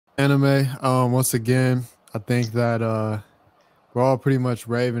anime. Once again, I think that we're all pretty much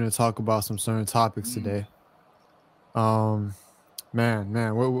raving to talk about some certain topics today. Um,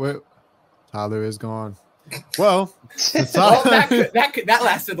 man, what Tyler is gone. Well, that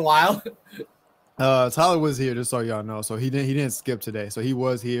lasted a while. Tyler was here, just so y'all know. So he didn't skip today. So he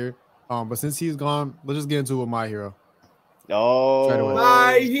was here. But since he's gone, let's just get into it with My Hero. Oh,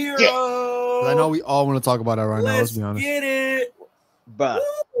 My Hero. Yeah. I know we all want to talk about that right now. Let's be honest. Get it, bruh.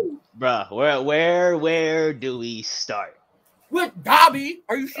 Where do we start? With Dabi?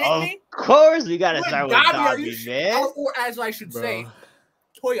 Are you shitting me? Of course, we gotta start with Dabi, man. Or as I should say,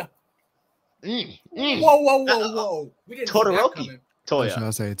 Toya. Whoa. We didn't Todoroki. Toya. Should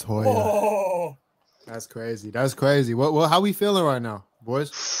I say Toya? Oh. That's crazy. What? How we feeling right now,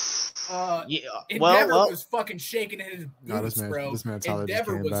 boys? Endeavor was fucking shaking in his boots, bro. This man Tyler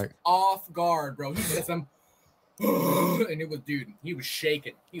Endeavor was back. off guard, bro. He said some, and it was, dude. He was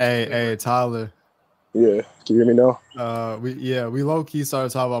shaking. Hey, Tyler. Yeah, can you hear me now? We low key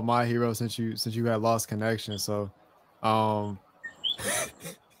started talking about My Hero since you had lost connection. So, what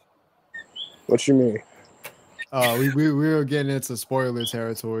you mean? We were getting into spoiler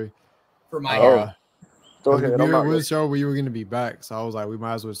territory for My Hero. Go ahead. We weren't sure when you were gonna be back, so I was like, we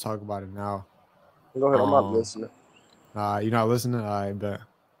might as well just talk about it now. Go ahead. I'm not listening. You're not listening? I bet.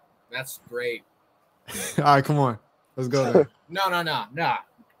 That's great. All right, come on, let's go there. No.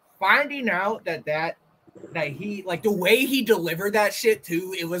 Finding out that he, like, the way he delivered that shit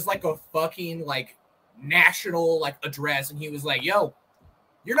too, it was like a fucking like national like address, and he was like, "Yo,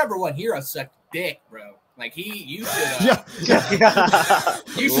 your number one hero sucked dick, bro. Like you should,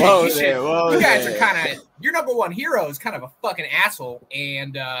 you guys are kind of, your number one hero is kind of a fucking asshole,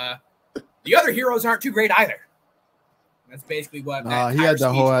 and the other heroes aren't too great either." That's basically what. He had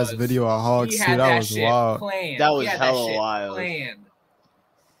the whole ass video of Hogs too. That was wild. Planned. That was hella wild. Planned.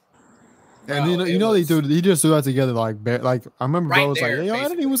 And he just threw that together like I remember right bro was there, like, yo,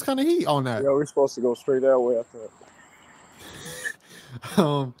 editing was kind of heat on that. Yeah, we're supposed to go straight that way, I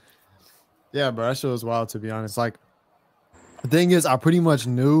thought. Yeah, bro, that shit was wild, to be honest. Like, the thing is, I pretty much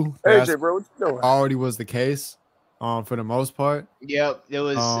knew AJ, bro, what you doing? Already was the case, for the most part. Yep, it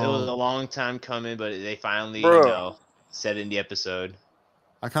was a long time coming, but they finally, said in the episode.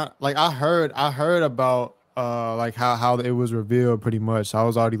 I heard about like how it was revealed pretty much. So I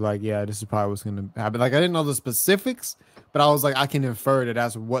was already like, yeah, this is probably what's gonna happen. Like, I didn't know the specifics, but I was like, I can infer that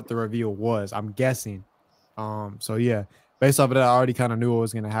that's what the reveal was. I'm guessing. So yeah, based off of that, I already kind of knew what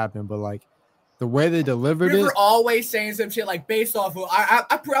was gonna happen, but like, the way they delivered it, always saying some shit like based off of I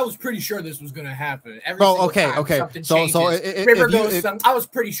was pretty sure this was gonna happen. Okay. I was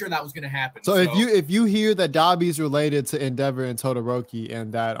pretty sure that was gonna happen. So if you hear that Dabi's related to Endeavor and Todoroki,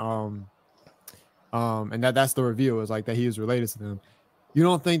 and that and that's the reveal, is like that he is related to them, you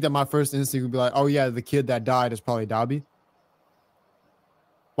don't think that my first instinct would be like, oh yeah, the kid that died is probably Dabi?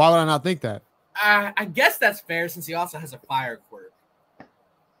 Why would I not think that? I guess that's fair, since he also has a fire quirk.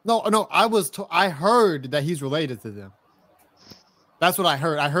 No, I heard that he's related to them. That's what I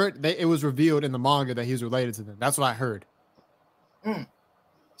heard. I heard that it was revealed in the manga that he's related to them. That's what I heard.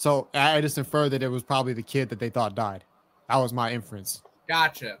 So I just inferred that it was probably the kid that they thought died. That was my inference.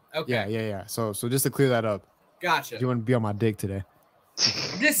 Gotcha. Okay. Yeah. So just to clear that up. Gotcha. You want to be on my dick today?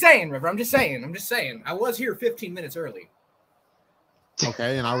 I'm just saying, River. I'm just saying. I was here 15 minutes early.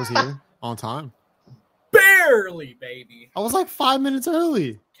 Okay, and I was here on time. Barely, baby. I was like 5 minutes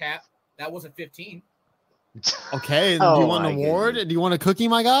early. Cap, that wasn't 15. Okay, do you want an award? Do you want a cookie,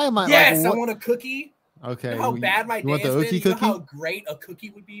 my guy? Yes, I want a cookie. Okay. You know how bad my day has been? You know how great a cookie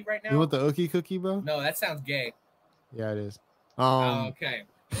would be right now? You want the ookie cookie, bro? No, that sounds gay. Yeah, it is. Okay.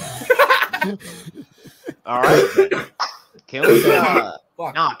 All right. Can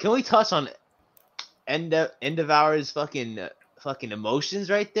we touch on Endeavor's fucking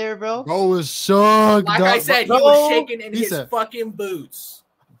emotions right there, bro? Bro was shook. Like I said, he was shaking in his fucking boots.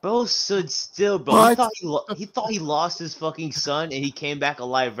 Bro stood still, bro. He thought he lost his fucking son, and he came back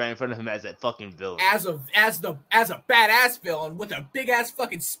alive right in front of him as that fucking villain. As a badass villain with a big ass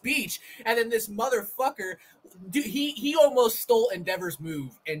fucking speech, and then this motherfucker, dude, he almost stole Endeavor's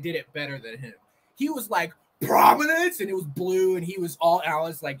move and did it better than him. He was like, prominence, and it was blue, and he was all, and I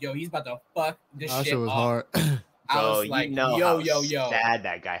was like, yo, he's about to fuck this shit was up. Hard. I was like, yo. Sad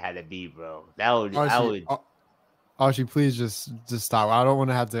that guy had to be, bro. Archie, Archie, please just stop. I don't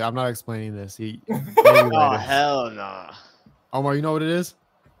want to have to. I'm not explaining this. Oh hell no. Nah. Omar, you know what it is?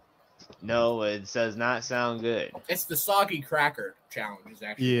 No, it does not sound good. It's the soggy cracker challenge,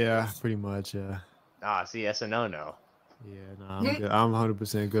 actually. Yeah, pretty much. Yeah. See, that's a no. Yeah, no, I'm good. I'm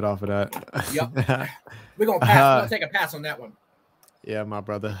 100% good off of that. Yep. We're gonna pass. We're gonna take a pass on that one. Yeah, my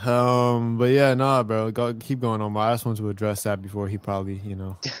brother. But yeah, nah, bro. Keep going on. I just want to address that before he probably,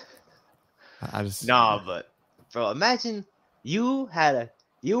 I just Nah, but bro, imagine you had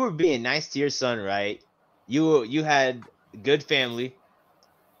you were being nice to your son, right? You had a good family.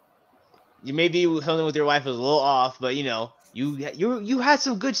 You maybe something with your wife was a little off, but you had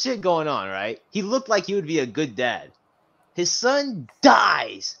some good shit going on, right? He looked like he would be a good dad. His son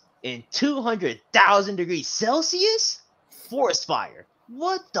dies in 200,000 degrees Celsius forest fire.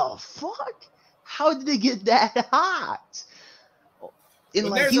 What the fuck? How did it get that hot? And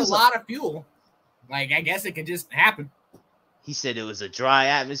Well, like there's he a was like, lot of fuel. Like, I guess it could just happen. he said it was a dry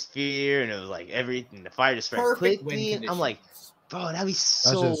atmosphere and it was like everything. The fire just spread Perfect wind quickly. And I'm like, conditions. bro, that'd be that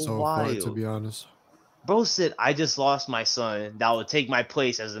so shit's so fucked, to wild. be honest. Bro said, I just lost my son. That would take my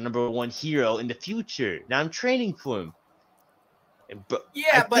place as the #1 hero in the future. Now I'm training for him. And bro, I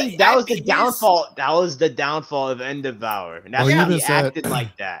Yeah, but think that was the his- downfall. That was the downfall of Endeavor. And that's Well, he why even he said- acted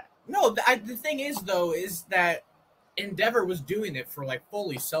like that. No, the thing is though is that Endeavor was doing it for like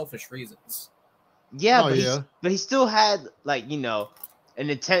fully selfish reasons. Yeah, Oh, but yeah. he still had like an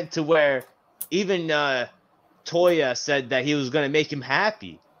intent to where even Toya said that he was gonna make him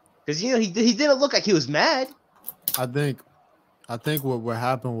happy because he didn't look like he was mad. I think what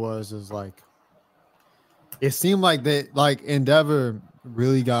happened was like it seemed like like Endeavor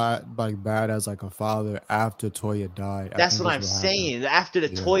really got like bad as like a father after Toya died. That's what I'm happened. saying. After the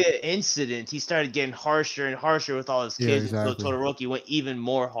Yeah. Toya incident, he started getting harsher and harsher with all his Yeah, kids exactly. until Todoroki went even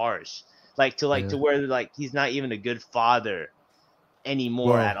more harsh. To Yeah. where like he's not even a good father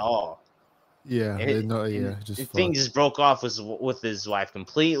anymore Well, at all. Yeah, And just things just broke off with his wife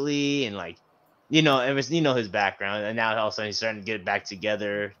completely, and it was his background, and now all of a sudden he's starting to get back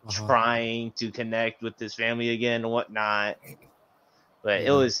together, trying to connect with his family again and whatnot. But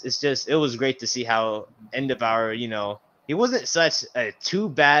Yeah. it was great to see how Endeavor, he wasn't such a too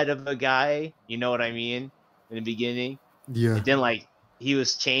bad of a guy, you know what I mean, in the beginning. Yeah. And then he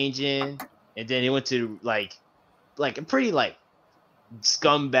was changing, and then he went to like a pretty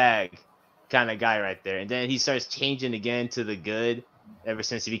scumbag kind of guy right there. And then he starts changing again to the good ever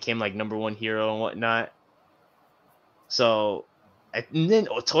since he became like #1 hero and whatnot. So, and then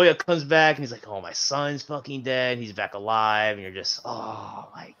Otoya comes back and he's like, "Oh, my son's fucking dead. He's back alive." And you're just, oh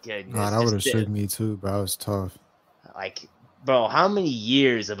my goodness. Nah, that would have shook me too, bro. It was tough. Like, bro, how many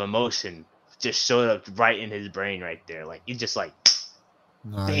years of emotion just showed up right in his brain right there? Like, you just like,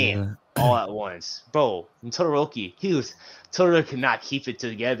 bam, all at once. Bro, and Todoroki, Todoroki could not keep it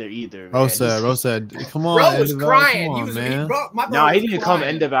together either. Bro Man. said, come on. Bro was Endeavor, crying. come on, He was man. No, he didn't call him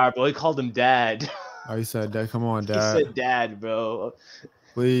Endeavor, bro. He called him Dad. Oh, he said that. Come on, He Dad. said Dad, bro.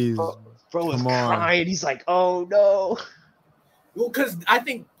 Please. Bro was come on. crying. He's like, oh no. Well,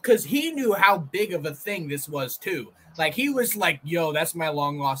 because he knew how big of a thing this was too. Like he was like, "Yo, that's my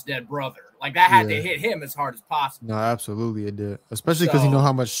long lost dead brother." Like that had to hit him as hard as possible. No, absolutely it did. Especially because you know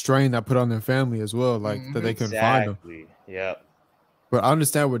how much strain that put on their family as well. Like that they couldn't find him. Yep. But I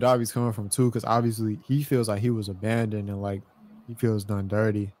understand where Dabi's coming from too, because obviously he feels like he was abandoned and like he feels done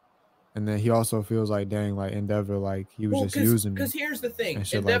dirty. And then he also feels like, dang, like Endeavor, like he was just using me. Because here's the thing,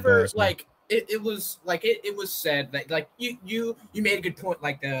 Endeavor, it was said that like you made a good point.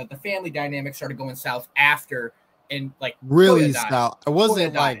 Like the family dynamic started going south after, and like really south. It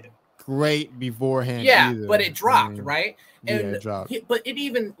wasn't like great beforehand. Yeah, either. but it dropped, right? And yeah, it dropped. But it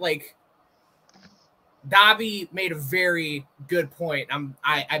even like Dabi made a very good point.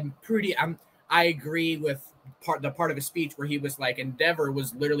 I agree with the part of his speech where he was like, Endeavor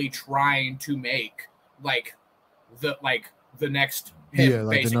was literally trying to make the next him,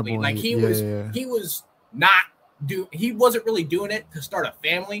 basically. Like he wasn't really doing it to start a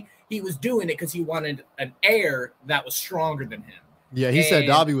family. He was doing it because he wanted an heir that was stronger than him. Yeah, he said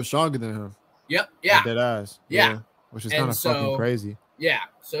Dabi was stronger than him. Yep. Yeah. Dead ass. Yeah. Which is kind of fucking crazy. Yeah.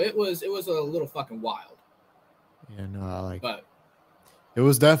 So it was a little fucking wild. Yeah, no, I like. But it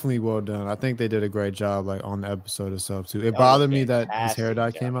was definitely well done. I think they did a great job, like on the episode itself too. It bothered me that his hair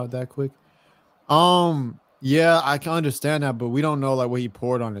dye came out that quick. Yeah, I can understand that, but we don't know like what he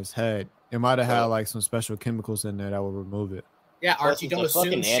poured on his head. It might have had like some special chemicals in there that would remove it. Yeah, Archie, don't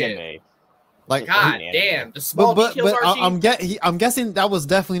assume shit. Anime. Like, God damn, the small details, Archie. I'm guessing that was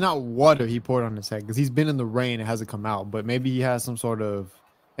definitely not water he poured on his head because he's been in the rain. It hasn't come out, but maybe he has some sort of.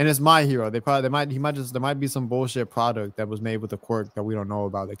 And it's My Hero. There might be some bullshit product that was made with a quirk that we don't know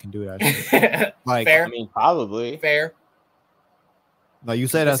about that can do that shit. Like, fair. I mean, probably fair. Like you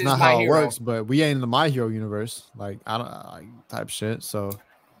say, that's not how it works, but we ain't in the My Hero universe. Like I don't type shit. So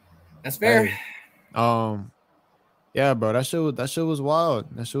that's fair. Hey, yeah, bro, that shit was wild.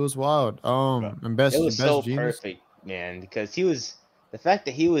 That shit was wild. And best, it was best so genius. perfect, man, because he was the fact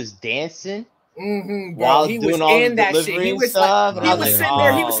that he was dancing bro, while he doing was all in the that shit. delivery He and was stuff, like, and I was like, sitting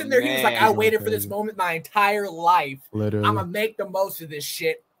there. He was oh, sitting there. He was like, I man. waited for this moment my entire life. Literally. I'm gonna make the most of this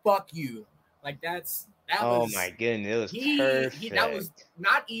shit. Fuck you. Like that Oh was. my goodness, it was perfect. That was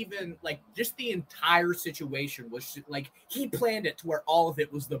not even like just the entire situation was like he planned it to where all of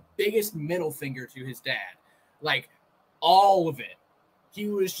it was the biggest middle finger to his dad, like all of it. He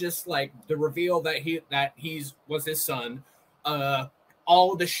was just like the reveal that he's was his son,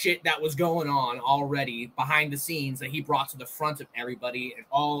 all the shit that was going on already behind the scenes that he brought to the front of everybody and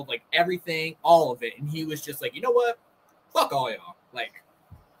all like everything, all of it, and he was just like, you know what, fuck all y'all, like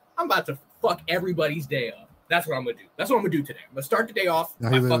I'm about to fuck everybody's day up. That's what I'm gonna do. That's what I'm gonna do today. I'm gonna start the day off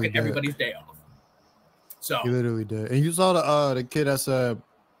by fucking everybody's day off. So he literally did. And you saw the kid that said,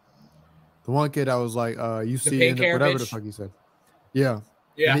 the one kid that was like, you see in whatever the fuck he said. Yeah.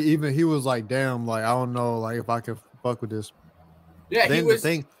 Yeah. And even he was like, damn, like I don't know, like if I could fuck with this. Yeah, he was.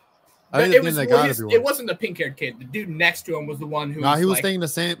 It wasn't the pink-haired kid. The dude next to him was the one who. Nah, he was thinking the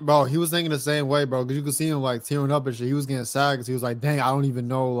same, bro. He was thinking the same way, bro. Because you could see him like tearing up and shit. He was getting sad because he was like, dang, I don't even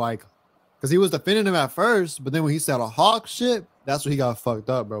know, like. Because he was defending him at first, but then when he said a hawk shit, that's what he got fucked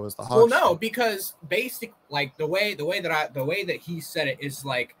up, bro. Was the hawk? Well, no, shit. Because basic, like the way that he said it is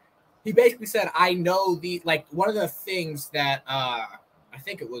like he basically said, I know the like one of the things that I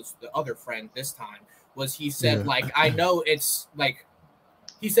think it was the other friend this time was he said like I know it's like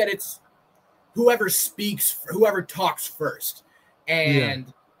he said it's whoever talks first,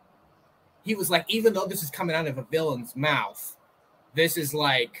 and he was like even though this is coming out of a villain's mouth, this is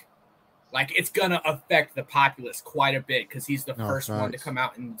like it's gonna affect the populace quite a bit because he's the first one to come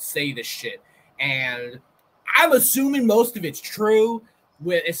out and say this shit. And I'm assuming most of it's true,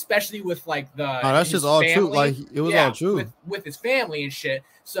 especially with like that's just all family. true. Like it was all true with his family and shit.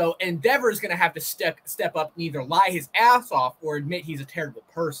 So Endeavor is gonna have to step up and either lie his ass off or admit he's a terrible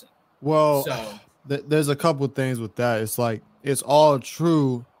person. Well, so there's a couple things with that. It's like it's all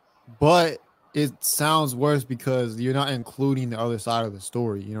true, but it sounds worse because you're not including the other side of the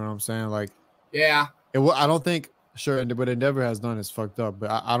story. You know what I'm saying? Like, yeah, I don't think what Endeavor has done is fucked up,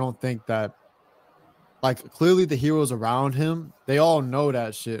 but I don't think that. Like clearly, the heroes around him, they all know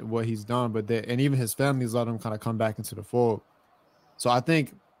that shit, what he's done, and even his family's let him kind of come back into the fold. So I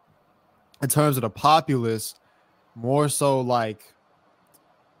think, in terms of the populace, more so like.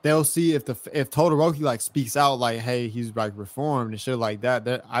 They'll see if Todoroki like speaks out like, hey, he's like reformed and shit like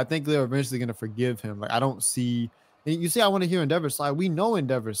that. I think they're eventually gonna forgive him. Like I don't see. You see, I want to hear Endeavor's side. We know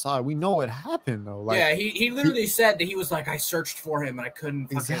Endeavor's side. We know what happened though. Like, yeah, he literally said that he was like, I searched for him and I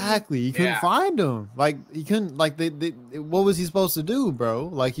couldn't. Exactly, he couldn't find him. Like he couldn't. Like what was he supposed to do, bro?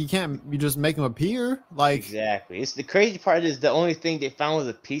 Like he can't. You just make him appear. Like exactly. It's the crazy part is the only thing they found was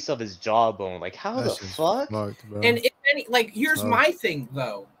a piece of his jawbone. Like how the fuck? Fucked, bro. And here's my thing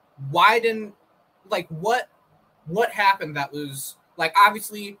though. Why didn't what happened that was like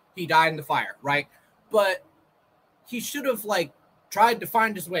obviously he died in the fire, right? But he should have like tried to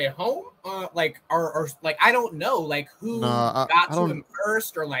find his way home, or I don't know, like who got to him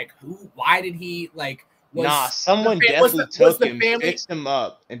first, or like why did he like? Someone definitely took him, fixed him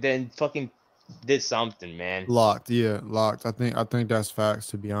up, and then fucking did something, man. Locked. I think that's facts.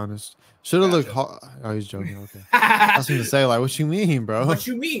 To be honest, should have looked. Oh, he's joking. Okay, I was gonna say like, what you mean, bro? What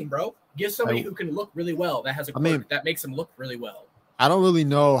you mean, bro? Get somebody who can look really well. That has a quirk that makes him look really well. I don't really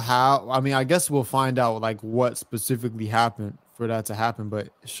know how. I mean, I guess we'll find out like what specifically happened for that to happen. But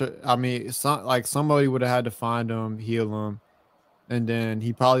somebody would have had to find him, heal him, and then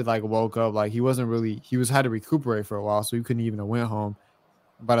he probably like woke up. Like he had to recuperate for a while, so he couldn't even have went home.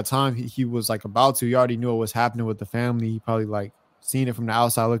 By the time he was like about to, he already knew what was happening with the family. He probably like seen it from the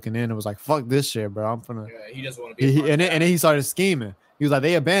outside looking in and was like, "Fuck this shit, bro. I'm finna." Yeah, he doesn't want to be. And then he started scheming. He was like,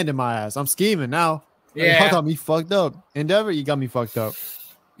 "They abandoned my ass. I'm scheming now." Yeah, y'all got me fucked up. Endeavor, you got me fucked up.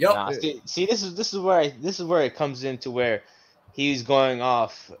 Yep. See, this is where it comes into where he's going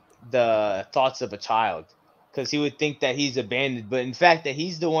off the thoughts of a child, because he would think that he's abandoned, but in fact that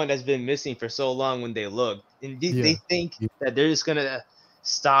he's the one that's been missing for so long. When they look and they think that they're just gonna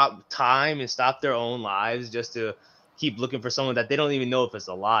stop time and stop their own lives just to keep looking for someone that they don't even know if it's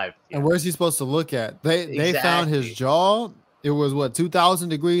alive. And where's he supposed to look at? They found his jaw. It was what 2,000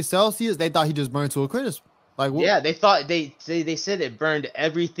 degrees Celsius. They thought he just burned to a crisp. Like what? Yeah, they thought they said it burned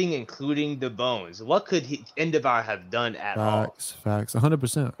everything, including the bones. What could Endeavor have done at all? Facts,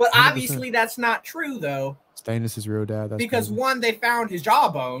 100%. But obviously that's not true though. Stannis is real dad. Because crazy. One, they found his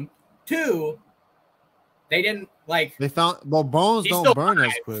jawbone. Two, they didn't like. They found bones don't burn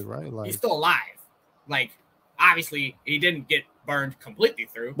as quick, right? Like he's still alive. Like obviously he didn't get burned completely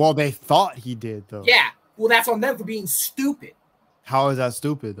through. Well, they thought he did though. Yeah. Well, that's on them for being stupid. How is that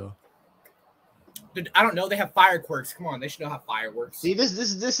stupid though? Dude, I don't know. They have fireworks. Come on, they should know how fire works. See, this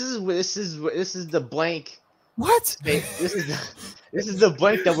is the blank. What? This is the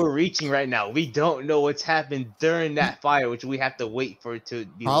blank that we're reaching right now. We don't know what's happened during that fire, which we have to wait for it to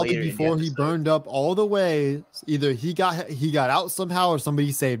be Probably later before in the he episode. burned up all the way. Either he got out somehow, or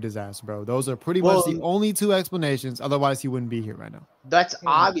somebody saved his ass, bro. Those are pretty much the only two explanations. Otherwise, he wouldn't be here right now. That's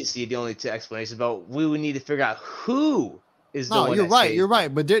obviously the only two explanations, but we would need to figure out who is the one. No, you're that right. saved You're him.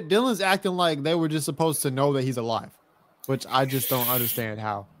 right. But Dylan's acting like they were just supposed to know that he's alive, which I just don't understand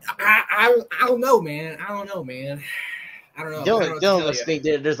how. I don't know, man. I don't know. I don't know what to tell Dylan must you. think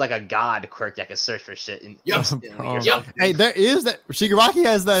there's like a god quirk that can search for shit. And Yup. instantly or Yup. something. Hey, there is that. Shigaraki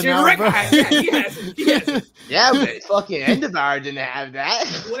has that now, Shigaraki, bro. yeah, he has it. He has it. Yeah, but fucking Endeavor didn't have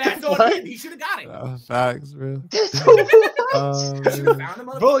that. Well, that's on him. He should have got it. Facts, bro. He should have found him,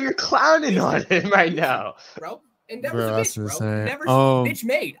 Bro, you're clowning on him right now. bro. Endeavor's Bro, a that's bitch, bro. insane. Endeavor's Um, bitch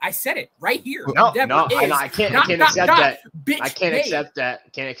made. I said it right here. No, Endeavor is I can't not accept that. bitch I can't made. accept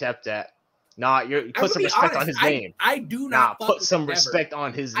that. Can't accept that. Nah, you I'm put some gonna be respect on honest, his name. I do Nah, not fuck put with some Endeavor. respect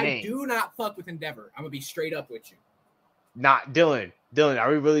on his I name. do not fuck with Endeavor. I'm gonna be straight up with you. Not Dylan. Dylan, are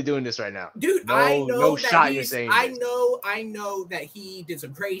we really doing this right now? Dude, No- I know no that shot you're he's, saying I this. know that he did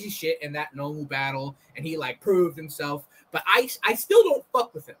some crazy shit in that Nomu battle and he like proved himself, but I still don't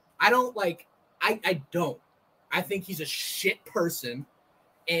fuck with him. I don't like I don't. I think he's a shit person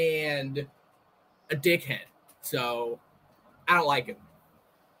and a dickhead. So I don't like him.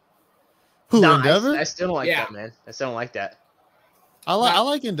 Who, Nah, Endeavor? I still don't like Yeah. that, man. I still don't like that. I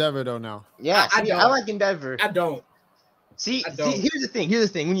like Endeavor though now. Yeah, I see, don't. I like Endeavor. I don't. See, I don't. here's the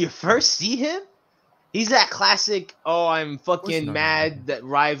thing. When you first see him, he's that classic, oh, I'm fucking not. mad that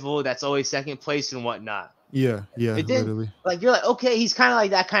rival that's always second place and whatnot. Yeah, It did- literally. Like, you're like, okay, he's kind of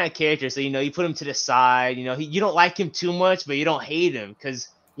like that kind of character. So, you put him to the side. You don't like him too much, but you don't hate him because,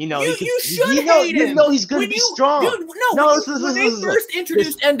 You you should hate him. You know he's going to When be you- strong. Dude, No, when they first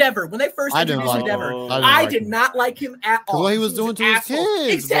introduced Endeavor, when they first I didn't introduced like Endeavor, him. I like did him. not like him at all. what he was an doing to his asshole.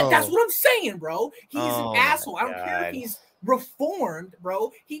 kids, Exactly. bro. That's what I'm saying, bro. He's Oh an asshole. I my don't care if God. he's reformed,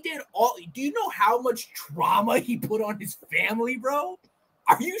 bro. He did all. Do you know how much trauma he put on his family, bro?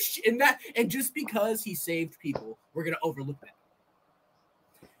 Are you and just because he saved people, we're gonna overlook that?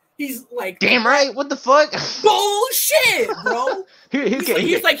 He's like, Damn right. What the fuck? bullshit, bro.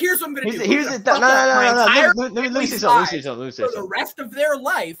 He's like, here's what I'm gonna do. Here's I'm the gonna no, fuck up my no. entire Let me family's say something. Let me say lives something. Let me say for the something. rest of their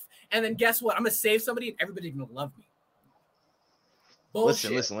life, and then guess what? I'm gonna save somebody, and everybody's gonna love me.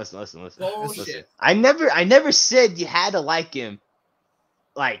 Bullshit. Listen. Bullshit. I never said you had to like him,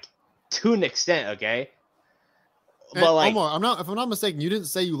 like to an extent, okay? And But like, Omar, if I'm not mistaken, you didn't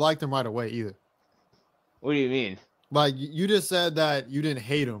say you liked him right away either. what do you mean? Like you just said that you didn't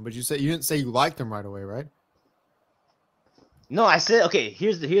hate him, but you didn't say you liked him right away, right? No, I said okay.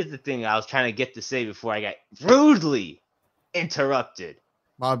 Here's the thing I was trying to get to say before I got rudely interrupted.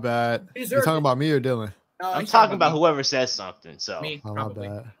 My bad. You Deserved talking it. about me or Dylan? I'm He's talking about me. whoever says something. So Me, Oh, my probably.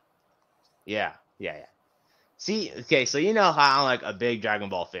 bad. yeah. See, okay, so you know how I'm like a big Dragon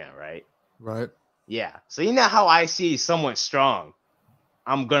Ball fan, right? Right. Yeah. So you know how I see someone strong,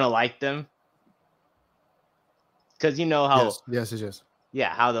 I'm gonna like them. Cause you know how Yes.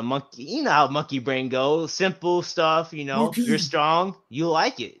 yeah, how the monkey, you know how monkey brain goes, simple stuff, Monkey. you're strong, you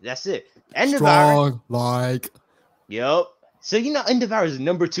like it. That's it. Endeavor, Strong, like yep. So Endeavor is the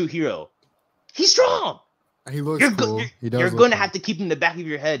number 2 hero. He's strong. he looks You're cool. He does. You're look gonna cool. have to keep him in the back of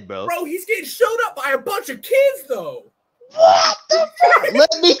your head, bro. Bro, he's getting showed up by a bunch of kids, though. What the fuck?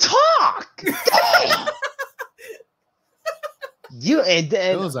 Let me talk. Damn. You and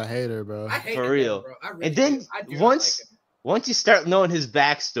then Dylan's a hater, bro. I hate For him, real. bro. I really And then do. I do not once like him. once you start knowing his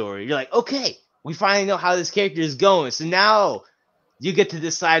backstory, you're like, okay, we finally know how this character is going. So now you get to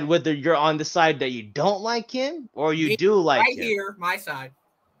decide whether you're on the side that you don't like him or you do like right him. here, my side.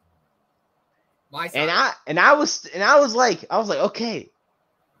 My side. And I was like, okay,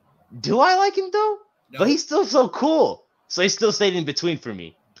 do I like him though? No. But he's still so cool. So he still stayed in between for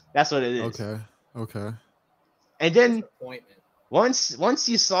me. That's what it is. Okay. And then Disappointment. once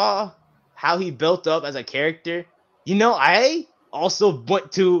you saw how he built up as a character, I also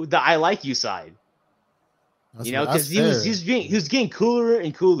went to the I like you side. That's, Because he was getting cooler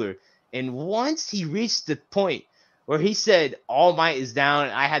and cooler. And once he reached the point where he said All Might is down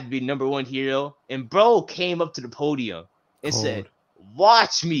and I had to be number 1 hero, and bro came up to the podium and said,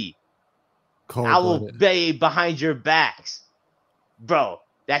 watch me. I will be behind your backs. Bro,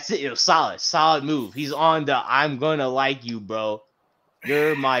 that's it. It was solid move. He's on the I'm gonna like you, bro.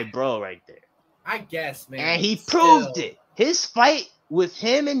 You're my bro right there. I guess, man. And he Still. proved it. His fight with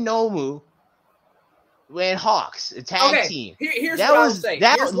him and Nomu when Hawks, a tag team. Here's That what I will was say.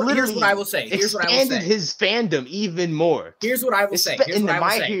 that Here's what I will say. Here's what I will expanded say. his fandom even more. Here's what I will say. Here's In what the I will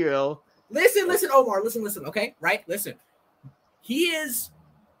My say. Hero. Listen, Omar. Listen. Okay, right? Listen. He is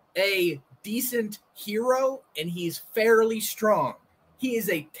a decent hero, and he's fairly strong. He is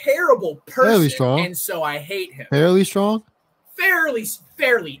a terrible person, Fairly strong. and so I hate him. Fairly strong. Fairly.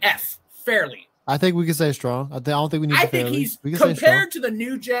 I think we can say strong. I don't think we need. I to think fairly. he's We can say strong. compared to the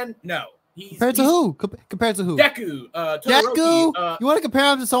new gen. No, Compared to who? Compared to who? Deku. Deku. Todoroki, You want to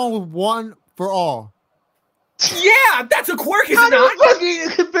compare him to someone with one for all? yeah, that's a quirk, is How it do not? you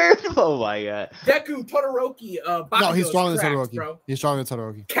fucking compare them? Oh my god. Deku, Todoroki, No, he's stronger than cracked, Todoroki. bro. He's stronger than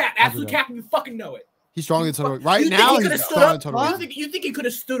Todoroki. Cat, absolute cap, and you fucking know it. He's stronger than Todoroki. Right you now, think he he's stood stronger up? than Todoroki. You think he could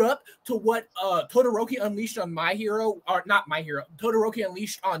have stood up to what Todoroki unleashed on My Hero, or not My Hero? Todoroki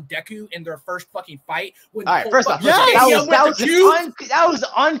unleashed on Deku in their first fucking fight. When All right, first off, Yes! that was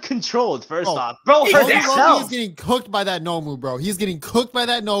uncontrolled. First off, bro, hurt Exactly. Todoroki himself. is getting cooked by that Nomu, bro. He's getting cooked by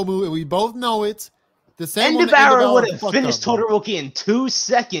that Nomu, and we both know it. The same Endeavor would have finished Todoroki in 2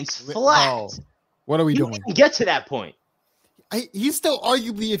 seconds flat. Bro, what are we He doing? didn't get to that point. He's still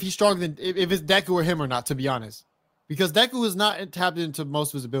arguably if he's stronger than if it's Deku or him or not, to be honest, because Deku is not tapped into most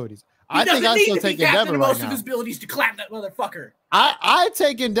of his abilities. I think I still take Endeavor right most now. of his abilities to clap that motherfucker. I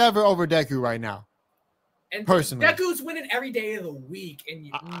take Endeavor over Deku right now. And Personally. Deku's winning every day of the week, and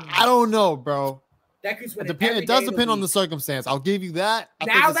I don't know, bro. Deku's winning. It does depend on the circumstance. I'll give you that.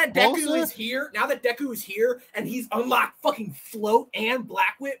 Now that Deku is here, and he's unlocked fucking Float and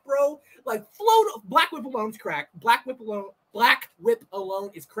Black Whip, bro. Like Black Whip alone's cracked. Black Whip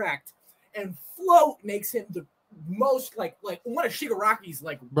alone is cracked, and Float makes him the most like one of Shigaraki's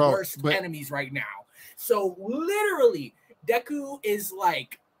worst enemies right now. So literally, Deku is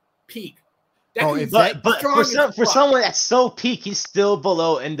like peak. But for someone that's so peak, he's still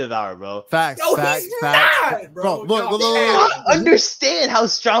below Endeavor, bro. Facts. Bro. Look. Understand how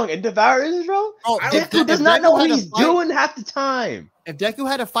strong Endeavor is, bro. Deku does not know what he's doing half the time. If Deku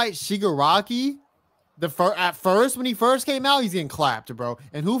had to fight Shigaraki, at first when he first came out, he's getting clapped, bro.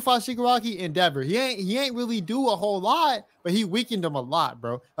 And who fought Shigaraki? Endeavor. He ain't really do a whole lot, but he weakened him a lot,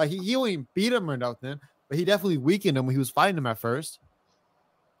 bro. Like he only beat him or nothing, but he definitely weakened him when he was fighting him at first.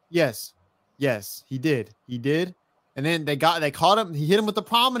 Yes, he did. And then they caught him. He hit him with the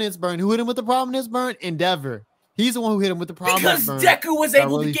prominence burn. Who hit him with the prominence burn? Endeavor. He's the one who hit him with the prominence burn. Because Deku was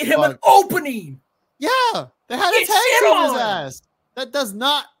able to get him an opening. Yeah, they had a tank on his ass. That does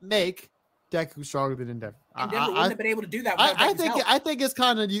not make Deku stronger than Endeavor. Endeavor wouldn't have been able to do that. I think it's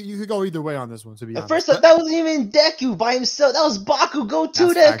kind of you could go either way on this one. To be honest, first that wasn't even Deku by himself. That was Bakugo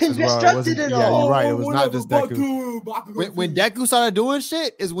that constructed it all. Yeah, you're right. It was not just Deku. When Deku started doing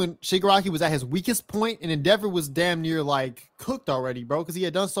shit is when Shigaraki was at his weakest point, and Endeavor was damn near like cooked already, bro, because he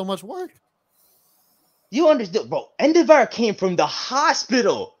had done so much work. You understood, bro? Endeavor came from the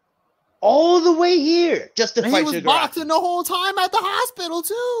hospital all the way here just to fight Shigaraki. He was boxing the whole time at the hospital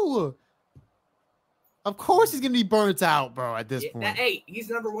too. Of course he's gonna be burnt out, bro, at this point. Hey, he's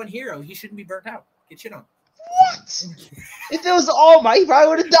number one hero. He shouldn't be burnt out. Get shit on. What? If it was All Might, he probably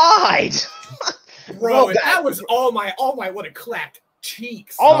would have died. Bro, if that was All Might would have clapped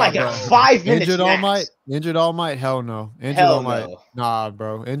cheeks. Oh my god, 5 minutes. Injured All Might? Hell no. All Might. Nah,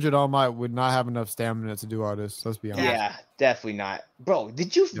 bro. Injured All Might would not have enough stamina to do all this. Let's be honest. Yeah, definitely not. Bro,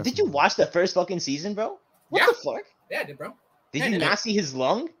 did you watch the first fucking season, bro? What the fuck? Yeah, I did, bro. Did you not see his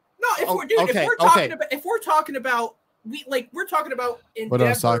lung? No, if we're talking about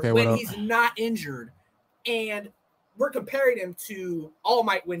Endeavor when he's not injured, and we're comparing him to All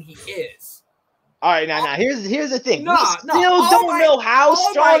Might when he is. All right, now here's the thing. We still don't know how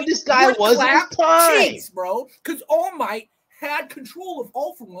strong this guy was at the time, bro. Because All Might had control of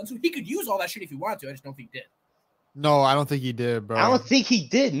All for One, so he could use all that shit if he wanted to. I just don't think he did. No, I don't think he did, bro. I don't think he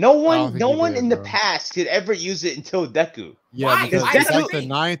did. No one in the past could ever use it until Deku. Yeah, because it's like the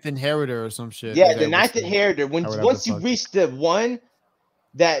 9th inheritor or some shit. Yeah, the 9th inheritor. Once you reach the one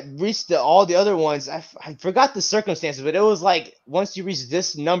that reached all the other ones, I forgot the circumstances, but it was like once you reach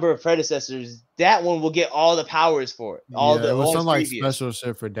this number of predecessors, that one will get all the powers for it. It was some like special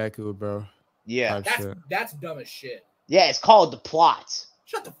shit for Deku, bro. Yeah, that's dumb as shit. Yeah, it's called the plot.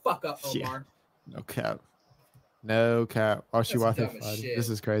 Shut the fuck up, Omar. Yeah. No cap. This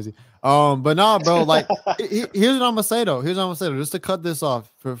is crazy. But nah, bro. Like, here's what I'm gonna say though. Just to cut this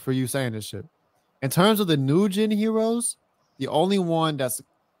off for you saying this shit. In terms of the new gen heroes, the only one that's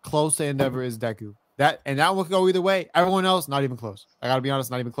close to Endeavor is Deku. That one could go either way. Everyone else, not even close. I gotta be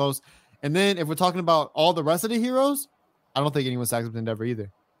honest, not even close. And then if we're talking about all the rest of the heroes, I don't think anyone stacks up to Endeavor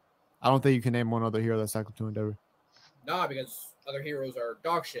either. I don't think you can name one other hero that stacks up to Endeavor. Nah, because other heroes are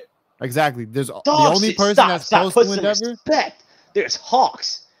dog shit. Exactly. There's the Dog only shit. person Stop, that's stop. close Put to some Endeavor. respect. There's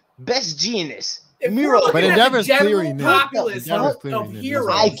Hawks, Best Genius, If Miro. we're But looking at Endeavor's the general clearing it. populace Endeavor's of clearing it. heroes,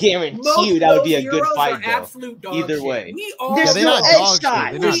 I guarantee most you of that would those be a good heroes fight, are though. absolute dog Either shit. way. We all There's Yeah, they're still not know. edge dog shit.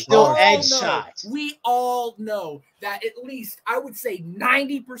 shots. They're There's not still dog edge shit. shots. We all know that at least I would say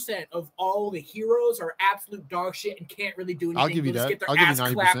 90% of all the heroes are absolute dog shit and can't really do anything. I'll give you They'll just that. get their I'll give you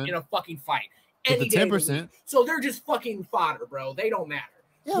ass clapped 90%. in a fucking fight. But the Any day of the 10%. week. So they're just fucking fodder, bro. They don't matter.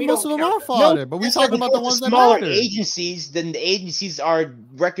 Yeah, We most don't of them count are them. fodder, but we that's talking when about you the go to ones that smaller matter. agencies. Then the agencies are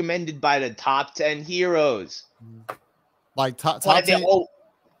recommended by the top 10 heroes. Like top Like they 10, all-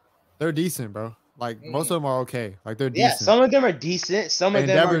 they're decent, bro. Like most of them are okay. Like they're yeah, decent. some of them are decent. Some of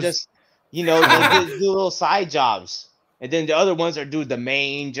them are Endeavor's- just, you know, they do little side jobs, and then the other ones are do the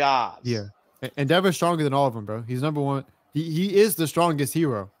main jobs. Yeah, Endeavor's stronger than all of them, bro. He's number one. He is the strongest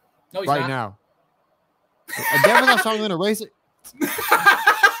hero No, he's right not. now. Endeavor's not stronger than Eraser.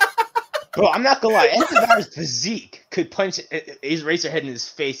 Bro, I'm not gonna lie. Eraser's physique could punch Eraserhead in his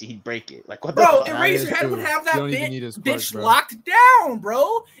face and he'd break it. Like what the Bro, fuck? That is Eraserhead would true. have You that don't even need his quirk, bitch bro. locked down,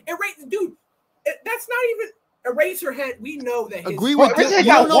 bro. Dude, that's not even Eraserhead. We know that his Agree Bro, with Eraserhead Dylan. You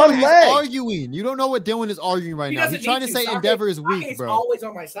got don't know one what he's leg. arguing. You don't know what Dylan is arguing right He now. doesn't He's trying to need say Sake- Endeavor is weak, Sake's bro. always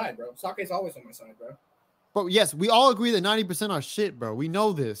on my side, bro. Sake's always on my side, bro. But yes, we all agree that 90% are shit, bro. We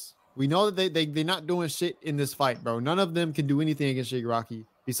know this. We know that they're not doing shit in this fight, bro. None of them can do anything against Shigaraki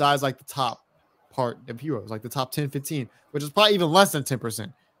besides like the top part of heroes, like the top 10, 15, which is probably even less than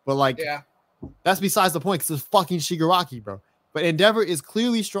 10%. But like Yeah. that's besides the point because it's fucking Shigaraki, bro. But Endeavor is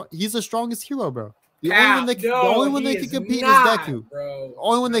clearly strong. He's the strongest hero, bro. The only one that can, the only one that can compete is Deku. Bro. The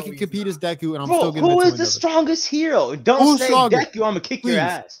only one that No, can he's compete is not. Deku, and I'm Bro, still giving it who to is the Endeavor. strongest hero? Don't Who's say stronger? Deku. I'm gonna kick Please. your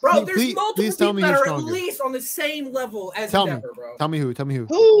ass. Bro, there's Please multiple tell people me that who's are stronger. at least on the same level as Tell me. Endeavor, bro. Tell me who. Tell me who.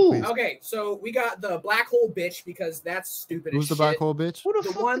 Who? Please. Okay, so we got the black hole bitch because that's stupid Who's as the shit. black hole bitch? Who The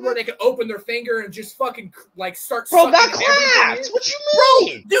fuck one did where that- they can open their finger and just fucking like start Bro, got sucking everything claps. in. What you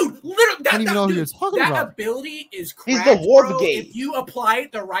mean? Dude, literally, I don't even know who you're talking that about. ability is He's cracked, the warp bro, gate. if you apply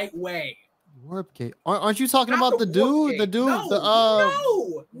it the right way. Warp gate. Aren't you talking Not about the warp dude? The gate. dude?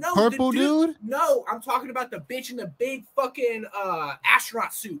 No, the purple the dude? No, I'm talking about the bitch in the big fucking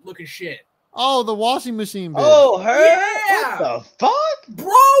astronaut suit looking shit. Oh, the washing machine bitch. Oh, her? Yeah. What the fuck?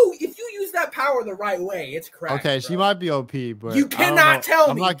 Bro, if you use that power the right way, it's cracked. Okay, bro. she might be OP, but You I don't cannot know. tell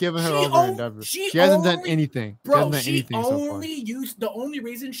I'm me. not giving her She over on- Endeavor. she She hasn't done only- anything. She Bro, hasn't done she anything so far. only used the only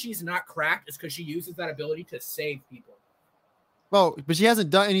reason she's not cracked is because she uses that ability to save people. Well, but she hasn't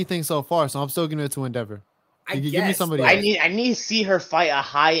done anything so far, so I'm still giving it to Endeavor. I You guess. give me somebody but- else. I need to see her fight a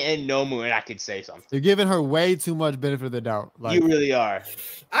high end Nomu and I could say something. You're giving her way too much benefit of the doubt. Like You really are.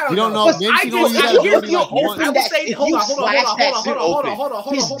 I don't You don't know, But then I she just- don't use I that will- ability I will- like once. I will say, If hold you on, hold on, slash hold that on, hold suit on, hold on, open, hold on,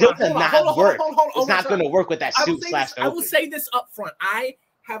 hold He's on, hold built on, to hold on, not hold on, work. hold on, It's not going to work with that I will suit say slashed this, I will open. say this up front. I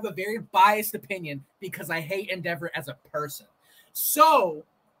have a very biased opinion because I hate Endeavor as a person. So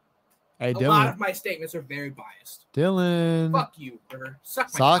Hey, a lot of Dylan. my statements are very biased. Dylan. Fuck you, River. Suck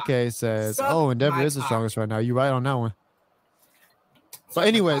my cock. Sake says, Suck "Oh, Endeavor my is the cock. strongest right now. You right on that one." Suck But my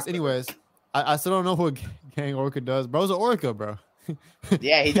anyways, cock, River. I still don't know what Gang Orca does. Bro's an Orca, bro.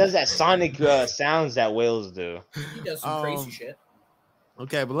 Yeah, he does that sonic sounds that whales do. He does some crazy shit.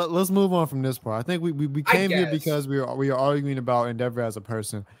 Okay, but let's move on from this part. I think we I came here guess. because we are arguing about Endeavor as a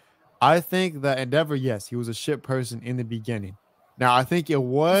person. I think that Endeavor, yes, he was a shit person in the beginning. Now I think it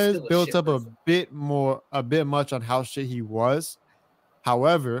was still a built shit up person. a bit much on how shit he was.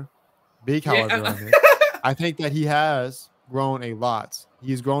 However, big however, Yeah. on this, I think that he has grown a lot.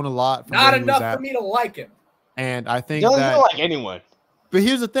 He's grown a lot from Not where he was enough at, for me to like him. and I He think doesn't that. like anyone. But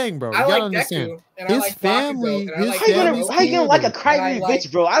here's the thing, bro. You I gotta like understand. Deku, and His I like family- Bakugo, and I his like How you family's gonna, how you gonna like a And I crybaby like-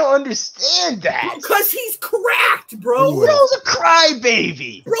 bitch, bro? I don't understand that. Because he's cracked, bro. Anyway. Bro's a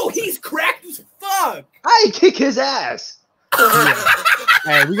crybaby. Bro, he's cracked as fuck. I kick his ass.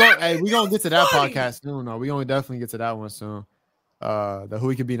 Hey, we gonna get to that funny. podcast soon. No, we gonna definitely get to that one soon. The who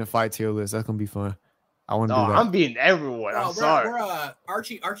he could be in a fight tier list. That's gonna be fun. I want to Oh, do that. I'm beating everyone. I'm sorry.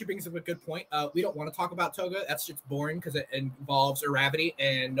 Archie brings up a good point. We don't want to talk about Toga. That's just boring because it involves Uravity,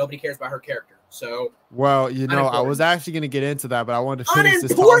 and nobody cares about her character. So Well, you know, I Unimportant. was actually gonna get into that, but I wanted to finish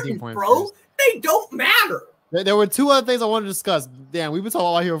this talking unimportant, point. bro. first. They don't matter. There were two other things I wanted to discuss. Damn, we've been talking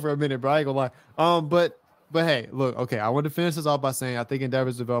about here for a minute, bro. I ain't gonna lie. But hey, look, okay. I want to finish this off by saying I think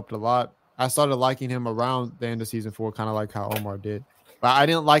Endeavor's developed a lot. I started liking him around the end of season 4, kind of like how Omar did. But I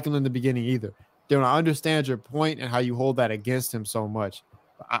didn't like him in the beginning either. Then I understand your point and how you hold that against him so much.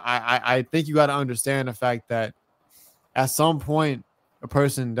 I think you got to understand the fact that at some point a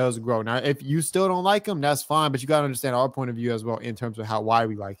person does grow. Now, if you still don't like him, that's fine, but you got to understand our point of view as well in terms of why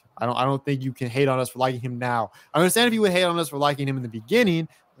we like him. I don't think you can hate on us for liking him now. I understand if you would hate on us for liking him in the beginning,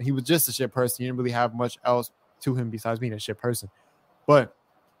 He was just a shit person. He didn't really have much else to him besides being a shit person. But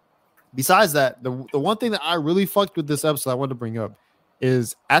besides that, the one thing that I really fucked with this episode I wanted to bring up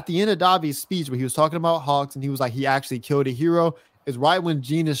is at the end of Dabi's speech where he was talking about Hawks and he was like he actually killed a hero is right when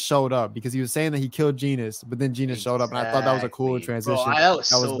Genus showed up because he was saying that he killed Genus, but then Genus showed up and I thought that was a cool transition. Bro, that was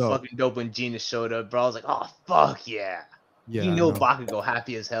so dope. fucking dope when Genus showed up, bro. I was like, oh fuck yeah. Yeah, he knew Bakugo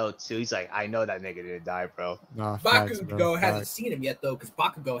happy as hell too. He's like, I know that nigga didn't die, bro. Nah, Bakugo hasn't seen him yet though, because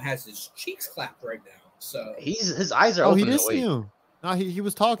Bakugo has his cheeks clapped right now. So his eyes are open. He did see him. No, he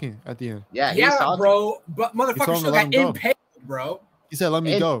was talking at the end. Yeah, bro. But motherfucker still got impaled, bro. He said, "Let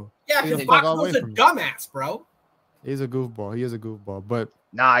me go." Yeah, because Bakugo's a dumbass, bro. He's a goofball. He is a goofball. But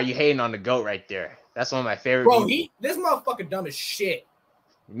nah, you hating on the goat right there. That's one of my favorite. Bro, this motherfucker dumb as shit.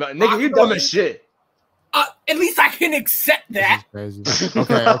 Nigga, you dumb as shit. At least I can accept that. Crazy.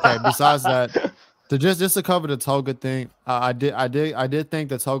 Okay. Besides that, to just to cover the Toga thing, I did think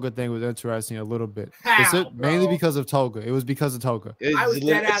the Toga thing was interesting a little bit. Mainly because of Toga. It was because of Toga. I was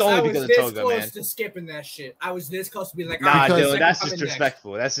dead ass. I was this close to skipping that shit. I was this close to being like, nah, dude, that's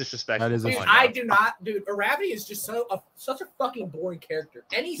disrespectful. That's disrespectful. That is I do not, dude. Aravati is just such a fucking boring character.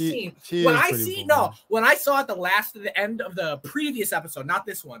 Any scene when I saw at the end of the previous episode, not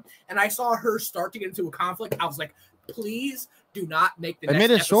this one, and I saw her start to get into a conflict, I was like, please do not make the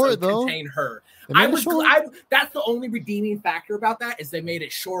next episode contain her. That's the only redeeming factor about that is they made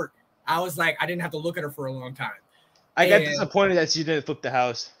it short. I was like, I didn't have to look at her for a long time. I got disappointed that she didn't flip the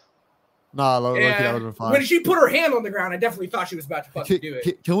house. Nah, that would have been fine. When she put her hand on the ground, I definitely thought she was about to fucking do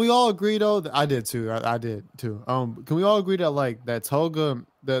it. Can we all agree though? I did too. I did too. Can we all agree that like that Toga,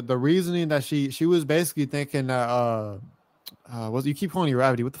 the reasoning that she was basically thinking that you keep calling her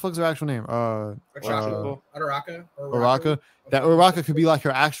Gravity. What the fuck's her actual name? Uraraka. That Uraraka could be like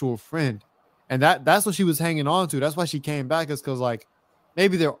her actual friend, and that's what she was hanging on to. That's why she came back, is because like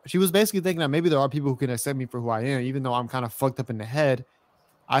she was basically thinking that maybe there are people who can accept me for who I am, even though I'm kind of fucked up in the head.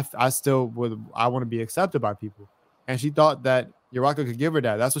 I still want to be accepted by people, and she thought that Uraraka could give her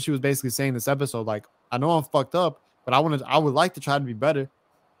that. That's what she was basically saying this episode. Like, I know I'm fucked up, but I would like to try to be better.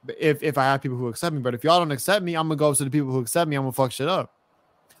 If I have people who accept me, but if y'all don't accept me, I'm gonna go to the people who accept me. I'm gonna fuck shit up.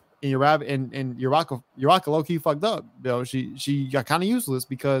 And Uraraka low-key fucked up. You know, she got kind of useless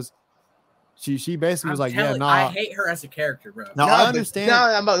because she basically was like, I hate her as a character, bro. No, I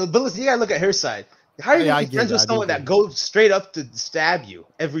understand. But listen, you gotta look at her side. How are you gonna be friends with someone that goes straight up to stab you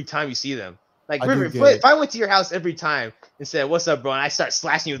every time you see them? Like, River, if I went to your house every time and said, "What's up, bro?" and I start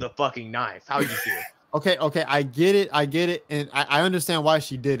slashing you with a fucking knife, how would you feel? Okay, I get it, and I understand why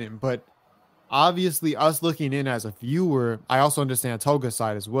she didn't, but obviously us looking in as a viewer, I also understand Toga's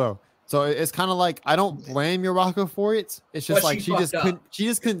side as well. So it's kind of like I don't blame Uraraka for it. It's just like she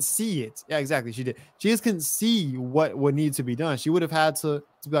just couldn't see it. Yeah, exactly. She did. She just couldn't see what needs to be done. She would have had to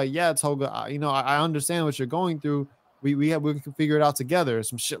be like, yeah, Toga, I understand what you're going through. We can figure it out together, or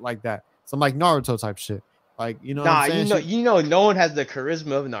some shit like that. Some like Naruto type shit. Like, you know what I'm saying? No one has the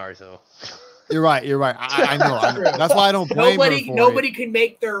charisma of Naruto. You're right. I know. That's why I don't blame her for nobody can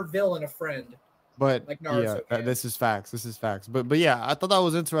make their villain a friend. But like Naruto, yeah, this is facts. But yeah, I thought that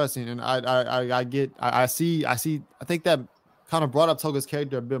was interesting, and I think that kind of brought up Toga's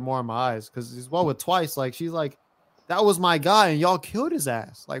character a bit more in my eyes, because as well with Twice, like she's like, that was my guy, and y'all killed his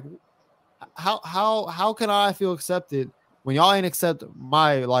ass. Like, how can I feel accepted when y'all ain't accept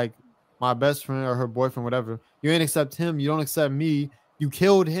my best friend or her boyfriend, whatever? You ain't accept him. You don't accept me. You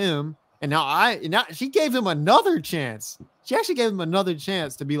killed him. And now she gave him another chance. She actually gave him another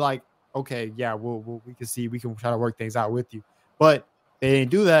chance to be like, okay, yeah, we can try to work things out with you. But they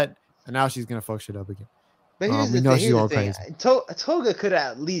didn't do that, and now she's gonna fuck shit up again. But here's the thing. Toga could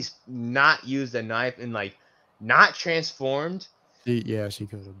have at least not used a knife and like not transformed. She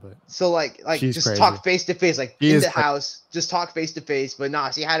could have, but so like just crazy. Talk face to face, like in the house, just talk face to face. But nah,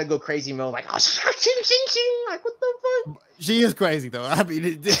 she had to go crazy mode, like like what the fuck? She is crazy though. I mean,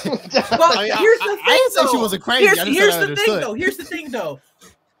 here's the thing. I didn't say she wasn't crazy. Here's the thing though.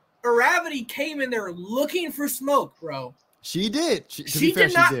 Aravati came in there looking for smoke, bro. She did. She came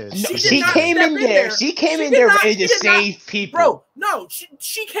in there ready to save people, bro. No,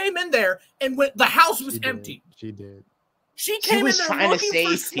 she came in there and the house was empty. She did. She came in there trying looking to save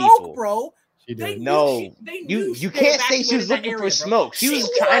for smoke, people, bro. She did. You can't say she was looking for smoke. She was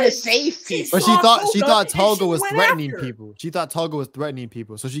trying to save people. But she thought Toga was threatening people. She thought Toga was threatening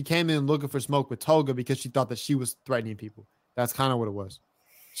people. So she came in looking for smoke with Toga because she thought that she was threatening people. That's kind of what it was.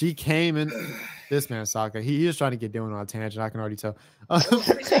 She came in. This man, Sokka, he is trying to get Dylan on a tangent. I can already tell.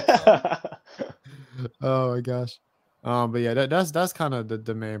 Oh my gosh. But yeah, that's kind of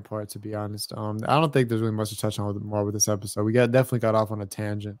the main part, to be honest. I don't think there's really much to touch on more with this episode. We definitely got off on a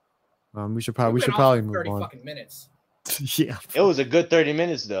tangent. We should We've been off probably for move 30 on. fucking minutes. Yeah, It was a good 30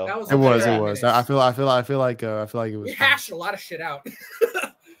 minutes though. That was it a was. good It 30 was. minutes. I feel like it was. We fun. hashed a lot of shit out.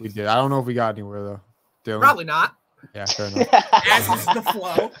 We did. I don't know if we got anywhere though. Dylan? Probably not. Yeah, fair enough. As is the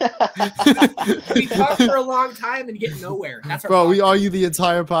flow. We talk for a long time and get nowhere. That's our Bro, we podcast. argue the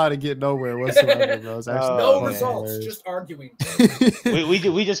entire pod and get nowhere whatsoever, bro. It's actually Oh, No man. results, hilarious. just arguing.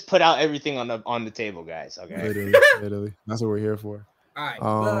 we just put out everything on the table, guys. Okay. Literally. That's what we're here for. All right.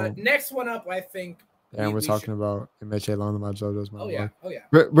 Um, The next one up, I think. And we're we talking should- about Meche London, my JoJo's. Oh yeah. Oh yeah.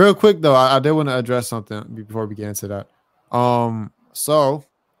 Real quick though, I did want to address something before we get into that.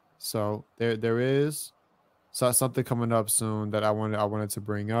 So there is something coming up soon that I wanted to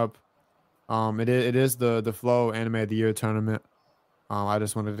bring up. It is the Flow Anime of the Year tournament. I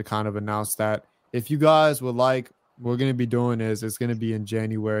just wanted to kind of announce that if you guys would like, what we're gonna be doing is it's gonna be in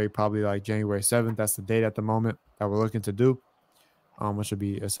January, probably like January 7th. That's the date at the moment that we're looking to do. Which should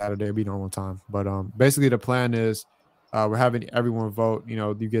be a Saturday, it'll be normal time. But basically the plan is we're having everyone vote. You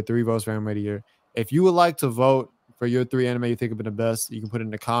know, you get 3 votes for anime of the year. If you would like to vote for your 3 anime you think have been the best, you can put it in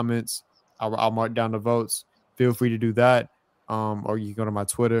the comments. I'll mark down the votes. Feel free to do that. Or you can go to my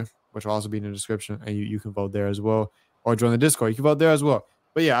Twitter, which will also be in the description, and you can vote there as well. Or join the Discord. You can vote there as well.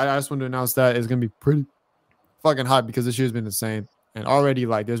 But yeah, I just wanted to announce that it's gonna be pretty fucking hot because this year's been insane. And already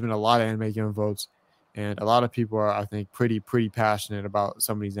like there's been a lot of anime getting votes. And a lot of people are, I think, pretty passionate about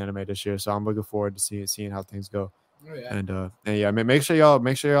some of these anime this year. So I'm looking forward to seeing how things go. Oh yeah. And yeah, make sure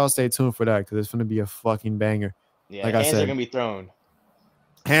y'all stay tuned for that because it's gonna be a fucking banger. Yeah, Like I hands said. are gonna be thrown.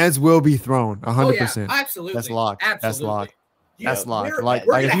 Hands will be thrown, 100%. Oh, yeah, absolutely. That's locked. Absolutely. That's locked. Yeah, That's locked. We're, Like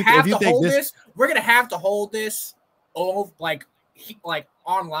we're if gonna you have to think hold this, this. We're gonna have to hold this all like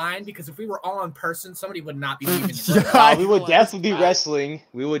online because if we were all in person, somebody would not be leaving. Yeah. We would definitely be Right. wrestling.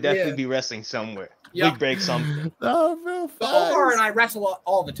 We would definitely Yeah. be wrestling somewhere. Yeah. We'd break something. Oh, real But Omar fast. and I wrestle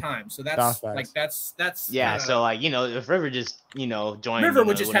all the time, so that's That's like facts. that's Yeah, so like if River just joined, River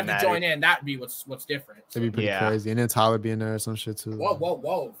would it just have wouldn't to join matter. in. That'd be what's different. It'd be pretty Yeah. crazy, and then Tyler being there or some shit too.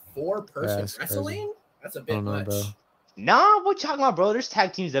 Whoa! 4-person That's crazy. wrestling? That's a I bit don't know, much. bro. Nah, what you talking about, bro? There's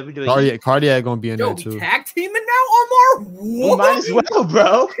tag teams WWE. Cardiac gonna be in Yo, there we too. tag teaming now, Omar? We What? might as well,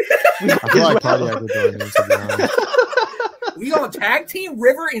 bro. We I might feel as like well. Cardiac would join in, to be honest. We gonna tag team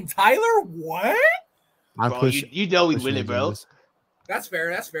River and Tyler? What? I Bro, push. you know we push win him it, to bro. this. That's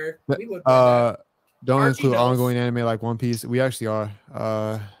fair. That's fair. But, We would. win that. Don't Archie include knows. ongoing anime like One Piece. We actually are.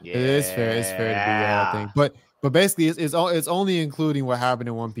 It is fair. It's fair to do that, I think. But basically, it's only including what happened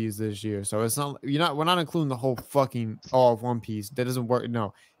in One Piece this year. So it's not we're not including the whole fucking all of One Piece. That doesn't work.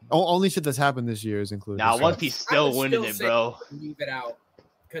 No, only shit that's happened this year is included. Nah, So One Piece I still would winning still it, say bro. Leave it out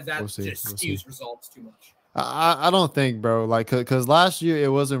because that We'll see, just we'll skews see. results too much. I don't think, bro. Like, cause last year it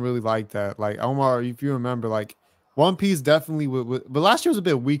wasn't really like that. Like Omar, if you remember, like One Piece definitely but last year was a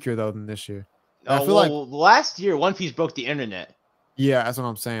bit weaker though than this year. I feel like- last year One Piece broke the internet. Yeah, that's what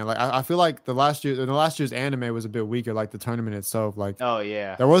I'm saying. Like, I feel like the last year's anime was a bit weaker. Like the tournament itself, like Oh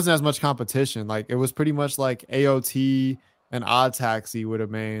yeah. there wasn't as much competition. Like it was pretty much like AOT and Odd Taxi were the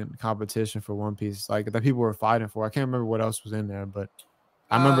main competition for One Piece. Like that people were fighting for. I can't remember what else was in there, but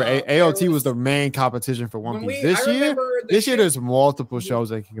I remember There AOT was was- the main competition for One When Piece. we- This I year, remember the this year shit- there's multiple when- shows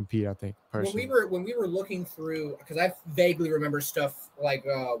that can compete. I think when personally. we were looking through because I vaguely remember stuff like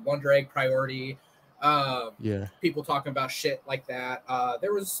Wonder Egg Priority, Yeah, people talking about shit like that.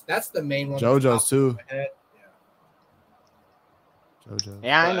 That's the main one. JoJo's too. Yeah. JoJo.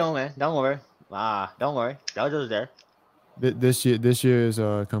 Yeah, I But- know, man. Don't worry. Don't worry. JoJo's there. This year is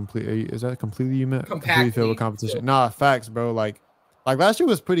complete. Is that completely you meant? Completely filled Compactly with competition. filled. Nah, facts, bro. Like last year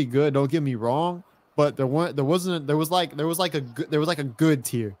was pretty good. Don't get me wrong, but there was like a good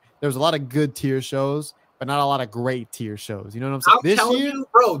tier. There was a lot of good tier shows, but not a lot of great tier shows. You know what I'm saying? I'm This telling year, you,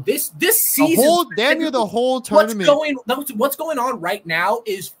 bro. This the season, whole damn near the whole tournament. what's going on right now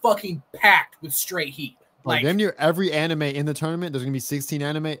is fucking packed with straight heat. Like damn near every anime in the tournament. There's gonna be 16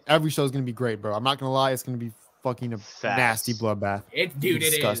 anime. Every show is gonna be great, bro. I'm not gonna lie. It's gonna be fucking a Facts. nasty bloodbath. It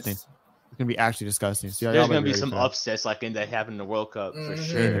Disgusting. is. It's gonna be actually disgusting. So There's y'all gonna better be ready some for that. upsets like in that happened in the World Cup for Mhm. In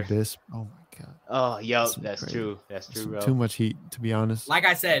sure. Abyss. Oh my god. Oh, yo, Some that's crazy. true. That's true, Some bro. too much heat, to be honest. Like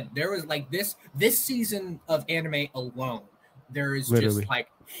I said, there was like this season of anime alone. There is Literally. just like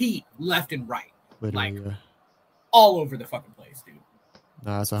heat left and right, Literally, like- yeah. all over the fucking place, dude.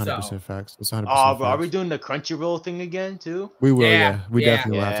 Nah, that's 100% facts. That's 100%. Oh, bro, are we facts. doing the Crunchyroll thing again too? We will, Yeah, yeah. We yeah.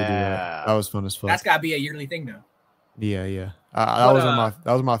 definitely will have to do that. Yeah. That was fun as fuck. That's gotta be a yearly thing now. Yeah. That was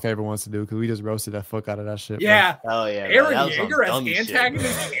But, my favorite ones to do because we just roasted that fuck out of that shit. bro. Yeah, Oh yeah, bro. Aaron That was some Yeager as dummy shit,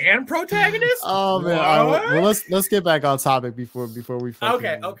 antagonist bro. and protagonist. Oh man! All right, well, What? let's get back on topic before we fucking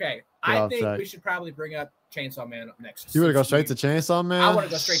Okay. get I off think track. we should probably bring up Chainsaw Man up next. You want to go since straight to Chainsaw Man? I want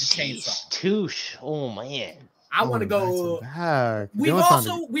to go straight to Chainsaw. Touche. Oh man. I want to go. Back. We've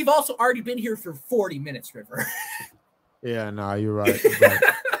also already been here for 40 minutes, River. Yeah, no, you're right.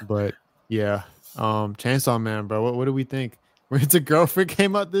 But yeah, Chainsaw Man, bro. What do we think? Rent a Girlfriend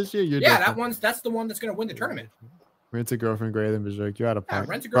came out this year. That's the one that's gonna win the tournament. Rent a Girlfriend greater than Berserk. You're out of pocket.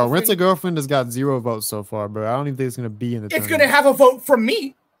 Rent a Bro, Rent a Girlfriend- Girlfriend has got 0 votes so far, bro. I don't even think it's gonna be in the. It's tournament. gonna have a vote from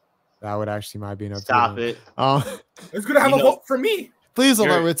me. That would actually might be enough. Stop it. It's gonna have a vote from me. Please don't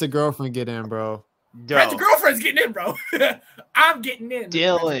let You're- Rent a Girlfriend get in, bro. Rent a Girlfriend's getting in, bro. I'm getting in. Rent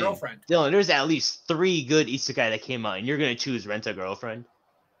a Girlfriend. Dylan, there's at least 3 good isekai that came out, and you're gonna choose Rent a Girlfriend.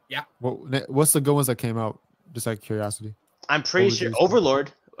 What's the good ones that came out? Just out of curiosity. I'm pretty What was sure yours?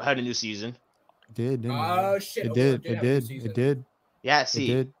 Overlord had a new season. It did, didn't Oh it? shit! It Overlord did. It have a new did. season. It did. Yeah, It see,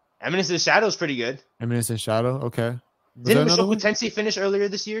 did. Eminence of the Shadow is pretty good. Eminence in Shadow. Okay. Was there Didn't another Mushoku one? Tensei finish earlier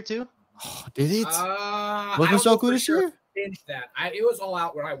this year too? Oh, did it? Was Was Mushoku Mushoku this year? Binged that. It was all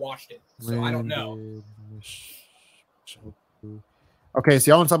out when I watched it, so I don't know. Okay,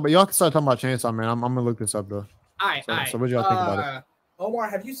 so y'all want to talk about? Y'all can start talking about Chainsaw Man. I'm gonna look this up though. So what y'all think about it?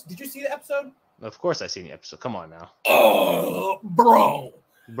 Omar, did you see the episode? Of course, I seen the episode. Come on now, Oh, bro.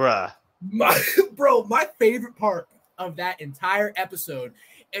 bruh. My favorite part of that entire episode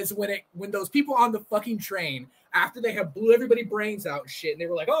is when those people on the fucking train, after they have blew everybody brains out and shit, and they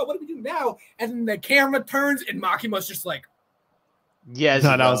were like, "Oh, what do we do now?" And then the camera turns and Makima's just like, Yes,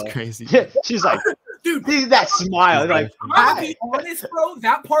 No, that was bro. crazy. She's like, "Dude, see that smile, like, I'm gonna hi. be honest, bro.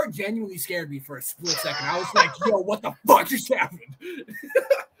 That part genuinely scared me for a split second. I was like, yo, what the fuck just happened?"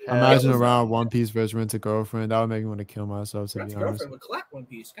 Imagine was, around One Piece versus Rent a Girlfriend. That would make me want to kill myself. To Rent's be honest. girlfriend would clap One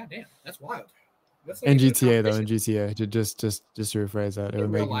Piece. God damn, that's wild. That's like In a good GTA though, in competition. GTA, just to rephrase that, it In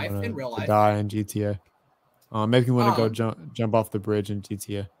would real make life, me want in real to life. die in GTA. Make me want to go Um, jump off the bridge in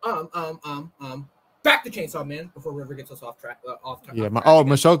GTA. Back to Chainsaw Man before River gets us off track. Yeah, off track again.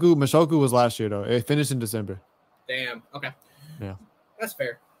 Mushoku was last year though. It finished in December. Damn. Okay. Yeah. That's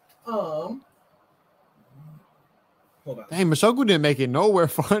fair. Hold on. Dang, Mushoku didn't make it nowhere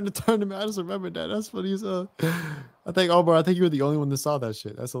far in the tournament. I just remember that. That's funny as hell. I think you were the only one that saw that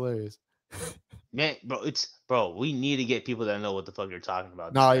shit. That's hilarious. Man, bro, we need to get people that know what the fuck you're talking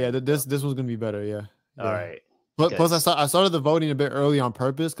about. No, yeah, this one's gonna be better. Yeah. All right. Plus, I started the voting a bit early on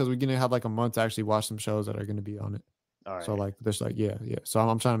purpose because we're gonna have like a month to actually watch some shows that are gonna be on it. All right. So like, there's like, yeah. So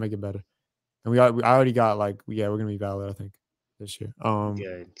I'm trying to make it better, and I already got like, we're gonna be valid, I think, this year.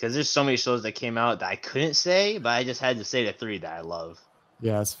 Good, because there's so many shows that came out that I couldn't say, but I just had to say the 3 that I love.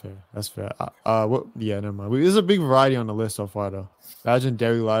 Yeah, that's fair. That's fair. Yeah, never mind. There's a big variety on the list so far, though. Imagine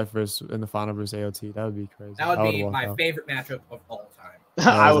Daily Life in the final versus AOT. That would be crazy. That would be walk my out. favorite matchup of all time.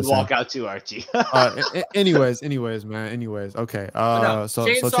 I would that's the walk out too, Archie. Anyways, man. Anyways, okay. So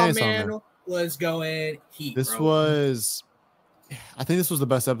Chainsaw Man was going heat. This bro. was, I think this was the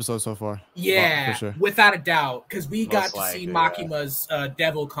best episode so far. Yeah, for sure. without a doubt, because we got Most to see likely, Makima's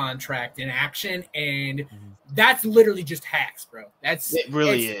devil contract in action, and that's literally just hacks, bro. It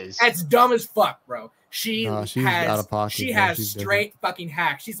really is. That's dumb as fuck, bro. She's she's out of pocket, She bro. has She's straight fucking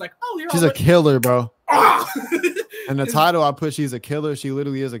hacks. She's like, oh, She's a killer, bro. Ah! And the title I put, she's a killer. She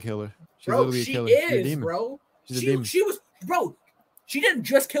literally is a killer. She's Bro, literally a she killer. She's a is, demon. bro. She's a demon. She was, bro. She didn't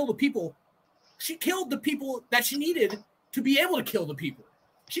just kill the people. She killed the people that she needed to be able to kill the people.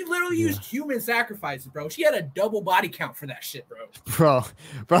 She literally used human sacrifices, bro. She had a double body count for that shit, bro.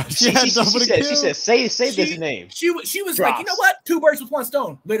 Bro. She had double the kill. She said, say this name. She was like, you know what? 2 birds with 1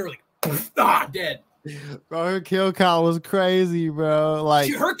 stone. Literally. Dead. Bro, her kill count was crazy, bro.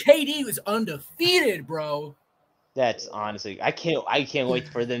 Like, Her KD was undefeated, bro. That's honestly, I can't wait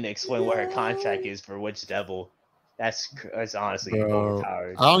for them to explain what her contract is for which devil. That's honestly bro,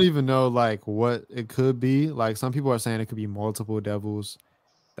 overpowered. I don't even know like what it could be. Like, some people are saying it could be multiple devils.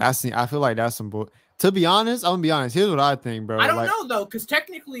 I feel like that's some bull. To be honest, I'm gonna be honest. Here's what I think, bro. I don't know though, because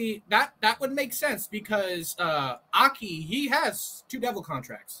technically that would make sense because Aki, he has 2 devil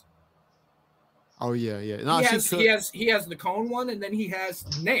contracts. Oh yeah. No, he has the cone one, and then he has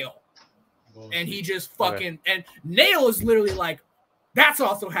Nail, and he just fucking and Nail is literally like, that's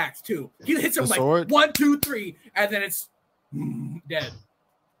also hacks too. He hits him like sword? 1, 2, 3, and then it's dead.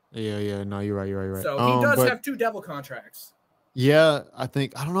 Yeah. No, you're right. So he does have 2 devil contracts. Yeah, I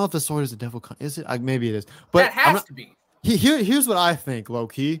don't know if the sword is a devil. Is it? Maybe it is. But That has to be. Here's what I think, low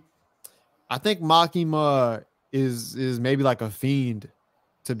key. I think Makima is maybe like a fiend,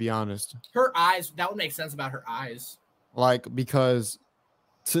 to be honest. Her eyes, that would make sense about her eyes. like because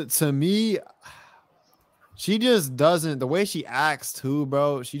to me, she just doesn't. The way she acts too,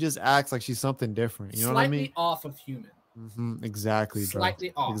 bro. She just acts like she's something different. You know what I mean? Slightly off of human. Exactly, bro.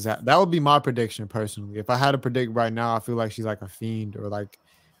 Slightly off. Exactly. That would be my prediction personally. If I had to predict right now, I feel like she's like a fiend or like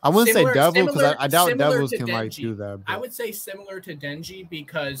I wouldn't say devil because I doubt devils can like do that. But I would say similar to Denji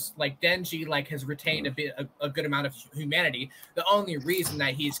because like Denji like has retained a good amount of humanity. The only reason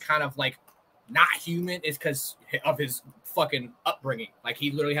that he's kind of like not human is because of his fucking upbringing. Like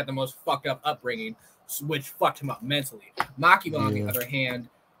he literally had the most fucked up upbringing, which fucked him up mentally. Makima, on the other hand,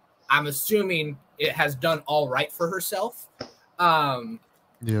 I'm assuming it has done all right for herself.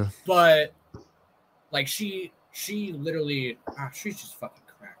 But like she literally, she's just fucking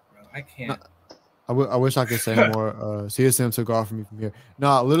crack, bro. I can't. I wish I could say more. CSM took off from me from here.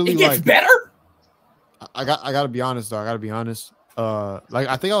 No, literally, it gets like better. I gotta be honest though. I gotta be honest. Like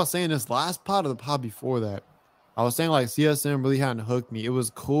I think I was saying this last pod of the pod before that. I was saying like CSM really hadn't hooked me. It was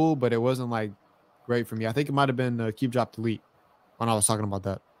cool, but it wasn't like great for me. I think it might have been Keep Drop Delete when I was talking about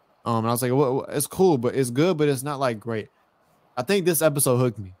that. And I was like, well, it's cool, but it's good, but it's not like great. I think this episode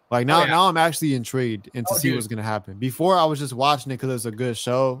hooked me. Like now I'm actually intrigued and to see what's gonna happen. Before I was just watching it because it's a good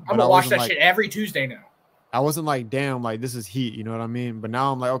show. I'm gonna watch that shit every Tuesday now. I wasn't like, damn, like this is heat, you know what I mean? But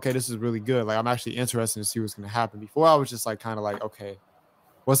now I'm like, okay, this is really good. Like I'm actually interested to see what's gonna happen. Before I was just like kind of like, okay,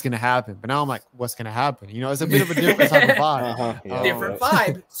 what's gonna happen? But now I'm like, what's gonna happen? You know, it's a bit of a different type of vibe. Different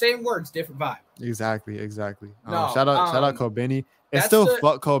vibe, same words, different vibe. Exactly. No, shout out Kobeni. It's still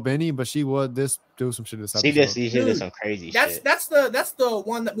fuck Kobeni, but she would do some shit this episode. She did some crazy shit. That's the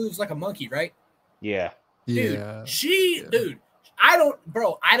one that moves like a monkey, right? Yeah. Dude, dude, I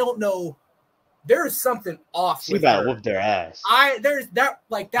don't know. There's something off. She about to whoop their ass. There's that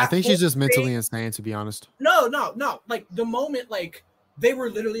like that. I think she's just mentally insane, to be honest. No. Like the moment like they were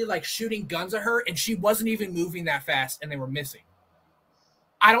literally like shooting guns at her and she wasn't even moving that fast and they were missing.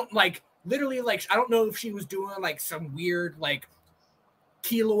 I don't know if she was doing like some weird like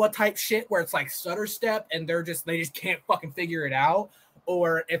Killua type shit where it's like stutter step and they just can't fucking figure it out,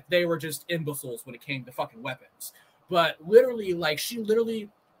 or if they were just imbeciles when it came to fucking weapons. But literally, like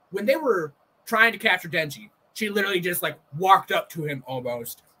when they were trying to capture Denji, she literally just like walked up to him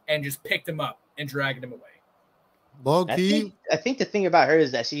almost and just picked him up and dragged him away. Low key. I think the thing about her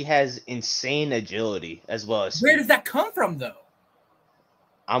is that she has insane agility as well as. Where does that come from, though?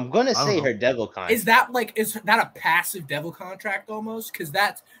 I'm gonna say her devil contract. Is that a passive devil contract almost? Because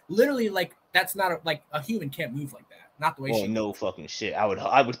that's literally like that's not a human can't move like that. Not the way she. No fucking shit.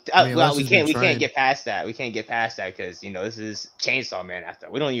 We can't get past that. We can't get past that because this is Chainsaw Man.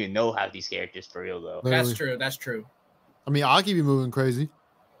 After we don't even know how these characters for real though. Literally. That's true. I mean, I'll keep you moving crazy.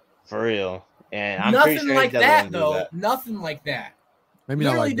 For real, and I'm nothing pretty sure like that though. Nothing like that. Maybe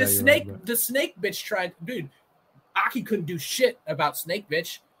literally, not like that. The snake bitch tried, dude. Aki couldn't do shit about Snake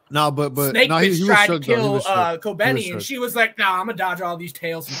bitch. No, but Snake bitch he tried to kill Kobeni, and she was like, "Nah, I'm gonna dodge all these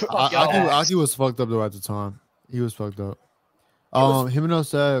tails." And fuck Aki was fucked up though at the time. He was fucked up. Himeno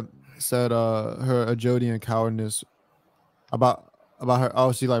said her agility and cowardness about her.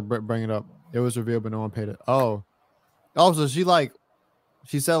 Oh, she like bring it up. It was revealed, but no one paid it. So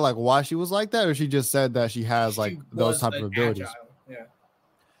she said like why she was like that, or she just said that she has like those type of abilities. Agile. Yeah,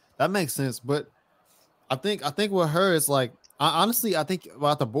 that makes sense. But I think with her, it's like honestly, I think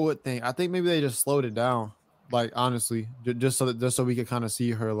about the bullet thing. I think maybe they just slowed it down. Like honestly, just so we could kind of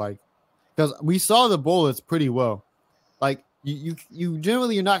see her like, because we saw the bullets pretty well. Like you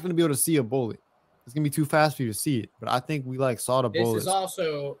generally you're not going to be able to see a bullet. It's gonna be too fast for you to see it. But I think we like saw the bullets. This is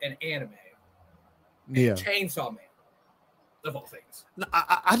also an anime. Yeah, Chainsaw Man. Of all things,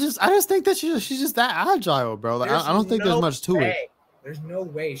 I just think that she's just that agile, bro. Like I don't think there's much to it. There's no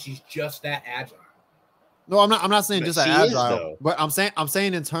way she's just that agile. No, I'm not saying just that agile, but I'm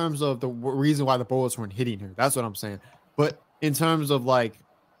saying in terms of the reason why the bullets weren't hitting her. That's what I'm saying. But in terms of like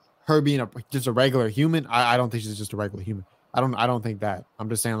her being just a regular human, I don't think she's just a regular human. I don't think that. I'm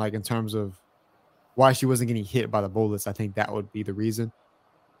just saying like in terms of why she wasn't getting hit by the bullets. I think that would be the reason.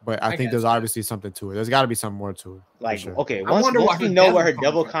 But I think there's obviously something to it. There's got to be something more to it. Like, sure. Okay, once we know what her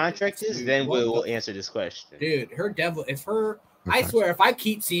devil contract is, then we'll answer this question. Dude, her devil, I swear, if I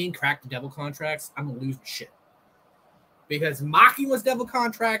keep seeing cracked devil contracts, I'm going to lose my shit. Because Makima's devil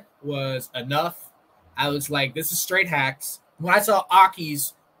contract was enough. I was like, this is straight hacks. When I saw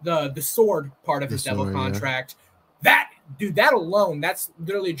Aki's, the sword part of his devil contract, that alone, that's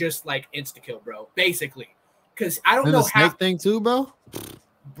literally just like insta-kill, bro. Basically. Because I don't know the snake thing too, bro?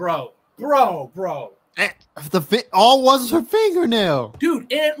 Bro. All was her fingernail, dude,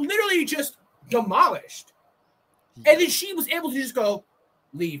 and it literally just demolished. And then she was able to just go,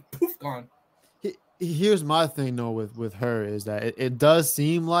 leave, poof, gone. here's my thing though with her is that it does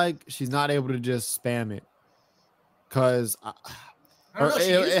seem like she's not able to just spam it because I don't know. She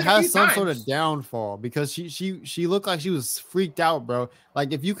used it it a has few some sort times. of downfall because she looked like she was freaked out, bro.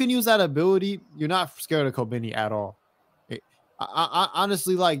 Like if you can use that ability, you're not scared of Kobeni at all. I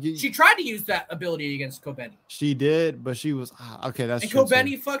honestly like She tried to use that ability against Kobeni. she did, but she was okay. That's And true. Too.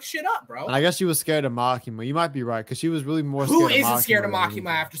 Kobeni fucked shit up, bro. And I guess she was scared of Makima. You might be right because she was really more. Who scared isn't of scared of than Makima anything.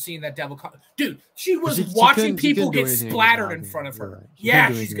 after seeing that devil? Dude, she was She watching couldn't- she people couldn't do get anything splattered in against front of Makima. her. You're right. She Yeah,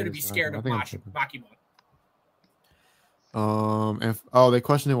 couldn't do she's anything gonna be against scared Makima. of I think I'm tripping. Makima. And they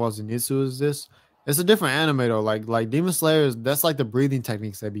questioned was Zenitsu is this? It's a different anime though. Like Demon Slayer that's like the breathing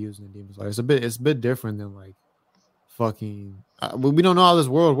techniques they be using in Demon Slayer. It's a bit different than like fucking. We don't know how this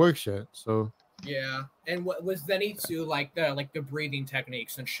world works yet, so Yeah, and what was Zenitsu like the breathing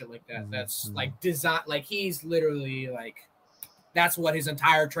techniques and shit like that? That's like design. Like he's literally like, that's what his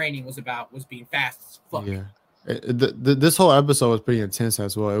entire training was about, was being fast as fuck. yeah. This whole episode was pretty intense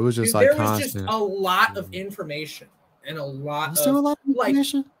as well. It was just Dude, like there was constant. just a lot of information and a lot Was there a lot of like,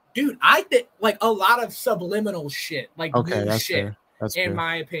 information? dude, I think like a lot of subliminal shit, like Okay, new that's shit, fair. That's in fair.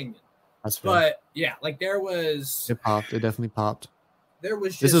 my opinion. That's fair. But yeah, like there was It popped. It definitely popped. there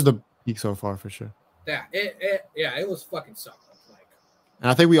was just This is the peak so far for sure. that it was fucking something. Like,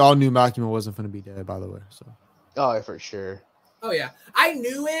 And I think we all knew Makima wasn't going to be dead, by the way. So Oh, for sure. oh yeah, I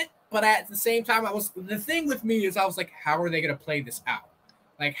knew it, but at the same time, the thing with me is I was like, how are they gonna play this out?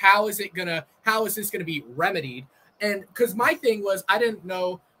 Like, how is this gonna be remedied? And because my thing was, I didn't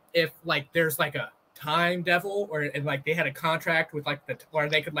know if like there's like a time devil and like they had a contract with like or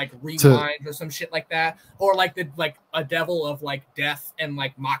they could like rewind or some shit like that, or like a devil of like death and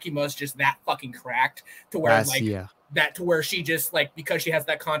like Makima's just that fucking cracked to where to where she just like, because she has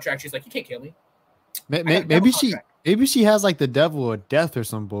that contract, she's like, you can't kill me. Maybe she has like the devil of death or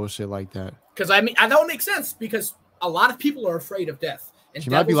some bullshit like that. Because I mean, that would make sense because a lot of people are afraid of death, and she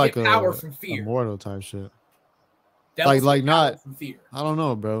might be like power from fear, immortal type shit. Devils like not from fear. I don't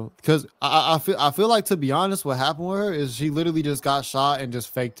know, bro. Because I feel like, to be honest, what happened with her is she literally just got shot and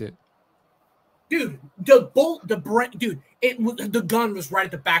just faked it. Dude, the gun was right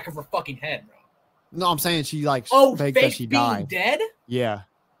at the back of her fucking head, bro. No, I'm saying she like faked that she being died. Dead? Yeah.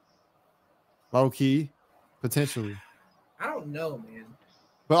 Low key, potentially. I don't know, man.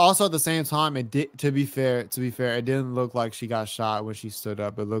 But also at the same time, it did. To be fair, it didn't look like she got shot when she stood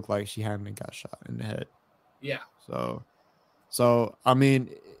up. It looked like she hadn't got shot in the head. Yeah. So I mean,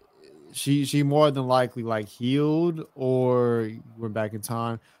 she more than likely like healed or went back in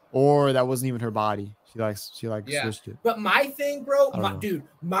time, or that wasn't even her body. She switched it. But my thing, bro, I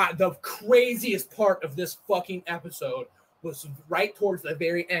the craziest part of this fucking episode was right towards the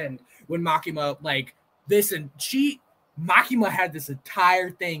very end when Makima Makima had this entire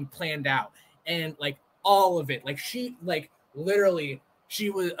thing planned out, and like all of it, like she like literally she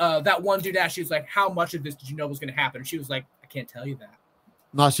was that one dude asked, she was like, how much of this did you know was going to happen? And she was like, I can't tell you that.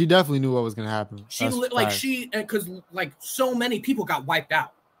 No, she definitely knew what was going to happen. Because like so many people got wiped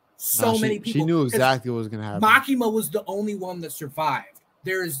out. Many people. She knew exactly what was going to happen. Makima was the only one that survived.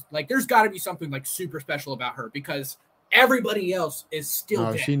 There's got to be something like super special about her because everybody else is still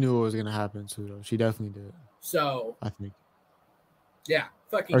dead. She knew what was going to happen too, though. She definitely did. So I think. Yeah,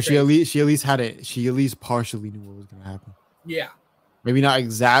 fucking. Or she at least partially knew what was going to happen. Yeah. Maybe not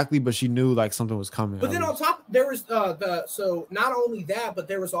exactly, but she knew like something was coming. But then on top, there was so not only that, but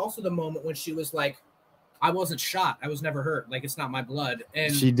there was also the moment when she was like, I wasn't shot. I was never hurt. Like, it's not my blood.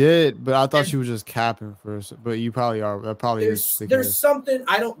 And she did, but I thought she was just capping first. But you probably are. That probably is. There's something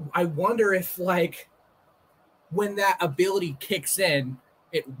I wonder if like when that ability kicks in,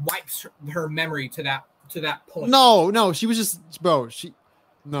 it wipes her memory to that point. No, she was just, bro.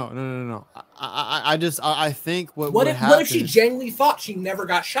 No. I think what if she genuinely thought she never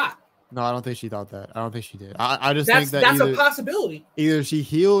got shot? No, I don't think she thought that. I don't think she did. I just think that's a possibility. Either she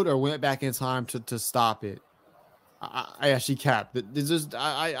healed or went back in time to stop it. She capped. It's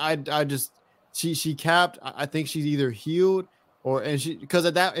just she capped. I think she's either healed because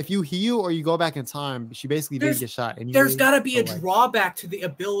of that. If you heal or you go back in time, she basically didn't get shot. Anyway, there's got to be a drawback to the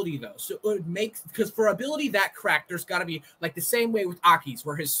ability though. So it makes, because for ability that cracked, there's got to be like the same way with Aki's,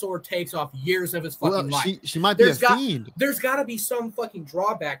 where his sword takes off years of his fucking life. She might be a fiend. There's got to be some fucking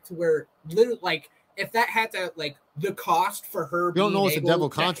drawback to where literally, like, if that had to like the cost for her. You don't know it's a devil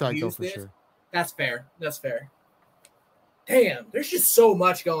contract though, for sure. That's fair. Damn, there's just so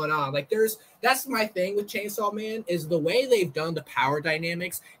much going on. Like, that's my thing with Chainsaw Man is the way they've done the power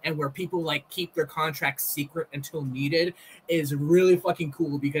dynamics and where people like keep their contracts secret until needed is really fucking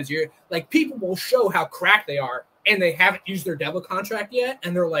cool, because you're like, people will show how cracked they are and they haven't used their devil contract yet,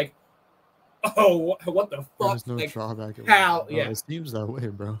 and they're like, Oh, what the fuck? There's no Like, drawback. how? Bro, Yeah. it seems that way,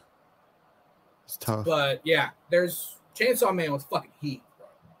 bro. It's tough. But yeah, there's Chainsaw Man was fucking heat, bro.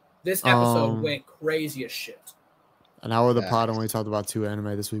 This episode went crazy as shit. An hour of the pod only talked about 2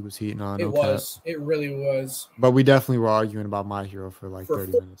 anime. This week was heating on. It was. It really was. But we definitely were arguing about My Hero for like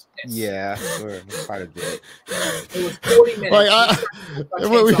 30 minutes. Yeah, for quite a bit. It was 40 minutes. Like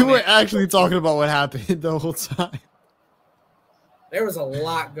we were actually talking about what happened the whole time. There was a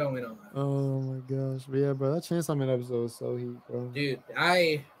lot going on. Oh my gosh. But yeah, bro, that Chainsaw Man episode was so heat, bro. Dude,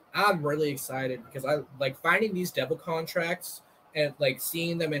 I'm really excited because I like finding these devil contracts and like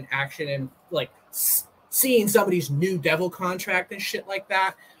seeing them in action and like seeing somebody's new devil contract and shit like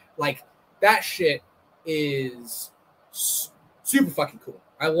that. Like that shit is super fucking cool.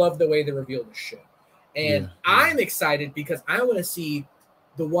 I love the way they reveal this shit. And I'm excited because I want to see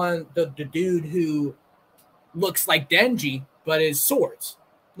the dude who looks like Denji but is swords.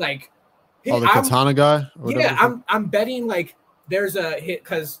 Like the katana guy? Yeah, I'm betting like there's a hit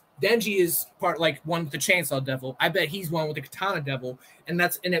because Denji is part like one with the chainsaw devil. I bet he's one with the katana devil, and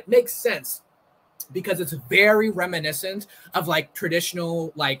it makes sense because it's very reminiscent of like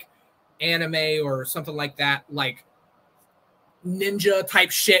traditional like anime or something like that, like ninja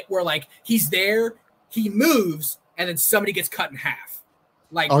type shit where like he's there, he moves, and then somebody gets cut in half.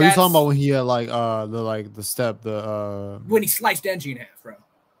 Like, you're talking about when he had like the step when he sliced Denji in half, bro.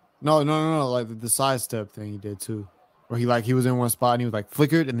 No, like the side step thing he did too, where he was in one spot and he was like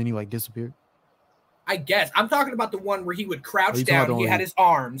flickered and then he like disappeared. I guess I'm talking about the one where he would crouch down, he had his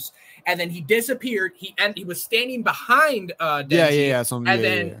arms, and then he disappeared. He was standing behind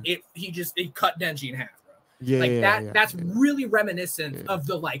Denji, he cut Denji in half, bro. Yeah, that's really reminiscent of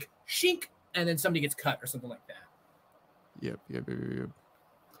the like shink, and then somebody gets cut or something like that. Yep.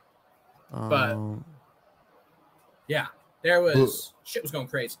 But yeah, there was shit was going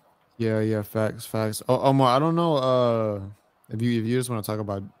crazy. Yeah, facts. Oh, Omar, I don't know if you just want to talk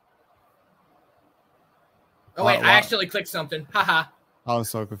about. Oh wait, I actually clicked something. Haha. I was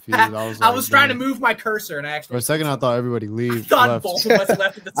so confused. I was trying to move my cursor and I actually. For a second, I thought everybody I thought both of us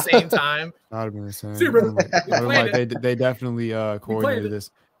left at the same time. That would have been insane. Super. They definitely coordinated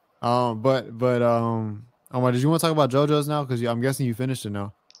this. But Omar, did you want to talk about JoJo's now? Because I'm guessing you finished it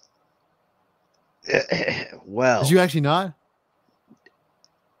now. Well, did you actually not?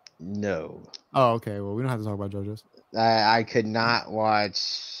 No. Oh, okay. Well, we don't have to talk about JoJo's. I could not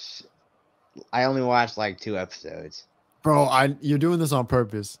watch. I only watched like 2 episodes. Bro, you're doing this on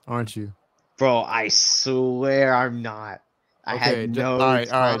purpose, aren't you? Bro, I swear I'm not. I had no all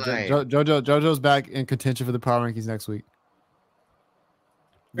time. right. JoJo's back in contention for the power rankings next week.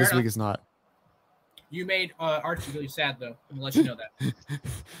 This week is not. You made Archie really sad, though. I'm gonna let you know that.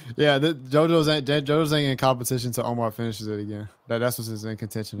 Yeah, JoJo's ain't in competition until Omar finishes it again. That's what's in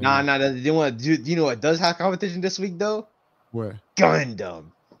contention. Nah. Do you know what does have competition this week though? What?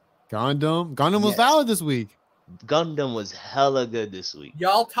 Gundam was valid this week. Gundam was hella good this week.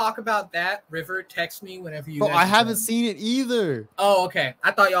 Y'all talk about that. River, text me whenever you. Bro, I haven't seen it either. Oh, okay.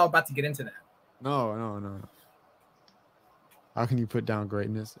 I thought y'all were about to get into that. No. How can you put down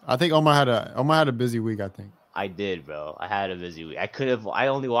greatness? I think Omar had a busy week. I think I did, bro. I had a busy week. I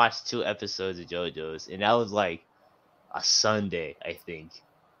only watched 2 episodes of JoJo's, and that was like a Sunday, I think.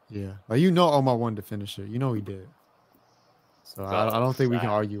 Yeah, like Omar wanted to finish it. He did. So I don't think we can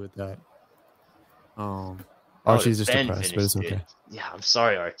argue with that. Archie's just depressed, but it's okay. Yeah, I'm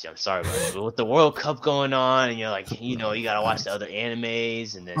sorry, Archie. I'm sorry about it. But with the World Cup going on, and you're like, you gotta watch the other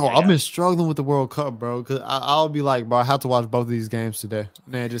animes, and then. Oh, I've been struggling with the World Cup, bro. Because I'll be like, bro, I have to watch both of these games today.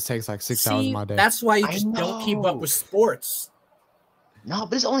 And then it just takes like 6 hours of my day. That's why you just don't keep up with sports. No, but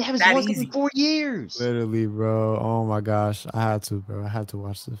this only happens once every 4 years. Literally, bro. Oh my gosh, I had to, bro. I had to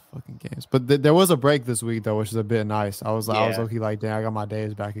watch the fucking games. But there was a break this week though, which is a bit nice. I was okay, like, damn, I got my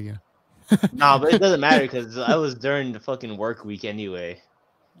days back again. No, but it doesn't matter because I was during the fucking work week anyway.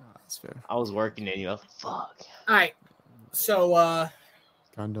 That's fair. I was working anyway. Fuck. All right. So,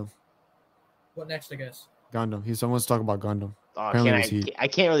 Gundam. What next, I guess? Gundam. Someone's talking about Gundam. I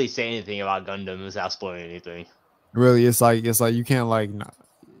can't really say anything about Gundam without spoiling anything. Really, it's like you can't like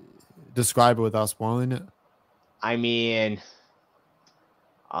describe it without spoiling it. I mean,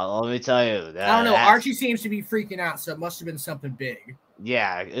 let me tell you. I don't know. Archie seems to be freaking out, so it must have been something big.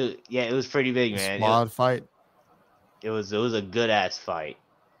 Yeah, it was pretty big, man. Squad fight. It was a good ass fight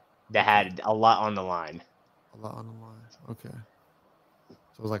that had a lot on the line. A lot on the line. Okay. So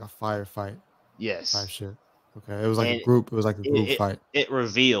it was like a firefight. Yes. Type shit. Okay. It was like a group. It was like a group fight. It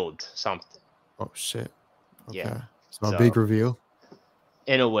revealed something. Oh shit. Okay. Yeah. It's a big reveal.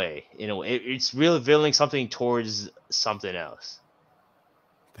 In a way, it's revealing something towards something else.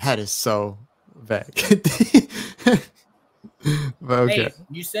 That is so vague. But okay. Hey,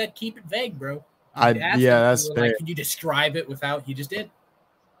 you said keep it vague, bro. You I asked yeah, him, that's you were fair. like, can you describe it without? He just did.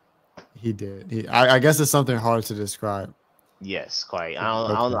 He did. I guess it's something hard to describe. Yes, quite. I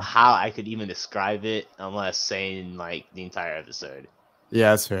don't know Okay. how I could even describe it unless saying like the entire episode.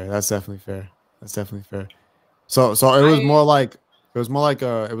 Yeah, that's fair. That's definitely fair. That's definitely fair. So it was more like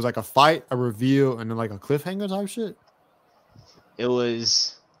a fight, a reveal, and then like a cliffhanger type shit. It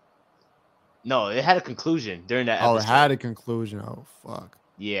was no, it had a conclusion during that Oh, episode. it had a conclusion. Oh fuck.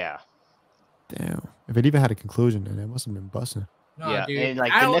 Yeah. Damn. If it even had a conclusion, then it must have been busting. No, Yeah, dude. and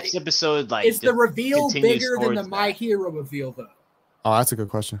like the next episode, like is the just reveal continues bigger than the towards My that. Hero reveal though? Oh, that's a good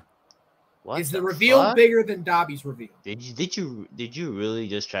question. What Is the reveal fuck? bigger than Dabi's reveal? Did you really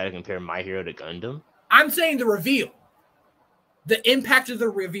just try to compare My Hero to Gundam? I'm saying the reveal. The impact of the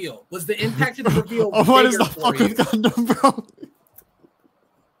reveal. Was the impact of the reveal Oh, what is bigger the for fuck you? with Gundam, bro?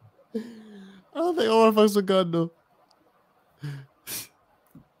 I don't think Omar fucks with Gundam.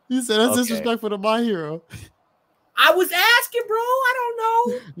 He said that's Okay. disrespectful to My Hero. I was asking, bro. I don't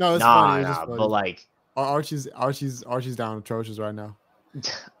know. No, it's Nah, funny. It's just nah, funny. but like, Archie's down atrocious right now.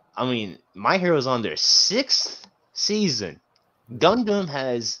 I mean, My Hero's on their 6th season. Gundam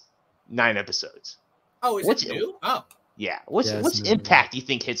has 9 episodes. Oh, is What's it new? Oh, Yeah, which Yeah, it's which new, impact do you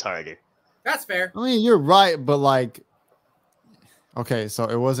think hits harder? that's fair. I mean, you're right, but like, okay, so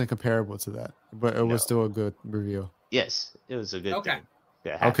it wasn't comparable to that, but it was No. still a good reveal. Yes, it was a good Okay. thing.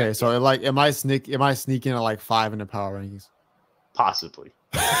 Yeah, Okay, so it might sneak in at like 5 in the power rankings. possibly.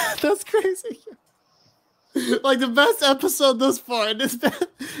 That's crazy. Like the best episode thus far, and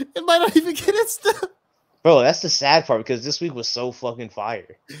it might not even get it still. Bro, that's the sad part because this week was so fucking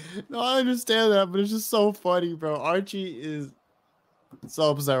fire. No, I understand that, but it's just so funny, bro. Archie is so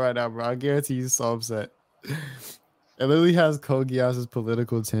upset right now, bro. I guarantee he's so upset. It literally has Kogias's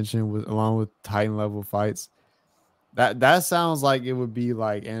political tension along with Titan level fights. That sounds like it would be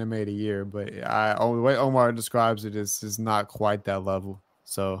like anime of the year, but the way Omar describes it is not quite that level.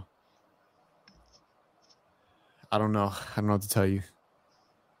 So I don't know. I don't know what to tell you.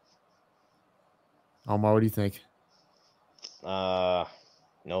 Omar, what do you think? No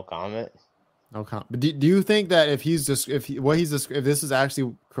comment. No comment. But do you think that if this is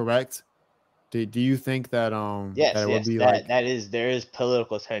actually correct, do you think that Yes, that it yes, would be there is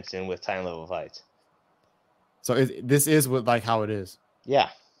political tension with time level fights. so this is what like how it is? Yeah,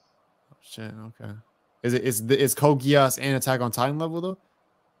 Oh, shit. Okay. Is Code Geass and Attack on Titan level though?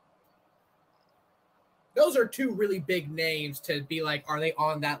 Those are two really big names to be like, are they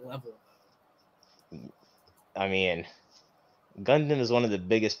on that level? I mean, Gundam is one of the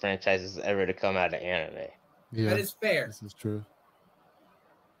biggest franchises ever to come out of anime. Yeah, That is fair. this is true.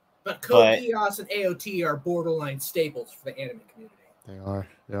 But Code Geass and AOT are borderline staples for the anime community. They are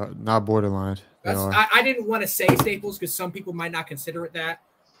not borderline. They are. I didn't want to say staples because some people might not consider it that,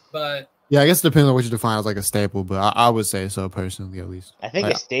 but Yeah, I guess it depends on what you define as like a staple, but I would say so personally at least. I think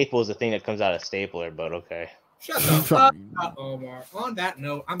Like, a staple is the thing that comes out of stapler, but okay. shut the fuck up, Omar. On that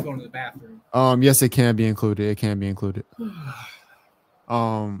note, I'm going to the bathroom. Yes, it can be included. It can be included.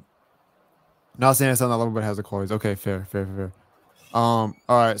 Not saying it's not level, but it has the cores. Okay, fair. All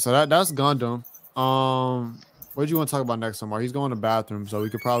right, so that's Gundam. What do you want to talk about next, Omar? He's going to the bathroom, so we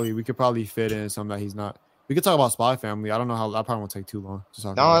could probably fit in something that he's not. We could talk about Spy Family. I don't know how. That probably won't take too long. Just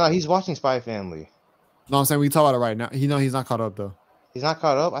talk about it. No, he's watching Spy Family. No, I'm saying we can talk about it right now. He's not caught up though. He's not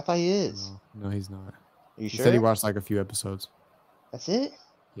caught up. I thought he is. No, he's not. You He sure? said he watched like a few episodes. That's it.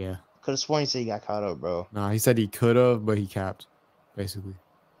 Yeah. Could have sworn he said he got caught up, bro. No, he said he could have, but he capped, basically.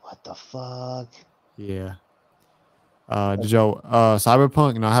 What the fuck? Yeah. Did y'all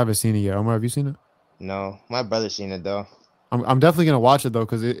Cyberpunk? No, I haven't seen it yet. Omar, have you seen it? No, my brother's seen it though. I'm definitely gonna watch it though,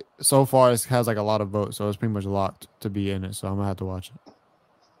 because it so far it has like a lot of votes, so it's pretty much locked to be in it. So I'm gonna have to watch it.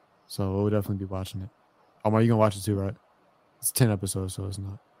 So we'll definitely be watching it. Omar, you gonna watch it too, right? It's 10 episodes, so it's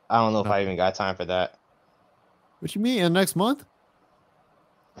not. I don't know if No. I even got time for that. What you mean? In next month?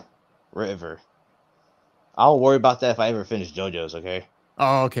 River. I'll worry about that if I ever finish JoJo's. Okay.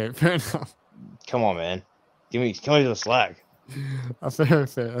 Oh, okay, fair enough. Come on, man. Give me some slack. Fair.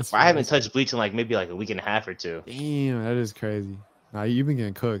 That's I haven't fair. touched Bleach in like maybe like a week and a half or two. Damn, that is crazy. Nah, you've been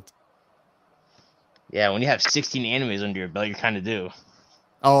getting cooked. Yeah, when you have 16 animes under your belt, you kind of do.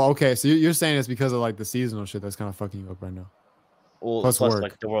 Oh, okay. So you're saying it's because of like the seasonal shit that's kind of fucking you up right now. Well, Plus plus work.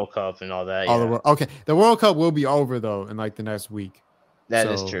 like the World Cup and all that. Oh, Yeah. okay. The World Cup will be over though in like the next week. That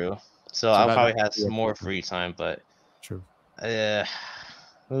is So- true. So I'll that- probably have yeah. some more free time, but True.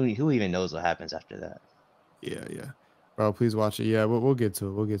 who even knows what happens after that? Yeah. Bro, please watch it. Yeah, we'll get to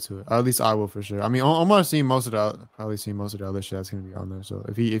it. We'll get to it. Or at least I will for sure. I mean, Omar seen most of the probably seen most of the other shit that's gonna be on there. So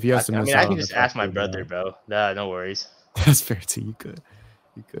if he has to I miss mean, out I can on just the ask my top brother, bro. Nah, no worries. that's fair too. You could.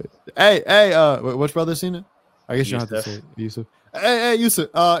 Hey, which brother seen it? I guess you don't have to Yusuf. say it. Yusuf. Hey, Yusuf.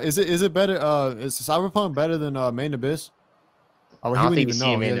 Is it better? Is Cyberpunk better than Main Abyss? Oh, well, I he don't wouldn't think even he's know.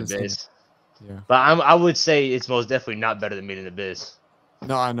 seen He Main hasn't seen it. Abyss. Yeah. But I would say it's most definitely not better than Made in Abyss.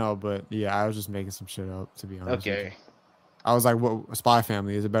 No, I know, but yeah, I was just making some shit up to be honest. With Okay. you. I was like, "What Spy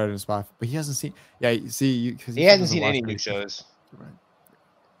Family? Is it better than Spy?" But he hasn't seen. Yeah, see, you because He hasn't seen any new shows. Right.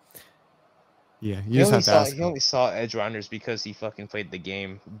 Yeah, you He just only have to saw ask. he only saw Edge Runners because he fucking played the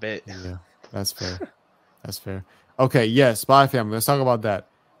game a bit. Yeah, that's fair. That's fair. Okay, yeah, Spy Family. Let's talk about that.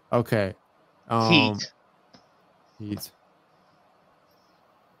 Okay. Heat. Heat.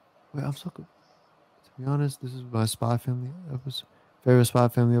 Wait, I'm so good. To be honest, this is my Spy Family episode. Favorite Spy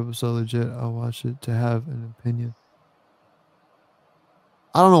Family episode. Legit, I'll watch it to have an opinion.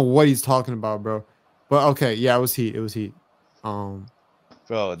 I don't know what he's talking about, bro. But okay, yeah, it was Heat. It was Heat.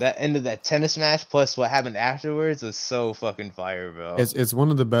 Bro, that end of that tennis match plus what happened afterwards was so fucking fire, bro. It's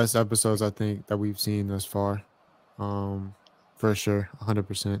one of the best episodes I think that we've seen thus far. For sure,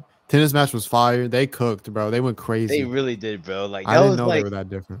 100%. Tennis match was fire. They cooked, bro. They went crazy. They really did, bro. Like I that didn't was know like, they were that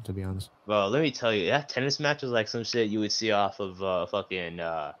different, to be honest. bro. Let me tell you, that tennis match was like some shit you would see off of fucking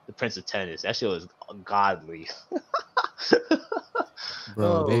the Prince of Tennis. That shit was godly.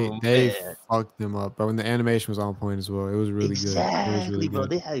 Bro, Oh, they man. fucked them up, bro. And the animation was on point as well. It was really good. It was Exactly, really bro. good.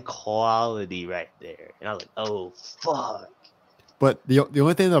 They had quality right there, and I was like, oh fuck. But the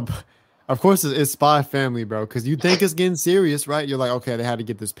only thing that, of course, is Spy Family, bro. Because you think it's getting serious, right? You're like, okay, they had to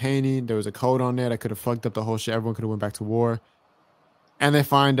get this painting. There was a code on there that could have fucked up the whole shit. Everyone could have went back to war. And they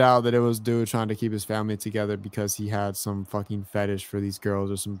find out that it was dude trying to keep his family together because he had some fucking fetish for these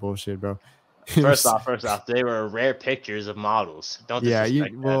girls or some bullshit, bro. First off, they were rare pictures of models. Don't Yeah,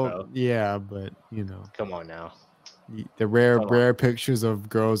 disrespect that, bro. yeah, but you know, Come on now. the rare pictures of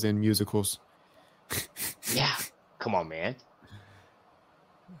girls in musicals. Yeah, come on, man.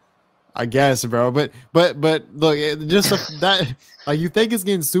 I guess, bro. But look, that like you think it's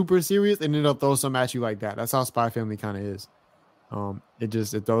getting super serious, and it'll throw some at you like that. That's how Spy Family kind of is.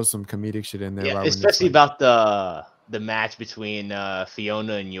 It throws some comedic shit in there. Yeah, right especially about the match between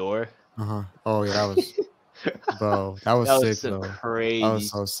Fiona and Yor. Oh yeah, that was, bro. That was sick, so though. crazy. That was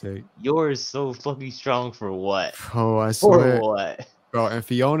so sick. Yor is so fucking strong for what? Oh, I swear, For what? bro. And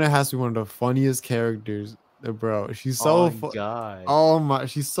Fiona has to be one of the funniest characters, bro. She's so God. Oh my,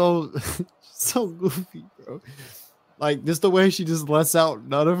 she's so so goofy, bro. Like just the way she just lets out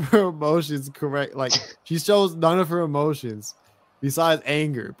none of her emotions correct. Like she shows none of her emotions besides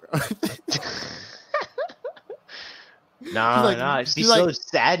anger, bro. Nah. She showed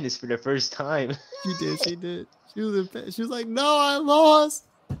sadness for the first time. She did. She was like, no, I lost.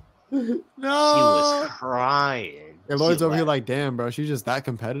 No. She was crying. And Lloyd's over here like, damn, bro, she's just that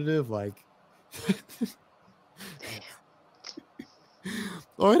competitive. Like,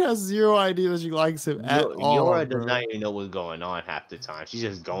 Lloyd has zero idea that she likes him at all. Yora does not even know what's going on half the time. She's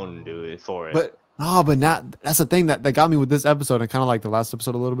just going to do it for it. But not. That's the thing that got me with this episode and kind of like the last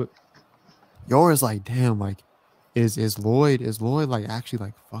episode a little bit. Yora's like, damn, like, is Lloyd like actually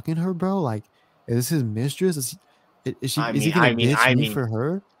like fucking her, bro? Like, is this his mistress? Is he gonna ditch me for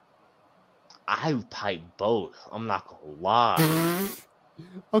her? I would pipe both. I'm not gonna lie.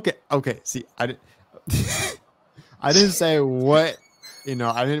 Okay. See, I didn't. I didn't say what, I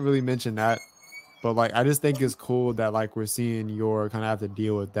didn't really mention that, but like I just think it's cool that like we're seeing Yor kind of have to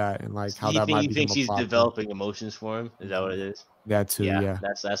deal with that and like how that might be. You think she's developing emotions for him? Is that what it is? That too, yeah.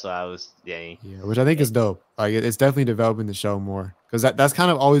 That's what I was saying. Yeah, which I think is dope. Like it's definitely developing the show more because that's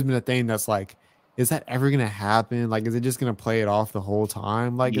kind of always been a thing. That's like, is that ever gonna happen? Like, is it just gonna play it off the whole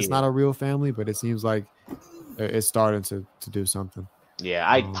time? Like it's not a real family, but it seems like it's starting to do something. Yeah,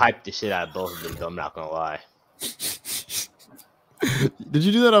 I piped the shit out of both of them. Though, I'm not gonna lie. Did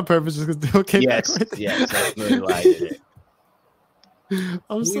you do that on purpose just because they came back? Yes, that's really why I did it. Who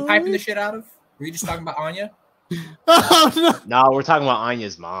were you piping the shit out of? Were you just talking about Anya? Oh, no, we're talking about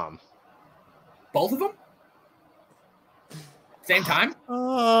Anya's mom. Both of them? Same time?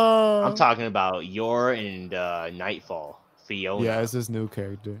 I'm talking about Yor and Nightfall. Fiona. Yeah, it's this new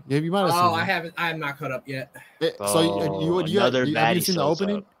character. Yeah, you might have. I am not caught up yet. So have you seen the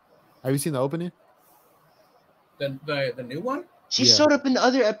opening? Have you seen the opening? The new one? She showed up in the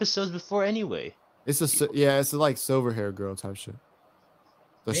other episodes before anyway. It's a like silver hair girl type shit.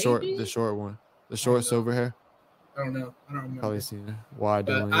 The short one. The short silver hair. I don't know. I don't remember. Probably seen her. Why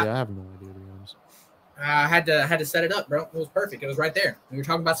don't? I have no idea to be honest. I had to set it up, bro. It was perfect. It was right there. We were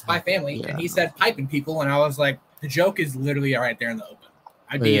talking about Spy Family, and he said piping people, and I was like, The joke is literally right there in the open.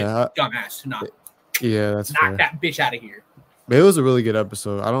 I'd be a dumbass to not that's knock fair. that bitch out of here. But it was a really good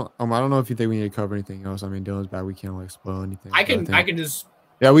episode. I don't know if you think we need to cover anything else. I mean, Dylan's back. We can't like spoil anything. I can just.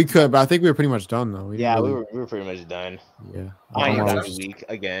 Yeah, we could, but I think we were pretty much done though. We were pretty much done. Yeah. I am week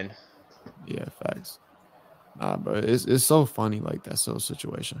again. Yeah, facts. Nah, but it's so funny like that sort of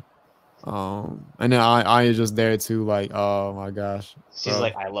situation. And then I is just there too, like, oh my gosh. She's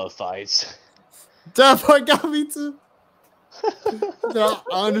like, I love fights. That part got me too. No,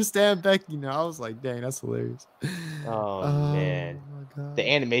 I understand Becky now. I was like, dang, that's hilarious. Oh man. My God. The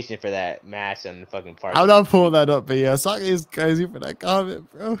animation for that match on the fucking park. I'm not pulling that up, but yeah, Sake is crazy for that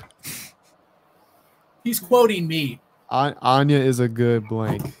comment, bro. He's quoting me. Anya is a good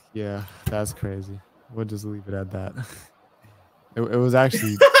blank. Yeah, that's crazy. We'll just leave it at that. It was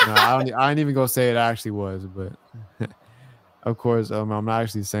actually no, I ain't even gonna say it actually was, but of course, I'm not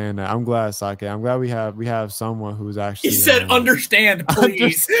actually saying that. I'm glad, Sake. I'm glad we have someone who's actually. He said, "Understand,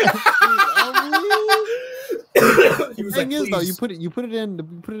 please." The thing is, though, you put it in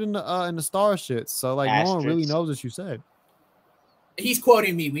the star shit, so like no one really knows what you said. He's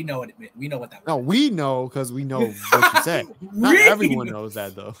quoting me. We know what it meant. We know what that. No, we know because we know what you said. Not everyone knows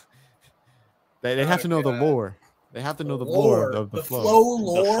that though. They have to know the lore. They have to know the lore of the flow.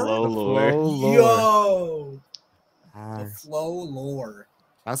 Lore. The flow lore. Yo. Nice. The flow lore.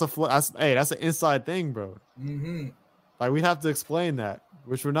 That's a flow. That's an inside thing, bro. Mm-hmm. Like we'd have to explain that,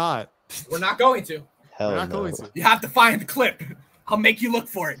 which we're not. We're not going to. We're not going to. You have to find the clip. I'll make you look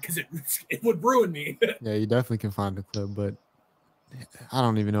for it because it would ruin me. Yeah, you definitely can find the clip, but I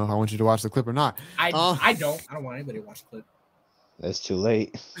don't even know if I want you to watch the clip or not. I don't want anybody to watch the clip. That's too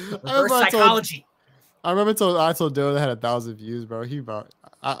late. Reverse psychology. I remember I told Dylan that had 1,000 views, bro.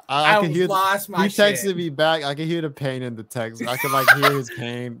 I can hear lost my he texted shit. me back. I can hear the pain in the text. I can like hear his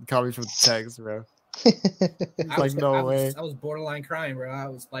pain coming from the text, bro. Like no way. I was borderline crying, bro. I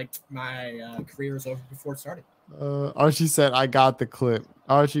was like, my career was over before it started. Archie said, "I got the clip."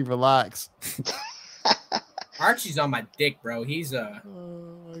 Archie, relax. Archie's on my dick, bro. He's Oh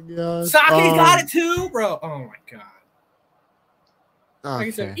my god. Sake got it too, bro. Oh my god. Okay. Like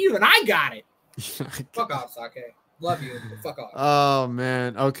I said, even I got it. Fuck off, Sake. Love you. Fuck off. Oh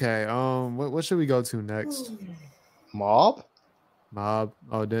man. Okay. What should we go to next? Mob. Oh,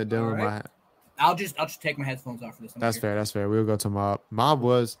 Dylan. Right. I'll just take my headphones off for this. That's fair. That's fair. We'll go to Mob. Mob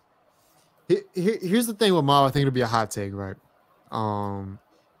was. Here's the thing with Mob. I think it'll be a hot take, right?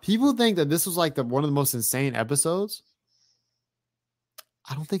 People think that this was like one of the most insane episodes.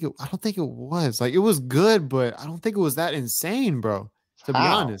 I don't think it was. Like it was good, but I don't think it was that insane, bro. To be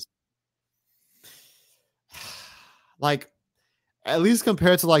honest. Like at least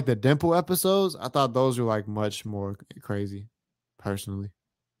compared to like the Dimple episodes, I thought those were like much more crazy, personally.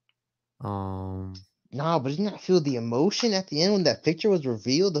 Nah, but didn't I feel the emotion at the end when that picture was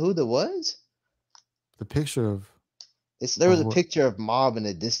revealed who that was? The picture of there was a picture of Mob in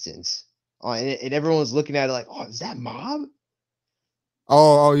the distance. And everyone was looking at it like, oh, is that Mob?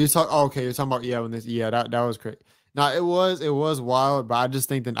 Oh, you're talking. Oh, okay, you're talking about that was crazy. No, it was wild, but I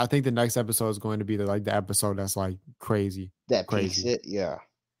think the next episode is going to be the episode that's like crazy. That crazy. Piece it, yeah.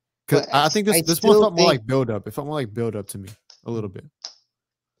 Because I think this one felt more like build up. It felt more like build up to me a little bit.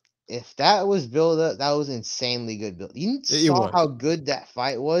 If that was build up, that was insanely good build. You saw how good that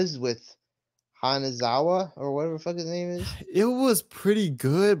fight was with Hanazawa or whatever the fuck his name is. It was pretty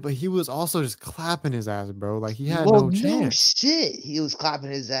good, but he was also just clapping his ass, bro. Like he had no chance. No shit, he was clapping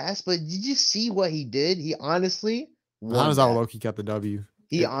his ass. But did you see what he did? He honestly won. Hanazawa low-key got the W.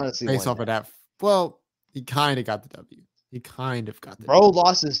 He honestly based off of that. Well, he kind of got the W. He kind of got the bro W.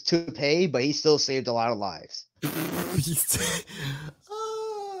 Lost his toupee, but he still saved a lot of lives.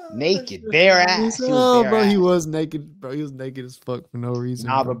 Naked, bare ass. He was naked, bro. He was naked as fuck for no reason.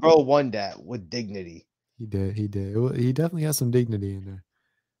 Nah, but bro won that with dignity. He did. He definitely has some dignity in there,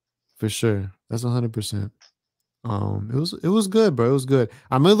 for sure. That's 100%. It was good, bro. It was good.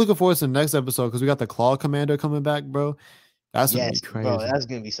 I'm really looking forward to the next episode because we got the Claw Commander coming back, bro. That's gonna be crazy, bro. That's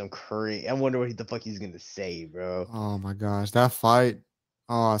gonna be some crazy. I wonder what the fuck he's gonna say, bro. Oh my gosh, that fight.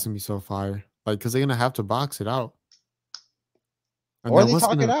 Oh, it's gonna be so fire. Like, cause they're gonna have to box it out. And or they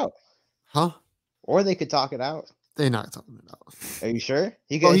talk it out. Huh? Or they could talk it out. They're not talking it out. Are you sure?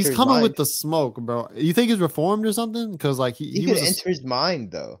 He's coming with the smoke, bro. You think he's reformed or something? Because like he could enter his mind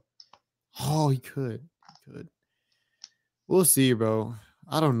though. Oh, he could. We'll see, bro.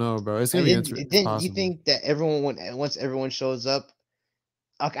 I don't know, bro. It's gonna be interesting. You think that once everyone shows up,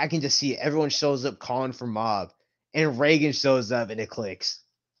 I can just see it. Everyone shows up calling for Mob, and Reagan shows up and it clicks.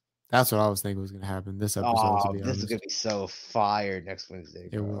 That's what I was thinking was gonna happen this episode. This is gonna be so fire next Wednesday.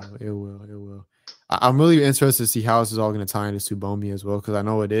 Bro. It will. I'm really interested to see how this is all going to tie into Tsubomi as well, because I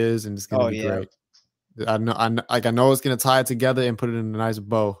know it is, and it's going to Oh be yeah, great. I know it's going to tie it together and put it in a nice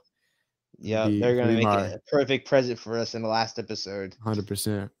bow. yeah. Be They're gonna make my it a perfect present for us in the last episode.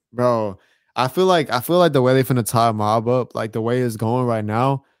 100%, bro. I feel like the way they finna tie Mob up, like the way it's going right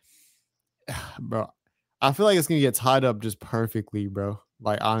now, bro. I feel like it's gonna get tied up just perfectly, bro.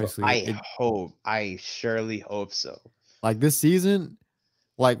 Like Bro, honestly, I surely hope so. like this season,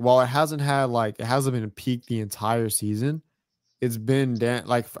 like while it hasn't been peaked the entire season, it's been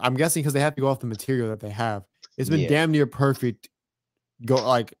like I'm guessing because they have to go off the material that they have. It's been Yeah, damn near perfect. Go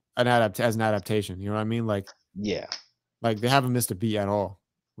like as an adaptation. You know what I mean? yeah. Like they haven't missed a beat at all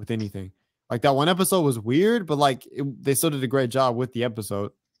with anything. Like that one episode was weird, but like they still did a great job with the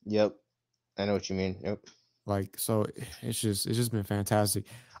episode. Yep. I know what you mean. Yep. Like so, it's just been fantastic.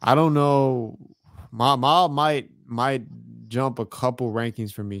 I don't know. My might jump a couple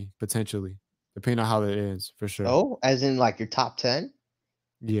rankings for me potentially, depending on how that ends for sure. Oh, as in like your top 10?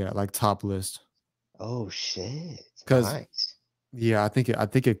 Yeah, like top list. Oh shit. 'Cause Nice. Yeah, I think it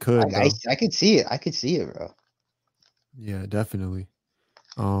could, I, bro. I could see it. I could see it, bro. Yeah, definitely.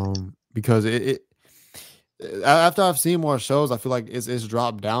 Because after I've seen more shows, I feel like it's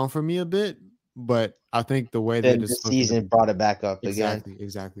dropped down for me a bit. But I think the way that Then it's this looking season brought it back up again.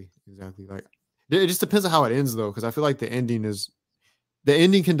 exactly. Like it just depends on how it ends though, because I feel like the ending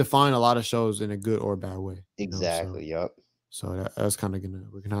can define a lot of shows in a good or bad way. Exactly. Yep. So that's kind of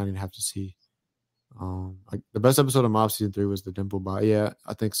we're gonna have to see. Like the best episode of Mob season 3 was the Dimple Bot. Yeah,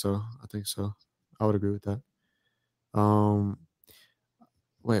 I think so. I would agree with that.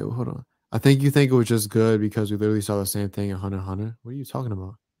 Wait, hold on. I think you think it was just good because we literally saw the same thing in Hunter x Hunter. What are you talking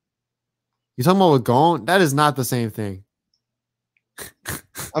about? You talking about with Gone? That is not the same thing.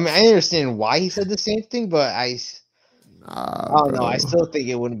 I mean, I understand why he said the same thing, but I don't know. I still think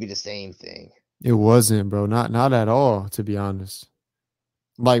it wouldn't be the same thing. It wasn't, bro. Not at all, to be honest.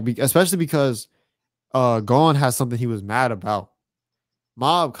 Like, especially because Gone has something he was mad about.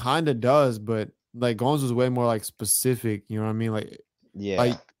 Mob kind of does, but like Gone's was way more like specific. You know what I mean? Yeah.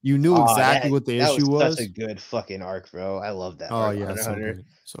 Like you knew exactly what the issue was. Such a good fucking arc, bro. I love that. Oh arc yeah, Hunter x Hunter.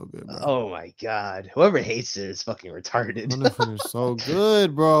 so good, bro. Oh my god, whoever hates it is fucking retarded. Hunter x Hunter is so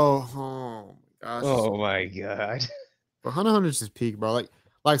good, bro. Oh my gosh. Oh my god. But Hunter x Hunter is just peak, bro.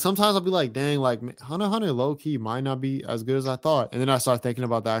 Like sometimes I'll be like, dang, like Hunter x Hunter low key might not be as good as I thought, and then I start thinking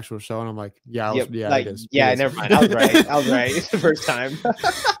about the actual show, and I'm like, it is. Never mind. I was right. It's the first time.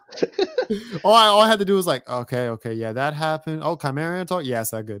 all I had to do was like, okay, yeah, that happened. Oh, Chimera talk, yeah, it's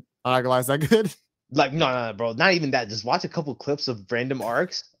that good. I'm not gonna lie, it's that good. Like, no, bro, not even that. Just watch a couple clips of random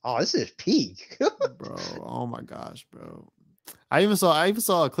arcs. Oh, this is peak, bro. Oh my gosh, bro. I even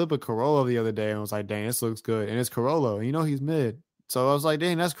saw a clip of Corolla the other day and was like, dang, this looks good, and it's Corolla, and you know he's mid. So I was like,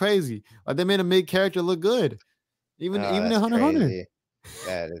 dang, that's crazy. Like they made a mid character look good, even in Hunter x Hunter.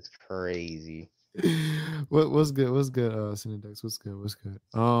 That is crazy. What's good? Cinedex, what's good?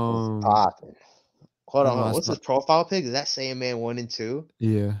 Popping. Hold on. What's his profile pic? Is that same man 1 and 2?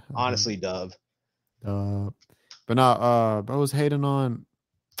 Yeah. Honestly, dub. But now, bro was hating on.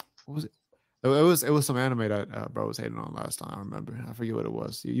 What was it? It was some anime that bro was hating on last time. I remember. I forget what it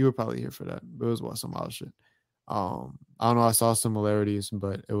was. You were probably here for that. But it was some other shit. I don't know. I saw similarities,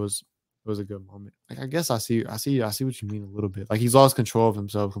 but it was a good moment. Like I guess I see what you mean a little bit. Like he's lost control of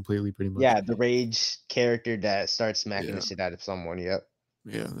himself completely, pretty much. Yeah, the rage character that starts smacking the shit out of someone. Yep.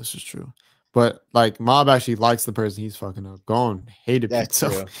 Yeah, this is true. But like Mob actually likes the person he's fucking up. Gone hated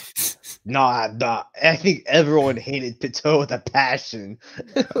Pito. Nah. I think everyone hated Pito with a passion.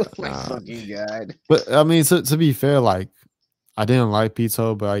 My fucking god. But I mean, to be fair, like I didn't like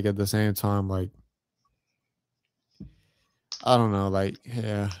Pito, but like at the same time, like I don't know, like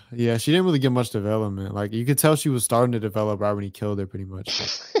yeah, she didn't really get much development. Like you could tell she was starting to develop right when he killed her, pretty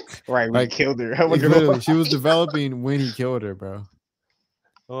much. Right when he killed her. I wonder literally, she was developing when he killed her, bro.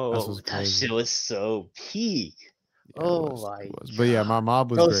 Oh, that shit was so peak. Yeah, my god. But yeah, my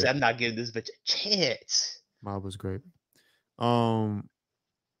Mob was great. I'm not giving this bitch a chance. Mob was great. Where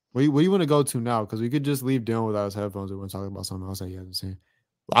you want to go to now? Because we could just leave Dylan without his headphones. We want to talk about something else that he hasn't seen.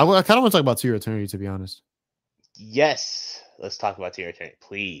 I kind of want to talk about To Your Eternity, to be honest. Yes, let's talk about To Your Eternity,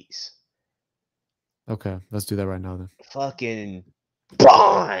 please. Okay, let's do that right now then. Fucking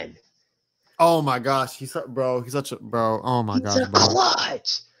Bond. Oh my gosh, he's such a bro. Oh my gosh, bro.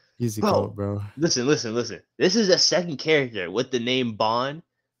 Clutch. He's a goat, bro. Listen. This is a second character with the name Bond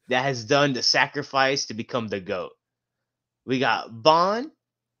that has done the sacrifice to become the GOAT. We got Bond,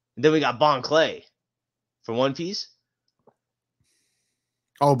 and then we got Bon Clay from One Piece.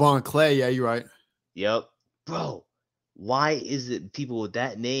 Oh, Bon Clay, yeah, you're right. Yep. Bro, why is it people with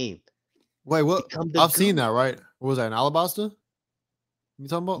that name Wait, what? become the I've seen goat. that, right? What was that, in Alabaster? You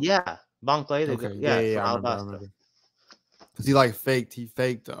talking about? Yeah, Bon Clay, Okay, yeah, from I remember, Alabasta. Because he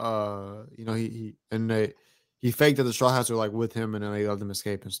faked, you know, he faked that the Straw Hats were like with him, and then they let them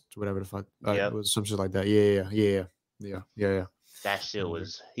escape and whatever the fuck. It Yep, was some shit like that. Yeah. that shit Remember.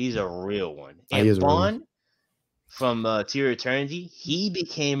 was. He's a real one. He And is a real one. Bond from Tear of Eternity, he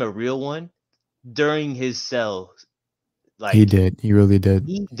became a real one during his cell. He Like did. He really did.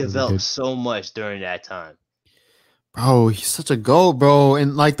 he He really developed did. so much during that time. Bro, he's such a goat, bro.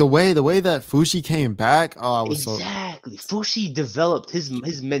 And like the way that Fushi came back, oh, I was so Exactly. Fushi developed his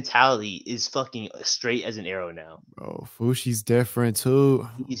mentality is fucking straight as an arrow now. bro. Fushi's different too.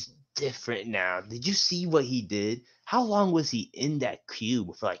 He's different now. Did you see what he did? How long was he in that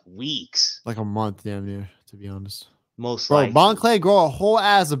cube for? Like weeks, Like a month, damn near, to be honest. most Bro, likely. Bon Clay grow a whole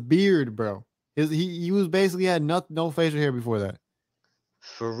ass beard, bro. He was basically had no facial hair before that.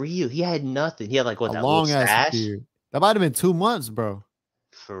 For real, he had nothing. He had like what A that little long ass stash. beard. That might have been 2 months, bro.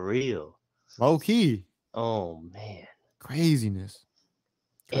 For real. Low key. Oh man. Craziness.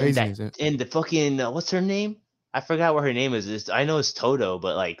 And that Craziness. and the fucking what's her name? I forgot what her name is. I know it's Toto,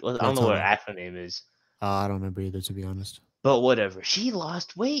 but like I don't know what her Toto. actual name is. I don't remember either, to be honest. But whatever. She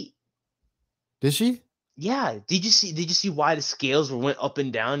lost weight. Did she? Yeah. Did you see why the scales went up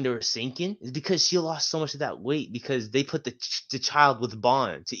and down? They were sinking. It's because she lost so much of that weight because they put the child with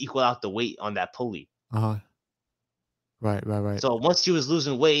Bond to equal out the weight on that pulley. Uh-huh. Right. So once she was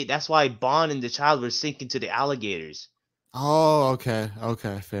losing weight, that's why Bond and the child were sinking to the alligators. Oh, okay.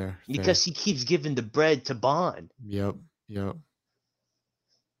 Fair. Because she keeps giving the bread to Bond. Yep.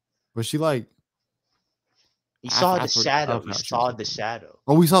 Was she like You saw the I shadow. forgot You she saw was the shadow.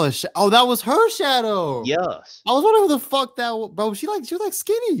 Oh, we saw the oh, that was her shadow. Yes. I was wondering who the fuck that was, bro. She was like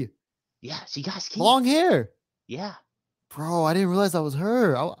skinny. Yeah, she got skinny. Long hair. Yeah. Bro, I didn't realize that was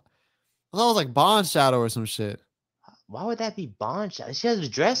her. I thought it was like Bond shadow or some shit. Why would that be Bond shadow? She had a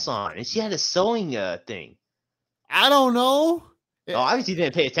dress on and she had a sewing thing. I don't know. Oh, obviously you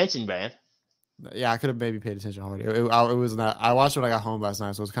didn't pay attention, man. Yeah, I could have maybe paid attention already. It was not. I watched when I got home last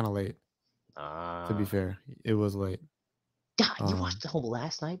night, so it was kind of late. To be fair, it was late. God, you watched the whole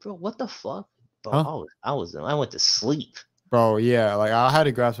last night, bro? What the fuck? Bro, Huh? I went to sleep. Bro, yeah, like I had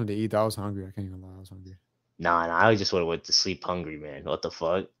to grab something to eat. I was hungry. I can't even lie. I was hungry. Nah, I just would have went to sleep hungry, man. What the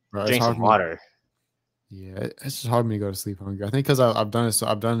fuck? Bro, Drink some water. Yeah, it's just hard for me to go to sleep hungry. I think because I've done it. So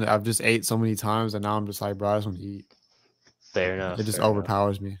I've just ate so many times, and now I'm just like, bro, I just want to eat. Fair enough. It just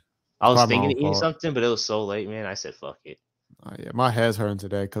overpowers me. I was Probably my thinking of own eating fault. something, but it was so late, man. I said, fuck it. Yeah, my head's hurting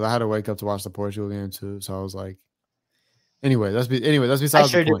today because I had to wake up to watch the Portugal game too. So I was like, anyway, that's besides I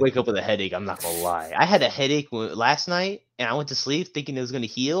sure the did point. wake up with a headache. I'm not gonna lie. I had a headache last night, and I went to sleep thinking it was gonna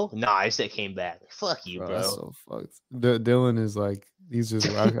heal. Nah, I just came back. Fuck you, bro. That's so fucked. Dylan is like, he's just.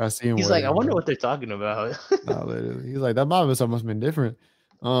 I see him. He's like, I working, wonder bro. what they're talking about. Nah, literally. He's like, that must have been different.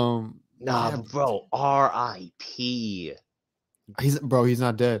 Nah, yeah, bro. R.I.P. He's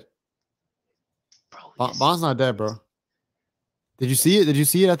not dead. Bro, Bond's not dead, bro. Did you see it? Did you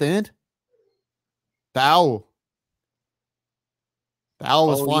see it at the end? The owl. The owl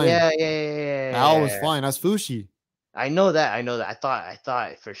was flying. Yeah. The owl was flying. That's Fushi. I know that. I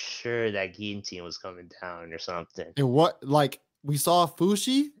thought for sure that guillotine was coming down or something. And what, like, we saw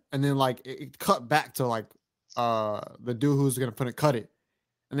Fushi, and then like it cut back to like the dude who was gonna cut it,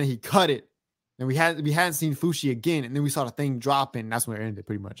 and then he cut it, and we hadn't seen Fushi again, and then we saw the thing dropping. That's when it ended,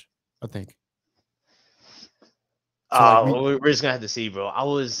 pretty much. I think. So, we're just gonna have to see, bro. I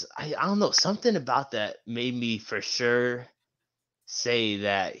don't know, something about that made me for sure say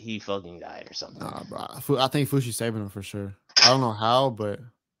that he fucking died or something. Nah, bro. I think Fushi's saving him for sure. I don't know how, but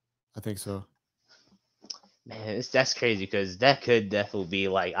I think so. Man, that's crazy because that could definitely be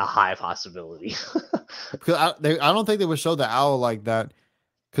like a high possibility. Because I don't think they would show the owl like that.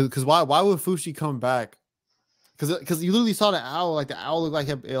 Because why would Fushi come back? Because you literally saw the owl, like the owl looked like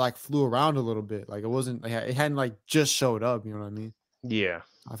it like flew around a little bit. Like it wasn't like it hadn't like just showed up. You know what I mean? Yeah.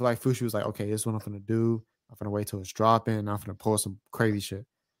 I feel like Fushi was like, okay, this is what I'm gonna do. I'm gonna wait till it's dropping. And I'm gonna pull some crazy shit.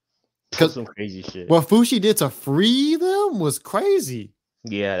 Because some crazy shit. What Fushi did to free them was crazy.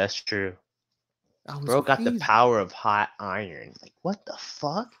 Yeah, that's true. That Bro got crazy. the power of hot iron. Like, what the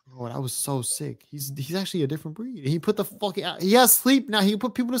fuck? Oh, that was so sick. He's actually a different breed. He put the fucking he has sleep now. He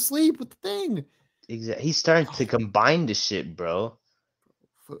put people to sleep with the thing. Exactly. He's starting to combine the shit, bro.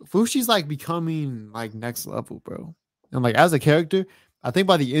 Fushi's like becoming like next level, bro. And like as a character, I think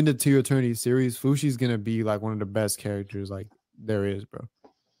by the end of Tear Eternity series, Fushi's gonna be like one of the best characters like there is, bro.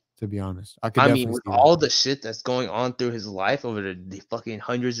 To be honest, I mean, with all the shit that's going on through his life over the fucking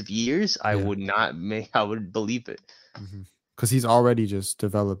hundreds of years, I would believe it. Because because he's already just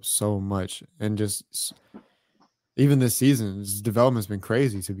developed so much, and just even this season, his development's been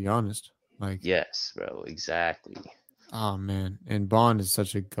crazy. To be honest, like Yes, bro. Exactly. oh man, and Bond is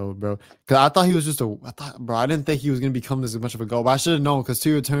such a goat, bro. Because I thought he was just I didn't think he was gonna become this much of a goat, but I should have known because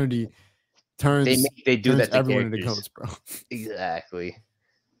To Eternity They do turns that to everyone into characters. goats, bro. Exactly.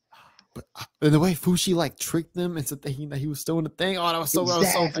 But and the way Fushi like tricked them into thinking that he was still in the thing, oh, that was so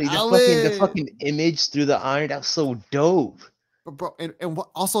Exactly. valid. The fucking image through the iron, that was so dope. But bro, and what,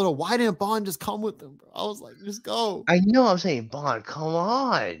 also why didn't Bond just come with them, bro? I was like, just go. I know I'm saying, Bond, come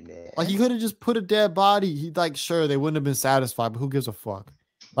on, man. Like he could have just put a dead body. He like sure they wouldn't have been satisfied, but who gives a fuck?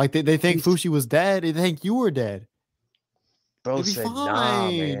 Like they think Fushi was dead. They think you were dead. Bro It'd be said, fine. nah,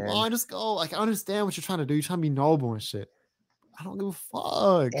 man. Bond, just go. Like I understand what you're trying to do. You're trying to be noble and shit. I don't give a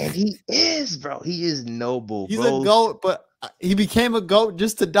fuck. And he is, bro. He is noble, He's bro. a goat, but he became a goat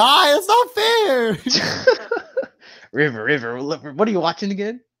just to die. It's not fair. River. What are you watching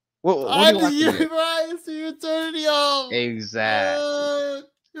again? What are you watching again? Right, it's the eternity of. Exactly.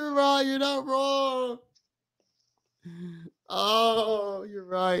 You're right. You're not wrong. Oh, you're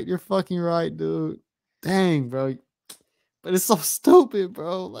right. You're fucking right, dude. Dang, bro. But it's so stupid,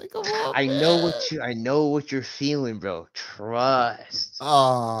 bro. Like, come on. I know what you're feeling, bro. Trust.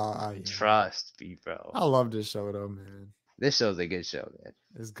 Oh, yeah. Trust me, bro. I love this show though, man. This show's a good show, man.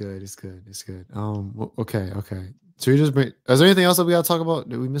 It's good. Okay. So we just bring. Is there anything else that we gotta talk about?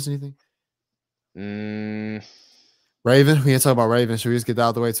 Did we miss anything? Raven. We can't talk about Raven. Should we just get that out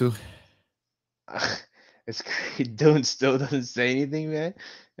of the way too? It's great. Dylan still doesn't say anything, man.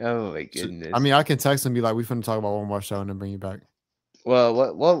 Oh my goodness. I mean, I can text and be like, "We finna talk about one more show and then bring you back."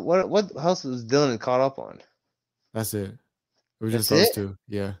 Well, what else was Dylan caught up on? That's it. It was That's just those it? two.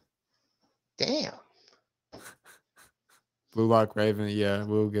 Yeah. Damn. Blue Lock, Raven. Yeah,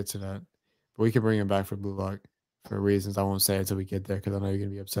 we'll get to that. But we can bring him back for Blue Lock for reasons I won't say until we get there because I know you're gonna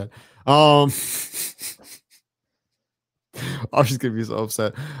be upset. I'm just gonna be so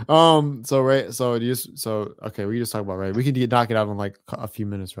upset. Okay, we just talk about Ray. We can knock it out in like a few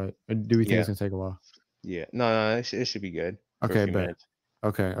minutes, right? Or do we think it's gonna take a while? Yeah. No, it should be good. Okay, bet.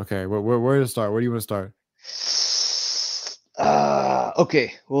 Okay. Where to start? Where do you want to start?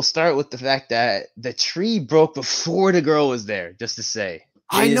 Okay. We'll start with the fact that the tree broke before the girl was there. Just to say,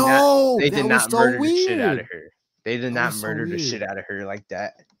 I know they did not murder the shit out of weird. her. They did not murder the shit out of her like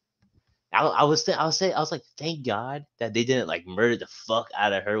that. I was like, thank God that they didn't like murder the fuck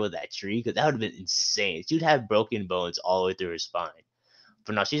out of her with that tree, because that would have been insane. She'd have broken bones all the way through her spine.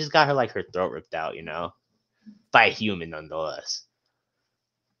 But no, she just got her throat ripped out, by a human nonetheless.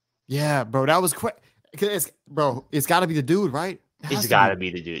 Yeah, bro, that was quick. It's got to be the dude, right? It's got to be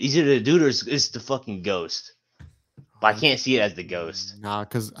the dude. Either the dude or it's the fucking ghost. But I can't see it as the ghost. Nah,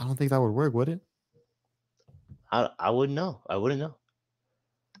 because I don't think that would work, would it? I wouldn't know. I wouldn't know.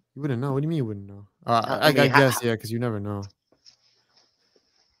 You wouldn't know. What do you mean you wouldn't know? I guess, yeah, because you never know.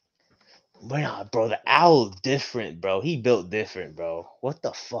 But nah, bro, the owl different, bro. He built different, bro. What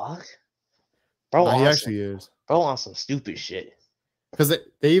the fuck? Bro, He actually is. Bro on some stupid shit. Because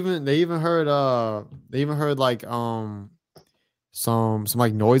they even heard like some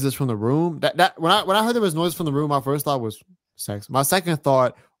like noises from the room. That when I heard there was noise from the room, my first thought was sex. My second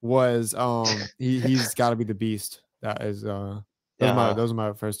thought was he's got to be the beast. That is those are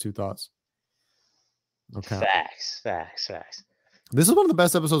my first two thoughts. Okay. Facts. This is one of the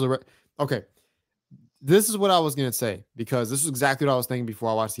best episodes of okay. This is what I was gonna say, because this is exactly what I was thinking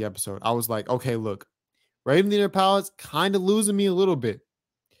before I watched the episode. I was like, okay, look, Raven the Inner Palace kind of losing me a little bit.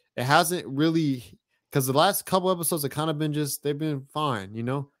 It hasn't really, because the last couple episodes have kind of been they've been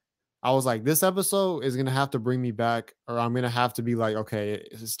fine, I was like, this episode is gonna have to bring me back, or I'm gonna have to be like, okay,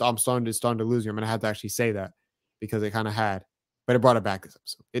 I'm starting to lose you. I'm gonna have to actually say that, because it kind of had, but it brought it back this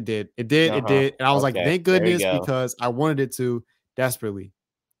episode. It did, and I was like, thank goodness, because I wanted it to desperately,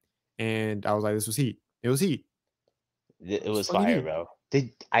 and I was like, this was heat. It was heat. It was fire, bro.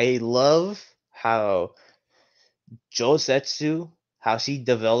 I love how Josetsu, how she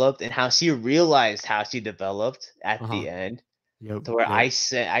developed and how she realized how she developed at the end. Yep, to where I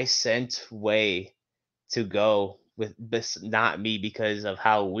sent Wei to go with this, not me, because of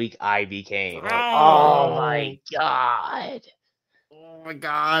how weak I became. Like, oh my god. Oh my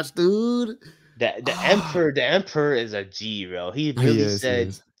gosh, dude. The emperor is a G, bro. He really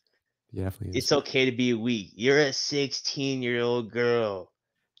said it's okay to be weak. You're a 16-year-old girl.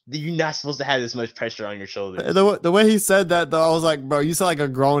 You're not supposed to have this much pressure on your shoulders. The way he said that, though, I was like, bro, you sound like a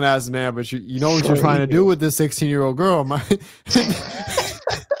grown ass man, but you know what you're trying to do with this 16-year-old girl, man.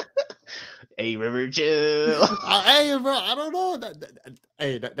 Hey, River, chill. Hey, bro, I don't know.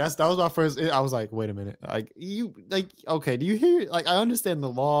 Hey, that was my first. I was like, wait a minute. Okay, do you hear? Like, I understand the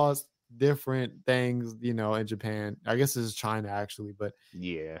laws, different things, in Japan. I guess this is China actually, but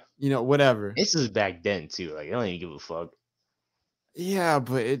Yeah. whatever. This is back then too. Like, I don't even give a fuck. Yeah,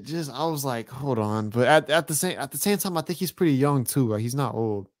 but I was like, hold on. But at the same time, I think he's pretty young too. Like, he's not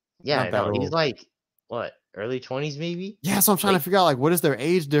old. Yeah, Not that no, he's old. like what, early 20s maybe? Yeah, so I'm trying to figure out like what is their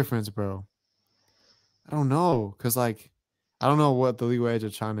age difference, bro. I don't know, cause like I don't know what the legal age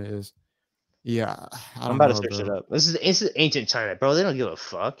of China is. Yeah, I I'm don't about to know, search it bro. up. This is ancient China, bro. They don't give a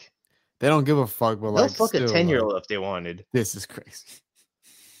fuck. They don't give a fuck, but They'll like fuck a still, 10-year-old like if they wanted. this is crazy.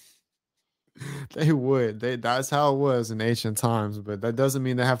 They would. That's how it was in ancient times, but that doesn't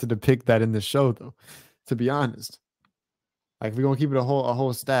mean they have to depict that in the show, though. To be honest, like if we're gonna keep it a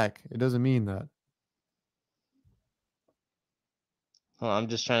whole stack, it doesn't mean that. Hold on, I'm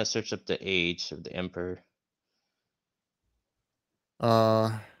just trying to search up the age of the emperor.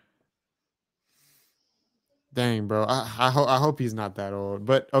 Dang, bro. I hope he's not that old.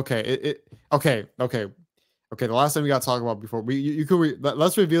 But okay, okay. The last thing we got to talk about before you could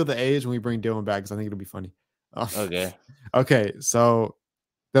let's reveal the age when we bring Dylan back because I think it'll be funny. Okay. Okay, so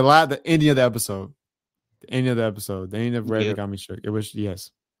the ending of the episode, the ending of Red Yeah. that got me shook. It was yes,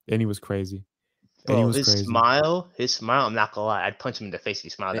 and he was crazy. And he Bro, was his crazy. smile, I'm not gonna lie, I'd punch him in the face if he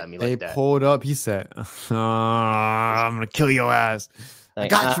smiled at me They like that. pulled up. He said, "I'm gonna kill your ass.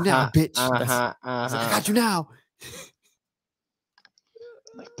 Like, I got you now, bitch. He's like, I got you now."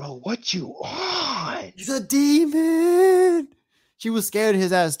 Like, bro, what you on? He's a demon. She was scared of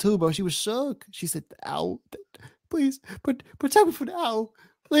his ass too, bro. She was shook. She said, "Ow, please, protect me from the owl.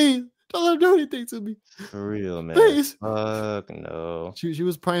 Please, don't let him do anything to me. For real, man. Please." Fuck no. She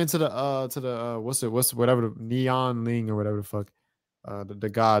was praying to the what's whatever the neon ling or whatever the fuck, the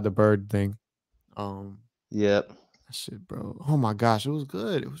god, the bird thing. Yep. Shit, bro. Oh my gosh, it was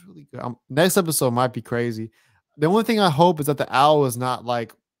good. It was really good. Next episode might be crazy. The only thing I hope is that the owl is not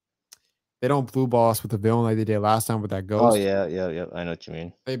like they don't blue ball us with the villain like they did last time with that ghost. Oh yeah. I know what you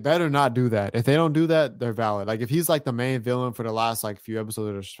mean. They better not do that. If they don't do that, they're valid. Like if he's like the main villain for the last like few episodes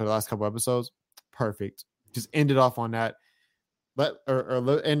or for the last couple episodes, perfect. Just end it off on that. Let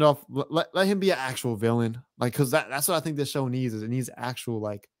him be an actual villain. Like because that's what I think this show needs is it needs actual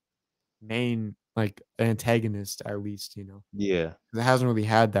like main like antagonist at least, Yeah. It hasn't really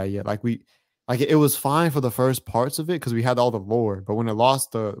had that yet. It was fine for the first parts of it because we had all the lore, but when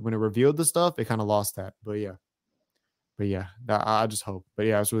it revealed the stuff, it kind of lost that. But yeah, I just hope. But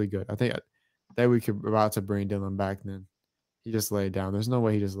yeah, it's really good. I think that we could about to bring Dylan back. Then he just laid down. There's no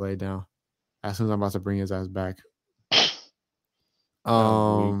way he just laid down. As soon as I'm about to bring his ass back. That's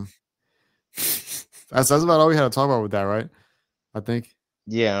about all we had to talk about with that, right? I think.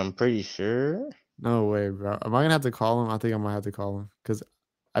 Yeah, I'm pretty sure. No way, bro. Am I gonna have to call him? I think I might have to call him because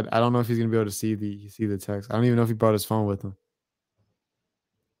I don't know if he's gonna be able to see the text. I don't even know if he brought his phone with him.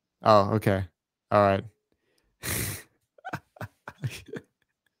 Oh, okay. All right.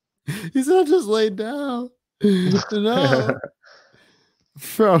 He said I just laid down. No.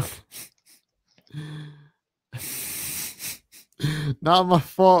 Bro. Not my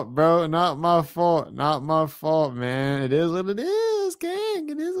fault, bro. Not my fault. Not my fault, man. It is what it is, gang.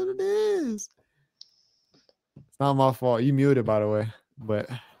 It is what it is. It's not my fault. You muted, by the way, but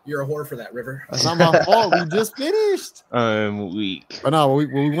You're a whore for that, River. that's not my fault. We just finished. I'm weak. But no, what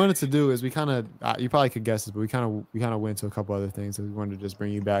we wanted to do is we kind of you probably could guess this, but we kind of went to a couple other things, and we wanted to just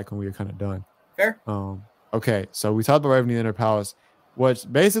bring you back when we were kind of done. Fair. Okay, so we talked about Revenue Inner Palace, which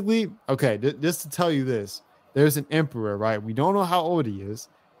basically, okay, just to tell you this, there's an emperor, right? We don't know how old he is,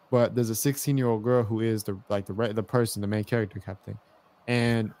 but there's a 16-year-old girl who is the person, the main character captain,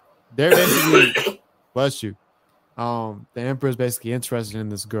 and they're basically bless you. The emperor is basically interested in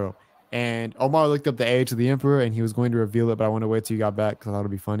this girl, and Omar looked up the age of the emperor, and he was going to reveal it, but I want to wait till you got back because I thought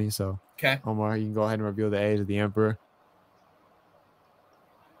it'd be funny. So, okay, Omar, you can go ahead and reveal the age of the emperor.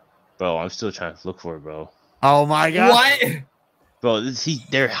 Bro, I'm still trying to look for it, bro. Oh my god! What? Bro,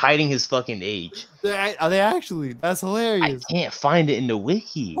 they're hiding his fucking age. Are they actually? That's hilarious. I can't find it in the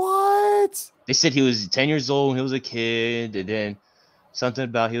wiki. What? They said he was 10 years old when he was a kid, and then something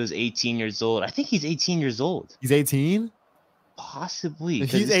about he was 18 years old. I think he's 18 years old. He's 18? Possibly.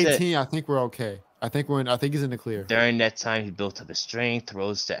 If he's 18, I think we're okay. I think he's in the clear. During that time, he built up his strength,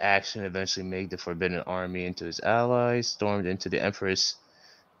 rose to action, eventually made the Forbidden Army into his allies, stormed into the Empress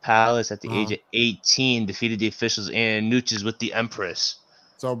Palace at the age of 18, defeated the officials and nooches with the Empress.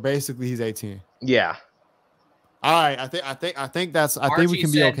 So basically, he's 18. Yeah. All right. I think we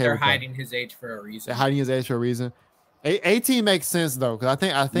can be okay they're with hiding his age for a reason. They're hiding his age for a reason. 18 makes sense though, because I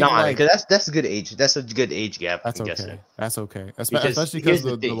think No, like because that's a good age. That's a good age gap. that's I'm okay. guessing. That's okay. Because Especially here's because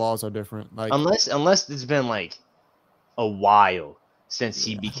the the thing. laws are different. Like Unless it's been like a while since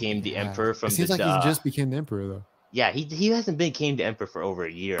he yeah, I don't became think the it has. emperor It from seems like he just became the emperor though. yeah, he hasn't became the emperor for over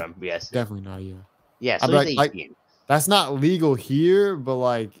a year, I'm guessing. Definitely not. Yeah. Yeah, I'd so be he's like 18. that's not legal here, but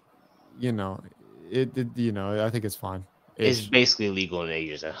like you know, it you know, I think it's fine. It's Ish. basically legal in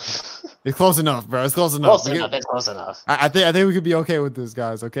Asia. It's close enough, bro. It's close enough. It's close enough. I think we could be okay with this,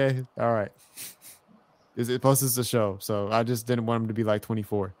 guys. Okay, all right. It posts the show, so I just didn't want him to be like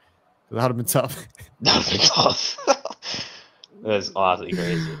 24. That would have been tough. That'd be tough. That's awfully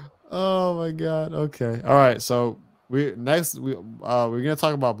crazy. Oh my god. Okay. All right. So we're gonna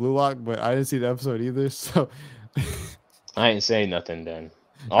talk about Blue Lock, but I didn't see the episode either. So I ain't saying nothing then.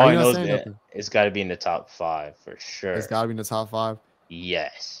 All are I you not know is saying that nothing? it's got to be in the top 5 for sure. It's got to be in the top 5.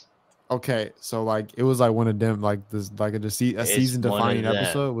 Yes. Okay. So like it was like one of them, like this, like a season defining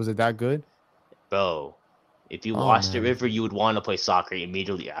episode. Was it that good? Bro, if you Oh, watched man. it, River, you would want to play soccer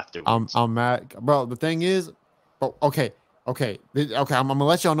immediately afterwards. I'm mad, bro. The thing is, but okay. I'm gonna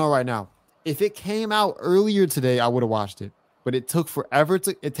let y'all know right now. If it came out earlier today, I would have watched it. But it took forever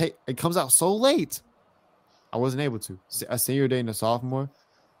to it comes out so late. I wasn't able to. A senior day and a sophomore.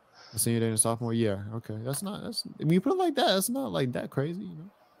 Yeah. Okay. That's when you put it like that, that's not like that crazy, you know.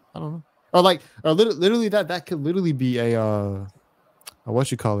 I don't know. Or literally that could literally be a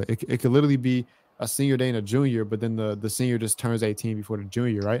what you call it? It could literally be a senior day and a junior, but then the senior just turns 18 before the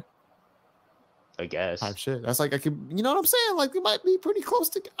junior, right? I guess. Type shit. That's like I could, you know what I'm saying? Like it might be pretty close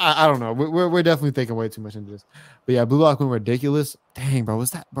to. I don't know. We're definitely thinking way too much into this. But yeah, Blue Lock went ridiculous. Dang, bro,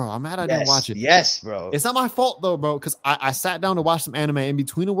 what's that, bro? I'm mad I didn't watch it. Yes, bro. It's not my fault though, bro, because I sat down to watch some anime in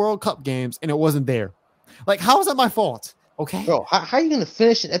between the World Cup games and it wasn't there. Like, how is that my fault? Okay, Bro, how are you gonna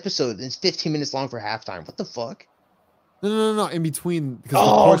finish an episode that's 15 minutes long for halftime? What the fuck? No. In between, because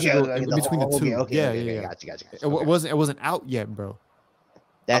Portugal, in between the two. Yeah. Gotcha. It wasn't out yet, bro.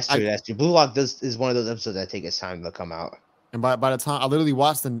 That's true. Blue Lock is one of those episodes that take its time to come out. And by the time I literally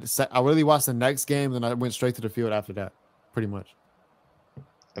watched the next game, then I went straight to the field after that, pretty much.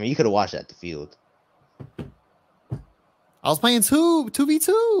 I mean, you could have watched it at the field. I was playing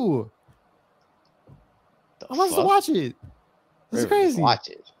 2v2. I wanted to watch it. This is crazy. Watch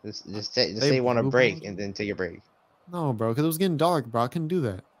it. Just say you want a break and then take a break. No, bro, because it was getting dark, bro. I couldn't do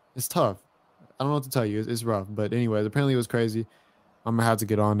that. It's tough. I don't know what to tell you. It's rough. But anyways, apparently it was crazy. I'm gonna have to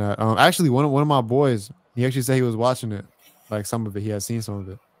get on that. Actually, one of my boys, he actually said he was watching it, like some of it. He had seen some of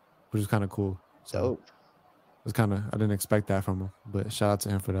it, which was kind of cool. So Dope. it was kind of, I didn't expect that from him, but shout out to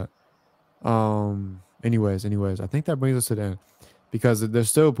him for that. Anyways, I think that brings us to the end because there's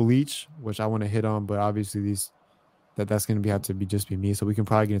still Bleach, which I want to hit on, but obviously that's gonna have to be me. So we can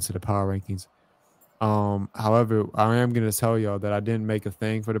probably get into the power rankings. However, I am gonna tell y'all that I didn't make a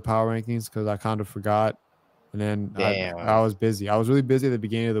thing for the power rankings because I kind of forgot. And then I was busy. I was really busy at the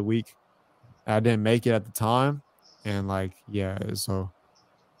beginning of the week. I didn't make it at the time. And like, yeah, so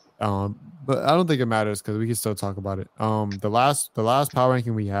but I don't think it matters because we can still talk about it. The last power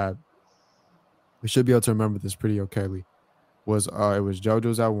ranking we had, we should be able to remember this pretty okayly, was it was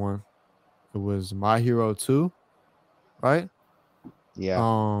JoJo's at 1. It was My Hero 2, right? Yeah.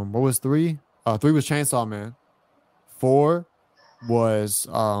 What was 3? 3 was Chainsaw Man. 4 was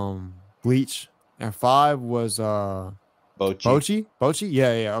Bleach. And 5 was Bochi.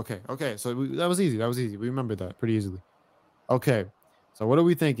 Yeah. Okay. So that was easy. We remembered that pretty easily. Okay. So what are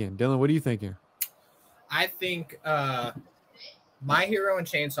we thinking, Dylan? What are you thinking? I think My Hero and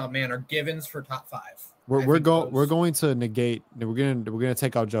Chainsaw Man are givens for top 5. We're going to negate. We're gonna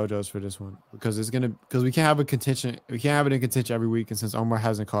take out JoJo's for this one because we can't have a contention. We can't have it in contention every week. And since Omar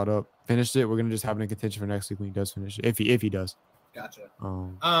hasn't finished it, we're gonna just have it in contention for next week when he does finish it. If he does. Gotcha.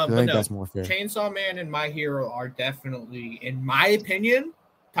 I think that's more fair. Chainsaw Man and My Hero are definitely, in my opinion,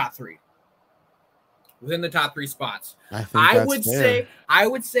 top 3. Within the top 3 spots. I would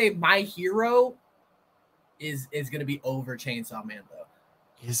say My Hero is going to be over Chainsaw Man though.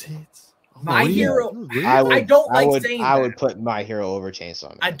 Is it? My Hero. Really? I don't like saying that. I would put My Hero over Chainsaw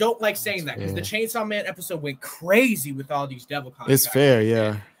Man. I don't like saying that because the Chainsaw Man episode went crazy with all these devil contracts. It's fair,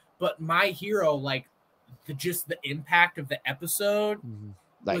 yeah. But My Hero, like the impact of the episode,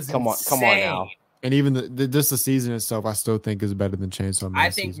 like come on now. And even just the season itself, I still think is better than Chainsaw Man. I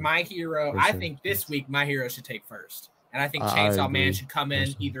think My Hero. I think this week My Hero should take first, and I think Chainsaw Man should come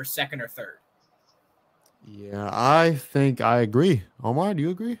in either second or third. Yeah, I think I agree. Omar, do you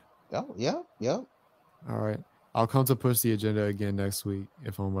agree? Oh, yeah. All right. I'll come to push the agenda again next week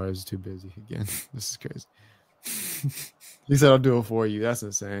if Omar is too busy again. This is crazy. He said I'll do it for you. That's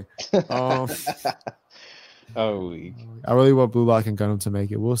insane. Oh, I really want Blue Lock and Gundam to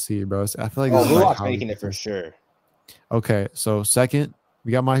make it. We'll see, bro. I feel like oh, this is Blue like Lock's highly making it for contested. sure. Okay, so second,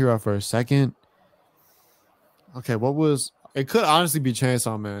 we got My Hero first. Second, okay, what was it? Could honestly be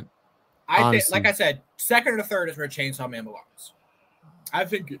Chainsaw Man. I think, Honestly. like I said, second or third is where Chainsaw Man belongs. I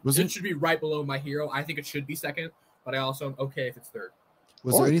think Was it it- should be right below My Hero. I think it should be second, but I also am okay if it's third.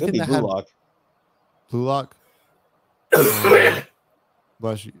 Was Or there it could anything be that Blue had Lock. Blue Lock?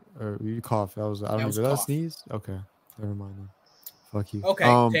 Bless you. Or you cough. That was I don't That know. was Did I cough. sneeze? Okay. Never mind then. Fuck you.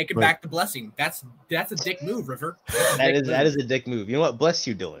 Okay, taking but- back the blessing. That's a dick move, River. That's a That dick is move. a dick move. You know what? Bless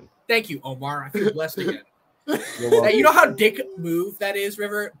you, Dylan. Thank you, Omar. I feel blessed again. You're Now, welcome. you know how dick move that is,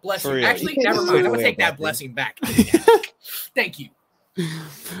 River? Bless For you. real. Actually, You can't never just mind. take I'm gonna away take that blessing. blessing back. Thank you.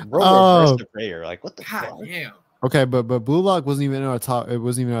 Bro, Oh. reverse the prayer. Like, what the God fuck? damn. Okay, but Blue Lock wasn't even in our top. It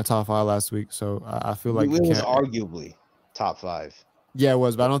wasn't even in our top 5 last week. So I feel like it you was can't- arguably top 5. Yeah, it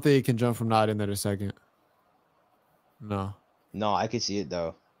was, but I don't think it can jump from not in there to second. No, No, I could see it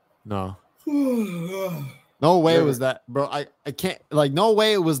though. no, no way it River. was that, bro. I can't like no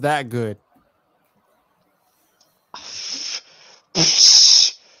way it was that good.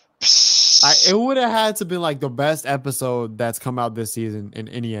 It would have had to been like the best episode that's come out this season in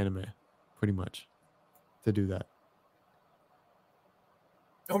any anime, pretty much, to do that.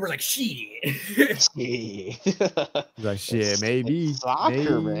 Omar's like, shit. Yeah. He's like shit, maybe.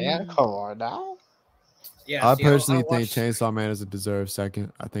 Soccer, maybe. man. Come on now. Yeah, I see, don't personally think watch- Chainsaw Man is a deserved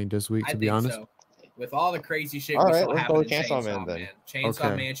second. I think this week, I to be think honest. so. With all the crazy shit All we right, saw let's go happen with in Chainsaw Chainsaw Man, Man, then. Chainsaw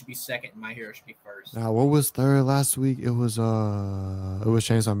Okay. Man should be second, and My Hero should be first. Now, what was third last week? It was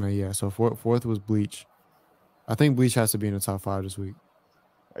Chainsaw Man. Yeah. So fourth was Bleach. I think Bleach has to be in the top 5 this week,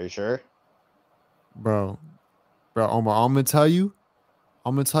 Are you sure? bro. Omar, I'm gonna tell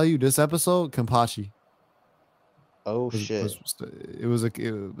you this episode, Kenpachi. Oh Was, shit.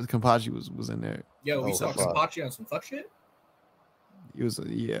 Kenpachi was in there. Yo, we Oh, saw fuck. Kapachi on some fuck shit? It was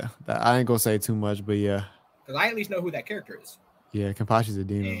I ain't gonna say too much, but yeah, Because I at least know who that character is. Kenpachi's a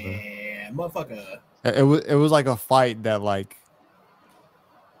demon, bro. Yeah, motherfucker. It was like a fight that like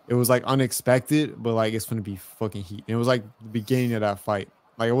it was like unexpected, but like it's gonna be fucking heat. And it was like the beginning of that fight.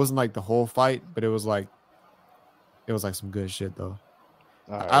 Like it wasn't like the whole fight, but it was like some good shit though.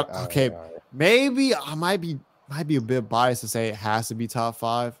 All right, I- all right, okay. all right. Maybe I might be a bit biased to say it has to be top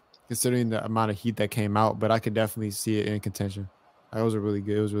 5, considering the amount of heat that came out, but I could definitely see it in contention. It was really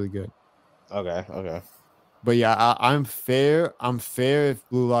good. Okay. But yeah, I'm fair. I'm fair if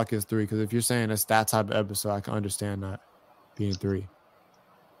Blue Lock is 3, because if you're saying it's that type of episode, I can understand that being 3.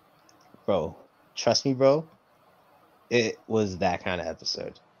 Bro, trust me, bro. It was that kind of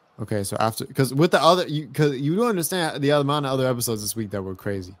episode. Okay, so after, because with the other, because you don't understand the amount of other episodes this week that were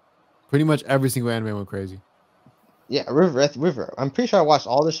crazy. Pretty much every single anime went crazy. Yeah, River. I'm pretty sure I watched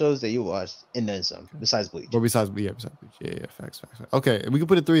all the shows that you watched and then some, besides Bleach. But besides Bleach, facts. Okay, we can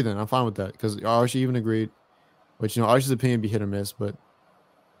put it 3 then. I'm fine with that because Archie even agreed. Which Archie's opinion be hit or miss, but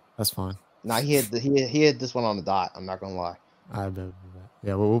that's fine. Nah, he had this one on the dot. I'm not gonna lie. I bet.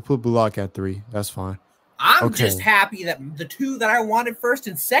 Yeah, well, we'll put Blue Lock at 3. That's fine. I'm Okay. just happy that the two that I wanted first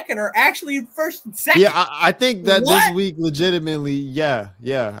and second are actually in first and second. Yeah, I think that this What? week, legitimately, yeah,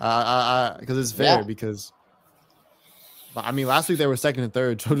 because it's fair. Yeah. Because, I mean, last week they were second and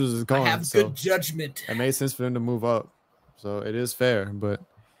third. JoJo's is I gone, have so good judgment. it made sense for them to move up. So it is fair, but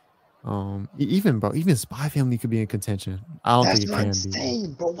even Spy Family could be in contention. I don't That's think it what can I'm be.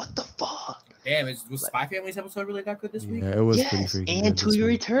 saying, bro. What the fuck? Damn, was Spy Family's episode really that good this week? Yeah, it was pretty Yes, freaking and good To this Your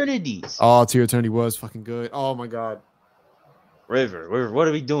week. Eternities. Oh, To Your Eternity was fucking good. Oh my god, River, what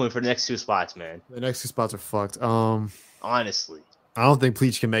are we doing for the next 2 spots, man? the next 2 spots are fucked. Honestly. I don't think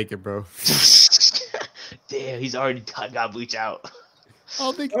Bleach can make it, bro. Damn, he's already got Bleach out. I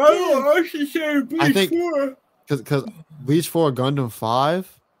don't think. I should say I think because Bleach 4, Gundam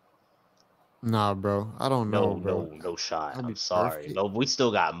 5. Nah, bro. I don't know, bro. No shot. That'd be I'm sorry. perfect. No, we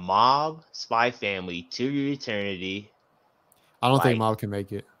still got Mob, Spy Family, To Your Eternity. I don't Like- think Mob can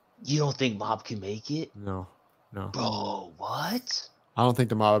make it. You don't think Mob can make it? No. Bro, what? I don't think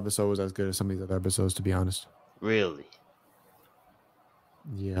the Mob episode was as good as some of these other episodes, to be honest. Really?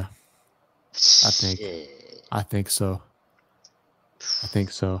 Yeah, think. Shit. I think so.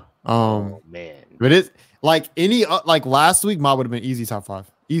 Oh, man. But it's like like last week, Mob would have been easy top 5.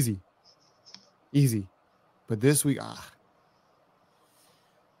 Easy. But this week, I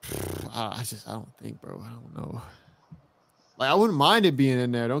don't think, bro. I don't know. Like, I wouldn't mind it being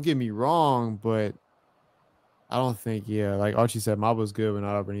in there. Don't get me wrong, but I don't think, like Archie said, Mob was good, but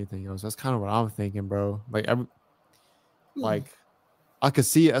not over anything else. That's kind of what I'm thinking, bro. Like, I could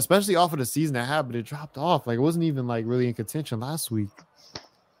see it, especially off of the season that had, but it dropped off. Like, it wasn't even like really in contention last week.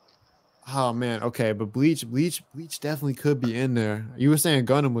 Oh man, okay, but Bleach definitely could be in there. You were saying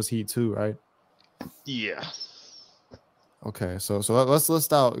Gundam was Heat too, right? Yeah. Okay, so let's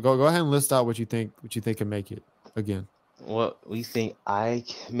list out. Go ahead and list out what you think can make it again. What we think I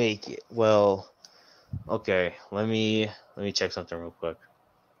can make it? Well, okay. Let me check something real quick.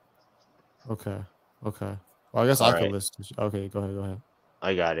 Okay. Well, I guess All I could right. list. Okay, go ahead.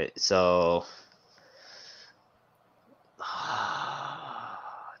 I got it. So,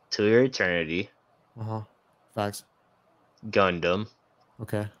 To Your Eternity, Facts. Gundam,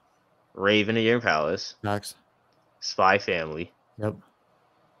 Okay. Raven of Your Palace, Facts. Spy Family. Yep.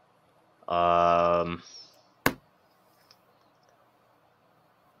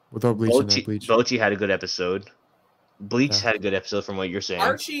 Without Bleach in there, Bleach. Bochi had a good episode. Bleach Okay. had a good episode from what you're saying.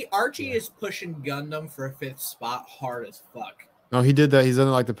 Archie is pushing Gundam for a 5th spot hard as fuck. No, he did that. He's done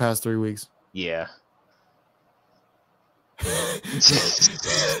it like the past 3 weeks. Yeah.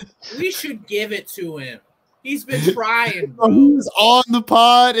 We should give it to him. He's been trying, Bro, bro. he was on the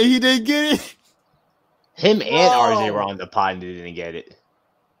pod and he didn't get it. Him and RJ were on the pod and they didn't get it.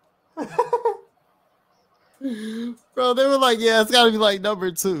 Bro, they were like, yeah, it's got to be like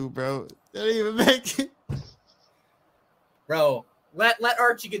number 2, bro. They didn't even make it. Bro, let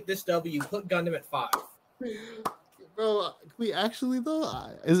Archie get this W. Put Gundam at 5. Bro, can we actually though?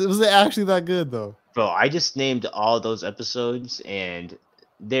 Was it actually that good though? Bro, I just named all those episodes and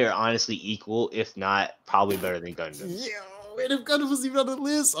they're honestly equal, if not probably better than Gundam. Yo, and if Gundam was even on the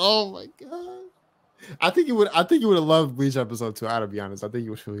list, oh my god! I think you would have loved Bleach episode 2. I gotta be honest. I think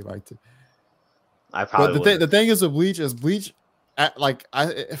you would really liked it. I probably But the thing is with Bleach,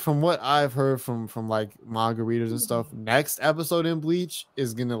 from what I've heard from like manga readers and stuff, next episode in Bleach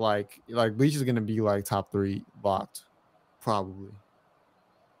is gonna like Bleach is gonna be like top 3 blocked, probably.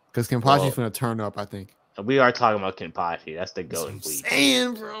 Because Kenpachi's gonna turn up, I think. We are talking about Kenpachi. That's the goat in Bleach.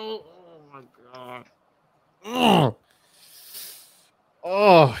 Saying, bro. Oh my god.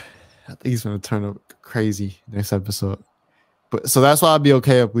 Oh, I think he's gonna turn up crazy next episode. But so that's why I'd be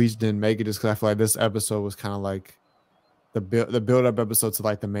okay if Bleach didn't make it, just because I feel like this episode was kind of like the build up episode to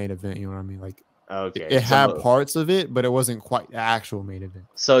like the main event. You know what I mean? Like, okay, it had parts of it, but it wasn't quite the actual main event.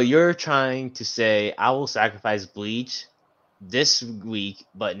 So you're trying to say I will sacrifice Bleach this week,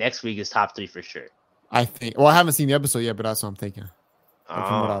 but next week is top 3 for sure. I think. Well, I haven't seen the episode yet, but that's what I'm thinking.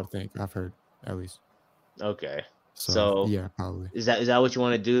 From what I would think, I've heard at least. Okay. So yeah, probably. Is that what you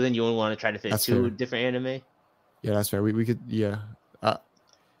want to do then? You want to try to fit That's 2 fair. different anime? Yeah, that's fair. We could, yeah.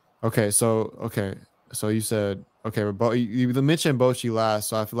 Okay, so you said okay, but you mentioned Bochi last,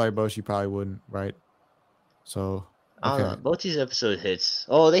 so I feel like Bochi probably wouldn't, right? So I don't know. Bochi's episode hits.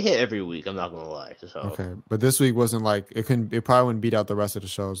 Oh, they hit every week. I'm not gonna lie. So. Okay, but this week wasn't like it probably wouldn't beat out the rest of the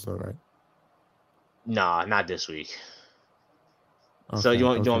shows though, right? Nah, not this week. Okay, So you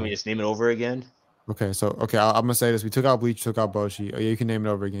want me to just name it over again? Okay, so I'm gonna say this: we took out Bleach, took out Bochi. Oh, yeah, you can name it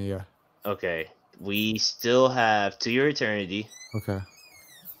over again. Yeah. Okay. We still have To Your Eternity. Okay.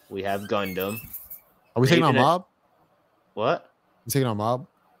 We have Gundam. Are we taking on Raven- Mob? What? You taking on Mob?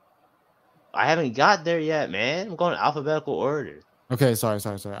 I haven't got there yet, man. I'm going in alphabetical order. Okay, sorry.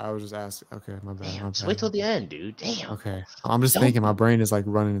 I was just asking. Okay, my bad. Damn, just wait till the end, dude. Damn. Okay, I'm just thinking. My brain is like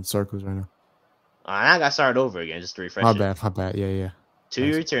running in circles right now. I got started over again just to refresh. My bad. Yeah. To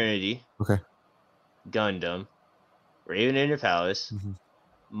Your Eternity. Okay. Gundam. Raven in Your Palace. Mhm.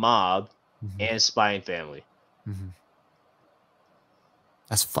 Mob. Mhm. And Spy and Family. Mm-hmm.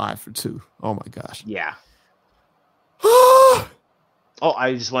 That's 5 for 2. Oh my gosh. Yeah. Oh,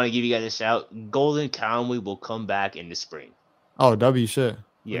 I just want to give you guys a shout. Golden Kamuy will come back in the spring. Oh, W shit.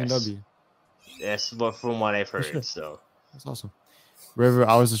 Yes. W. That's from what I've heard. So that's awesome. River,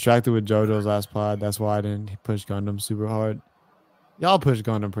 I was distracted with JoJo's last pod. That's why I didn't push Gundam super hard. Y'all pushed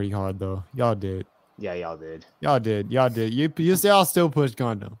Gundam pretty hard though. Y'all did. Yeah, y'all did. Y'all still pushed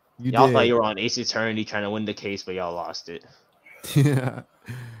Gundam. Y'all thought you were on Ace Eternity trying to win the case, but y'all lost it. Yeah.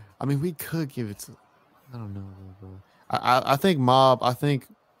 I mean, we could give it to. I don't know, bro. I think Mob. I think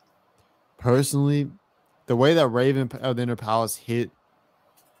personally, the way that Raven of the Inner Palace hit,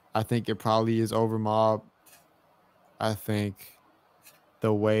 I think it probably is over Mob. I think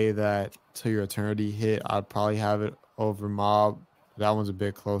the way that To Your Eternity hit, I'd probably have it over Mob. That one's a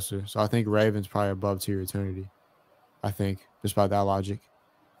bit closer. So I think Raven's probably above To Your Eternity. I think, just by that logic.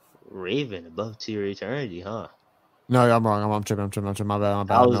 Raven above To Your Eternity, huh? No, I'm wrong. I'm tripping. My bad.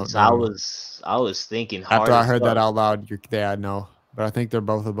 I was thinking hard after I heard that out loud. No, but I think they're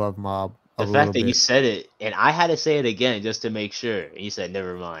both above Mob. The a fact little that you bit. said it and I had to say it again just to make sure, and you said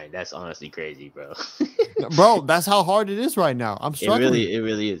never mind. That's honestly crazy, bro. Bro, that's how hard it is right now. I'm it struggling.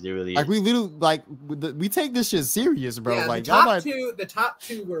 really is. It really Like is. we literally like we take this shit serious, bro. Yeah, Like the top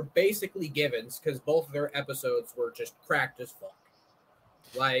two were basically givens because both of their episodes were just cracked as fuck.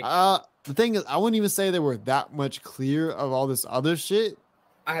 Like the thing is, I wouldn't even say they were that much clear of all this other shit.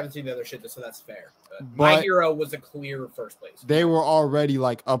 I haven't seen the other shit, so that's fair. But But My Hero was a clear first place. They were already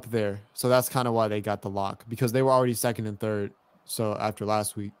like up there, so that's kind of why they got the lock because they were already second and third. So after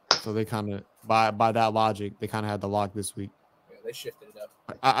last week, so they kind of by that logic, they kind of had the lock this week. Yeah, they shifted it up.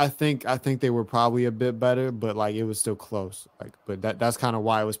 I think they were probably a bit better, but like it was still close. Like, but that's kind of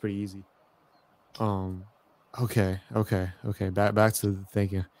why it was pretty easy. Okay. Back to the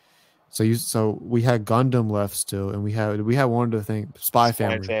thinking. So we had Gundam left still, and we had one other thing, Spy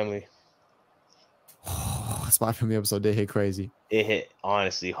Family. Spy Family episode did hit crazy. It hit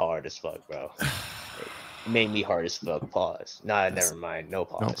honestly hard as fuck, bro. It made me hard as fuck. Pause. Nah, never mind. No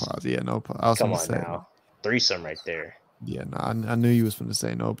pause. No pause. Yeah, no pause. I was Come gonna on say, now. Threesome right there. Yeah, I knew you was gonna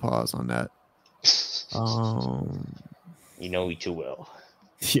say no pause on that. You know me too well.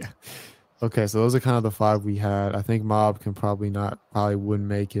 Yeah. Okay, so those are kind of the 5 we had. I think Mob can probably wouldn't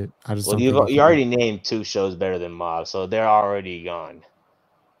make it. I just Well, don't you already named 2 shows better than Mob, so they're already gone.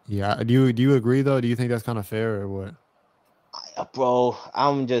 Yeah. Do you agree though? Do you think that's kind of fair or what? Bro,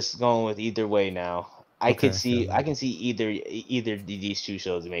 I'm just going with either way now. I can see either these 2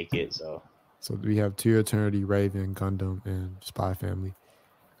 shows make it. So we have Tear Eternity, Raven, Gundam, and Spy Family.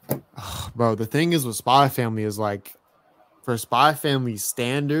 Bro, the thing is with Spy Family is like, for Spy Family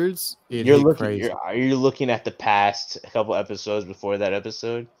standards, you're looking at the past couple episodes before that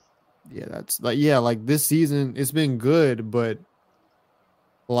episode. Yeah, that's like this season it's been good, but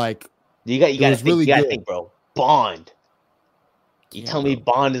like you gotta think, bro. Bond. You tell me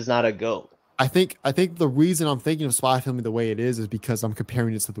Bond is not a GOAT. I think the reason I'm thinking of Spy Family the way it is because I'm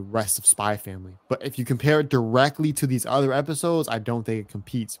comparing it to the rest of Spy Family. But if you compare it directly to these other episodes, I don't think it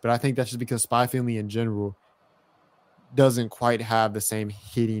competes. But I think that's just because Spy Family in general doesn't quite have the same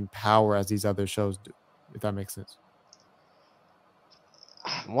hitting power as these other shows do, if that makes sense.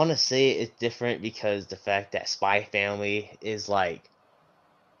 I want to say it's different because the fact that Spy Family is like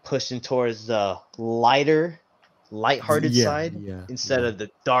pushing towards the lighthearted side instead of the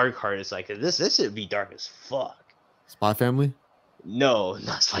dark-hearted side. Because this should be dark as fuck. Spy Family? No,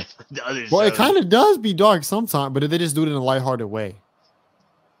 not Spy Family. The other well, shows. It kind of does be dark sometimes, but they just do it in a lighthearted way.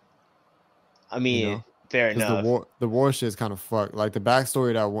 I mean, fair enough. The war shit is kind of fucked. Like the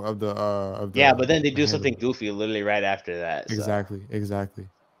backstory of the yeah, but then they do something goofy literally right after that. So. Exactly.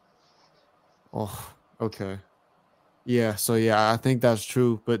 Oh, okay. Yeah, so I think that's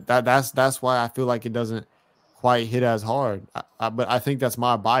true, but that's why I feel like it doesn't quite hit as hard. But I think that's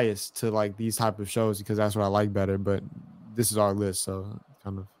my bias to like these type of shows because that's what I like better. But this is our list, so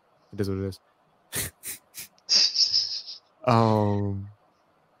kind of it is what it is.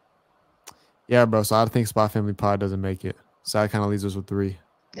 Yeah, bro. So I think Spy Family Pod doesn't make it. So that kind of leaves us with 3.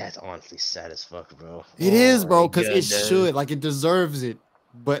 That's honestly sad as fuck, bro. It is, bro, because it should. Like, it deserves it.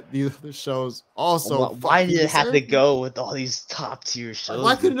 But the other shows also. Why did it have to go with all these top tier shows?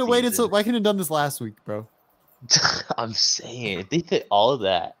 Why couldn't it waited till? Why couldn't it done this last week, bro? I'm saying if they fit all of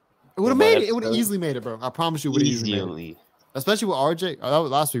that, it would have made it. It would have easily made it, bro. I promise you, it would have easily made it. Especially with RJ. Oh, that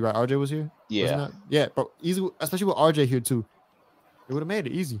was last week, right? RJ was here. Yeah, yeah, bro. Easy, especially with RJ here too. It would have made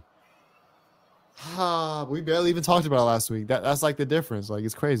it easy. We barely even talked about it last week. That's like the difference. Like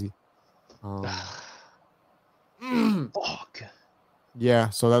it's crazy. Fuck. Yeah,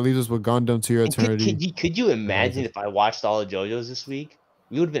 so that leaves us with Gundam to Your Eternity. Could you imagine if I watched all of JoJo's this week?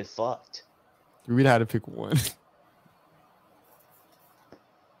 We would have been fucked. We'd have to pick one.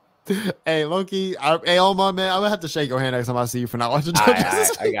 Hey, Loki. Hey, Omar, man, I'm gonna have to shake your hand next time I see you for not watching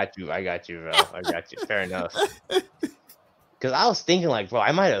JoJo's. I got you, bro. I got you. Fair enough. Because I was thinking, like, bro,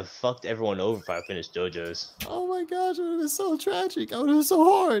 I might have fucked everyone over if I finished JoJo's. Oh my gosh, it would have been so tragic. I would have been so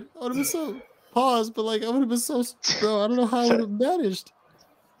hard. I would have been so paused, but like I would have been so, bro. I don't know how I would have managed.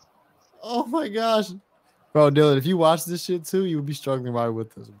 Oh my gosh, bro, Dylan, if you watch this shit too, you would be struggling right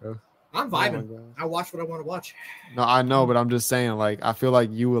with us, bro. I'm vibing. I watch what I want to watch. No, I know, but I'm just saying, like, I feel like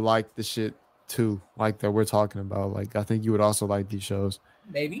you would like the shit too, like that we're talking about. Like, I think you would also like these shows.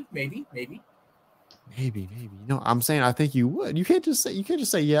 Maybe. You know, I'm saying I think you would. You can't just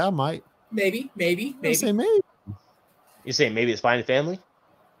say yeah, I might. Maybe. Say maybe. You say maybe it's Spy Family?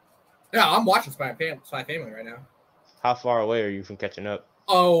 No, I'm watching Spy Family right now. How far away are you from catching up?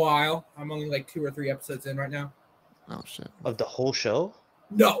 Oh, a while. I'm only like 2 or 3 episodes in right now. Oh shit. Of the whole show?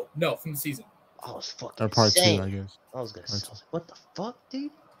 No, from the season. I was fucking or part insane. 2, I guess. I was like, what the fuck, dude?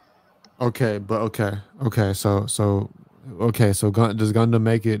 Okay, but okay. So does Gundam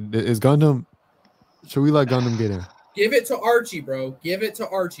make it? Is Gundam? Should we let Gundam get in? Give it to Archie, bro. Give it to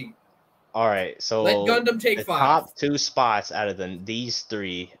Archie. All right, so Let Gundam take the 5. top 2 spots out of these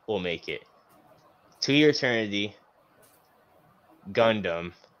 3 will make it. To Your Eternity,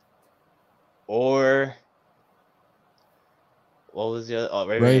 Gundam, or what was the other? Oh,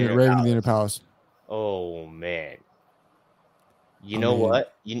 Raven and Raven in the Palace. Inner Palace. Oh man, you I know mean-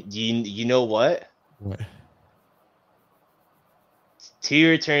 what? You know what? What? To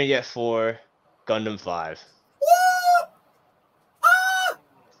Your Eternity at 4, Gundam 5.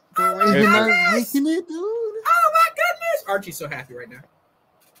 But Raven my not goodness! making it, dude. Oh my goodness! Archie's so happy right now.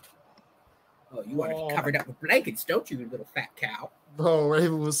 Oh, you want to be covered up with blankets, don't you, little fat cow? Bro,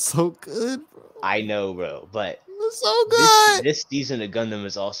 Raven was so good, bro. I know, bro, but It was so good. this season of Gundam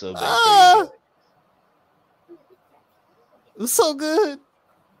has also been Ah! pretty good. It was so good.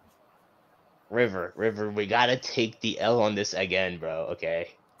 River, we gotta take the L on this again, bro.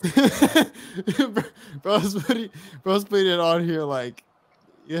 Okay. bro's putting it on here like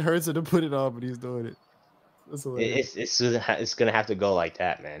it hurts him to put it on, but he's doing it. That's hilarious. It's gonna have to go like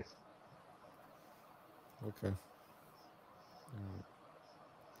that, man. Okay.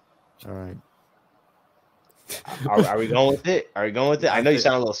 All right. Are we going with it? Are we going with it? I know you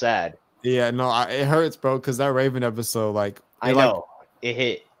sound a little sad. Yeah, no, it hurts, bro, because that Raven episode, like, I know it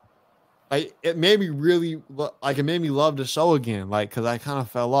hit. Like, it made me really, like, it made me love the show again, like, because I kind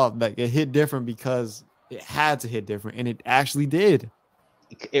of fell off. Like, it hit different because it had to hit different, and it actually did.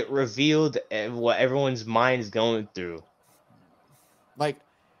 It revealed what everyone's mind is going through. Like,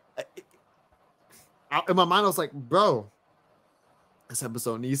 in my mind, I was like, bro, this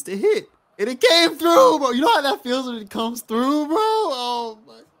episode needs to hit. And it came through, bro. You know how that feels when it comes through, bro? Oh,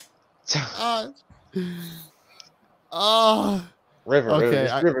 my God. Oh. River, Okay,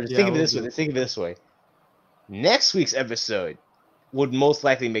 just think of it this way. Think of it this way. Next week's episode would most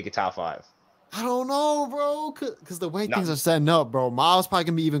likely make a top 5. I don't know, bro, because the way things are setting up, bro. Miles probably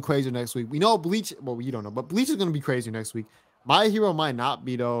gonna be even crazier next week. We know Bleach. Well, you don't know, but Bleach is gonna be crazier next week. My Hero might not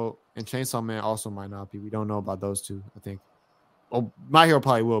be though, and Chainsaw Man also might not be. We don't know about those two. I think. Oh, My Hero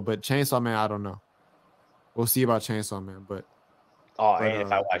probably will, but Chainsaw Man, I don't know. We'll see about Chainsaw Man, but. And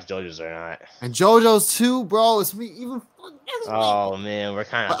if I watch JoJo's or not. And JoJo's too, bro. It's me even. Oh man, we're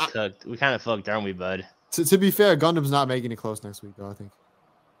kind of cooked. We kind of fucked, aren't we, bud? To be fair, Gundam's not making it close next week, though. I think.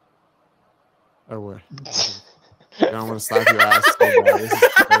 Or what? I don't want to slap your ass so bad. This is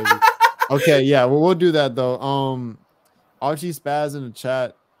crazy. Okay, yeah, well, we'll do that though. Archie Spaz in the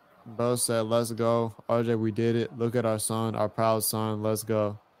chat, bro said, "Let's go, RJ. We did it. Look at our son, our proud son. Let's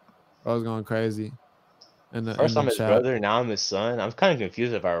go." Bro's going crazy. First I'm his brother, now I'm his son. I'm kind of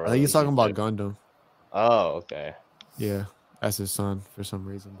confused if I think he's talking about Gundam. Oh, okay. Yeah, that's his son for some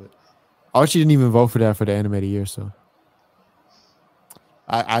reason. But Archie didn't even vote for that for the animated year, so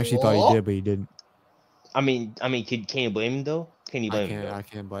I actually thought he did, but he didn't. I mean, can you blame him though? Can you blame him? I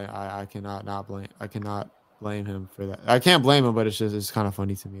can't blame. I cannot not blame. I cannot blame him for that. I can't blame him, but it's kind of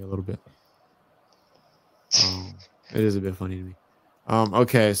funny to me a little bit. It is a bit funny to me.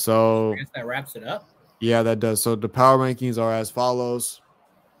 Okay, so I guess that wraps it up. Yeah, that does. So the power rankings are as follows.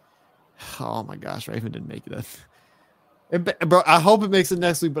 Oh my gosh, Raven didn't make it. Bro, I hope it makes it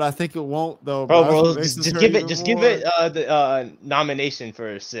next week, but I think it won't though. Bro, just give it the nomination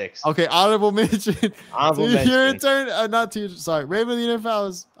for 6. Okay, honorable mention. Honorable mention. Your turn. Not to sorry. Raven the Inner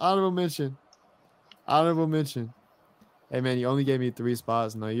Palace. Honorable mention. Honorable mention. Hey man, you only gave me 3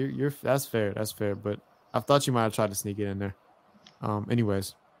 spots. No, you're that's fair. That's fair. But I thought you might have tried to sneak it in there.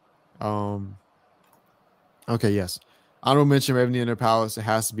 Anyways. Okay, yes. Honorable mention, Raven the Inner Palace. It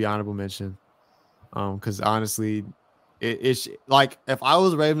has to be honorable mention. Because honestly, it's like if I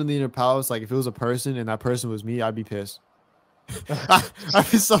was Raven in the Inner Palace, like if it was a person and that person was me, I'd be pissed.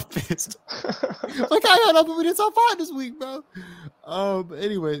 I'd be so pissed. Like I had up with it top 5 this week, bro.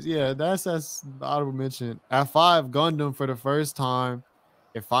 Anyways, yeah, that's the honorable mention. At 5, Gundam for the first time,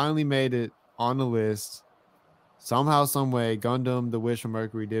 it finally made it on the list. Somehow, some way, Gundam: The Wish from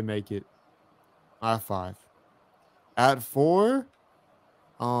Mercury did make it. At 5. At 4,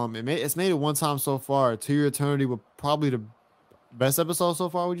 it's made it one time so far. To Your Eternity was probably the best episode so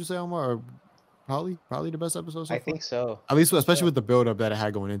far. Would you say, Omar? Or probably the best episode so far? I think so. At least, especially with the build up that it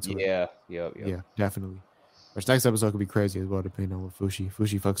had going into it. Yeah, definitely. Which next episode could be crazy as well, depending on what Fushi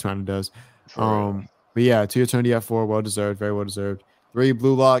fucks around and does. But yeah, To Your Eternity at 4, well deserved, very well deserved. 3,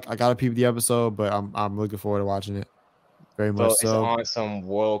 Blue Lock. I gotta peep the episode, but I'm looking forward to watching it. Very much so. It's on some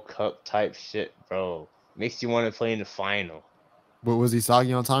World Cup type shit, bro. Makes you want to play in the final. But was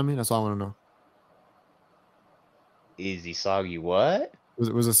Isagi on timing? That's all I want to know. Is Isagi what?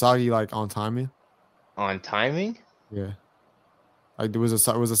 Was Asagi like on timing? On timing? Yeah. Like was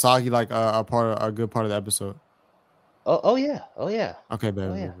Asagi like a good part of the episode? Oh yeah. Oh yeah. Okay,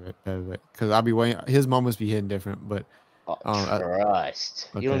 Oh yeah. better. Because I'll be waiting. His moments be hitting different, but Oh, I- trust.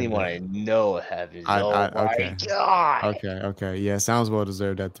 You don't okay, even want to know what happens. I Oh my god. okay. Yeah, sounds well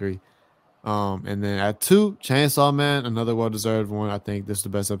deserved at 3. And then at 2, Chainsaw Man, another well deserved one. I think this is the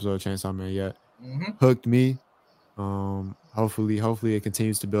best episode of Chainsaw Man yet. Mhm. Hooked me. Hopefully it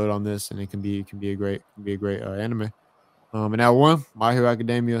continues to build on this, and it can be a great anime. And at 1, My Hero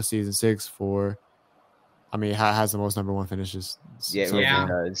Academia season 6 for. I mean, has the most number 1 finishes. Yeah, it so really Yeah.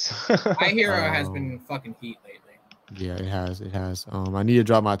 far. does. My Hero has been fucking heat lately. Yeah, it has. I need to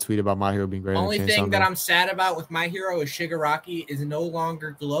drop my tweet about My Hero being great. Only thing that I'm sad about with My Hero is Shigaraki is no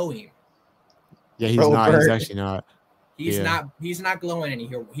longer glowing. Yeah, he's Bro, not. He's Bird. actually not. He's Yeah. not glowing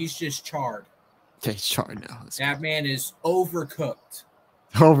anymore. He's just charred. Yeah, he's charred now. That man is overcooked.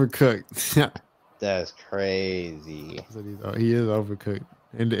 Overcooked. That's crazy. He is overcooked,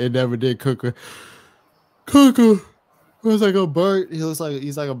 and it never did cook. Cook. It was like a burnt. He's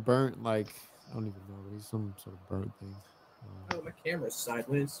like a burnt. Like I don't even know. He's some sort of burnt thing. Oh, my camera's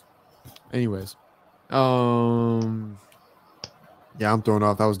sideways. Anyways, yeah, I'm thrown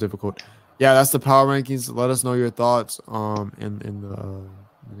off. That was difficult. Yeah, that's the power rankings. Let us know your thoughts in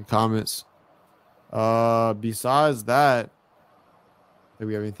the comments. Besides that, do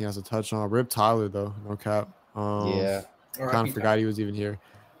we have anything else to touch on? Rip Tyler though, no cap. Yeah. Kind of forgot he was even here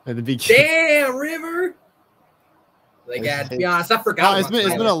at the beginning. Damn, River. Like, to be honest, I forgot. No,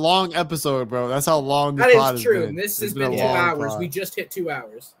 it's been a long episode, bro. That's how long the That pod is has true. been. This has It's been a 2 long hours. pod. We just hit 2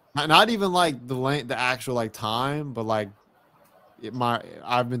 hours. Not even like the actual like time, but like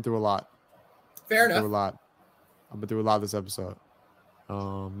I've been through a lot. Fair Through a enough. lot. I've been through a lot this episode.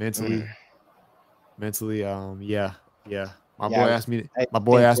 Mentally, yeah. My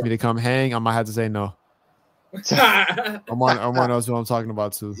boy asked me to come hang. I might have to say no. Omar knows who I'm talking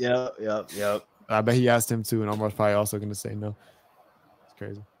about too. Yep. I bet he asked him too, and Omar's probably also gonna say no. It's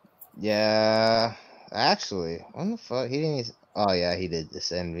crazy. Yeah. Actually, when the fuck he didn't. Oh yeah, he did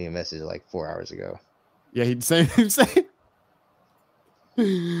send me a message like 4 hours ago. Yeah, he'd say.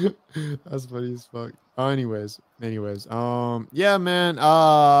 That's funny as fuck. Oh, anyways. Yeah, man.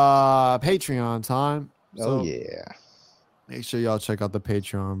 Patreon time. Oh yeah. Make sure y'all check out the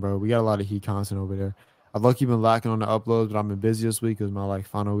Patreon, bro. We got a lot of heat content over there. I've lucky been lacking on the uploads, but I've been busy this week. It was my like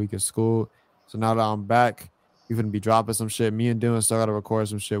final week of school. So now that I'm back, we're gonna be dropping some shit. Me and Dylan still gotta record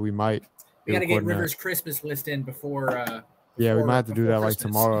some shit. We might. We gotta get recording that. River's Christmas list in before. Yeah, we might have to do that like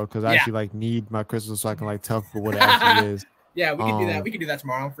Christmas. tomorrow because I Yeah. actually like need my Christmas so I can like tell people what it actually is. Yeah, we can do that. We can do that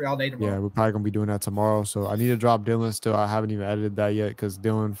tomorrow. I'm free all day tomorrow. Yeah, we're probably gonna be doing that tomorrow. So I need to drop Dylan still. I haven't even edited that yet because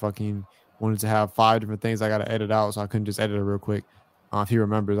Dylan fucking wanted to have 5 different things I gotta edit out, so I couldn't just edit it real quick. If he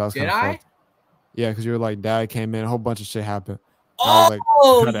remembers, I was Did kind of I? fucked. Yeah, because you were like, Dad came in, a whole bunch of shit happened. I was like,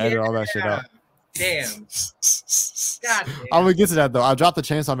 trying to edit all that shit out. Damn. God damn. I'm gonna get to that though. I dropped the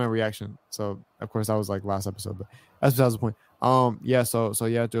Chainsaw Man reaction, so of course that was like last episode, but that's besides the point. Yeah, so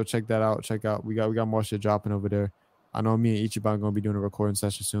yeah, Joe, check that out. Check out we got more shit dropping over there. I know me and Ichiban gonna be doing a recording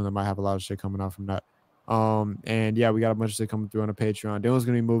session soon. I might have a lot of shit coming out from that. And yeah, we got a bunch of shit coming through on the Patreon. Dylan's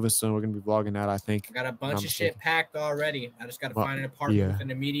gonna be moving soon. We're gonna be vlogging that, I think. I got a bunch I'm of shit packed already. I just got to find an apartment yeah. with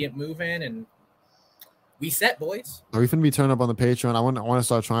an immediate move in, and we set, boys. Are we finna be turning up on the Patreon? I want to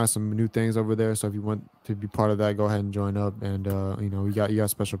start trying some new things over there. So if you want to be part of that, go ahead and join up. And you know, you got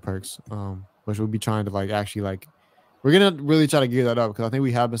special perks. Which we'll be trying to like actually like we're gonna really try to gear that up because I think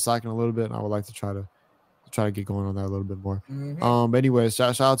we have been slacking a little bit, and I would like to try to get going on that a little bit more. Mhm. But anyways,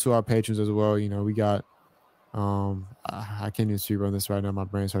 shout out to our patrons as well. You know, we got I can't even speak on this right now. My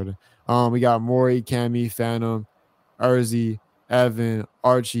brain's hurting. We got Maury, Cammy, Phantom, Urzi, Evan,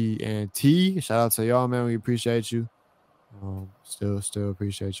 Archie, and T. Shout out to y'all, man. We appreciate you. Still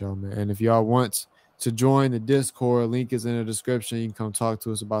appreciate y'all, man. And if y'all want to join the Discord, link is in the description. You can come talk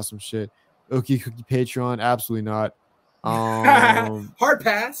to us about some shit. Ookie Cookie Patreon, absolutely not. Hard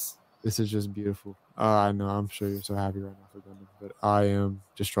pass. This is just beautiful. I know. I'm sure you're so happy right now for them, but I am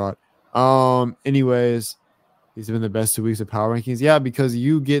distraught. Anyways, these have been the best 2 weeks of power rankings. Yeah, because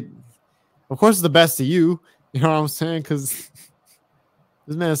you get, of course, it's the best to you. You know what I'm saying? Because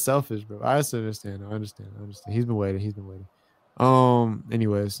this man's selfish, bro. I just understand. I understand. He's been waiting.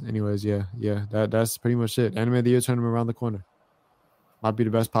 Anyways, yeah. That's pretty much it. Anime of the Year tournament around the corner. Might be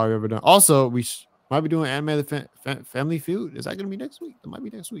the best power we've ever done. Also, we might be doing Anime of the Family Feud. Is that going to be next week? It might be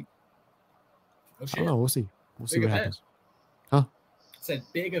next week. Oh I shit. don't know. We'll see. We'll see Big what event. happens. It's a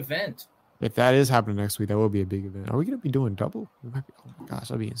big event. If that is happening next week, that will be a big event. Are we gonna be doing double? We might be, oh my gosh,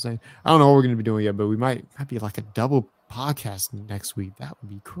 that'd be insane. I don't know what we're gonna be doing yet, but we might be like a double podcast next week. That would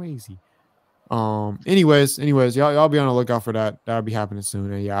be crazy. Anyways, y'all be on the lookout for that. That'll be happening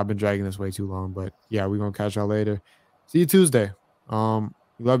soon. And yeah, I've been dragging this way too long, but yeah, we're gonna catch y'all later. See you Tuesday. We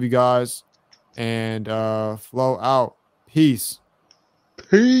love you guys. And flow out. Peace.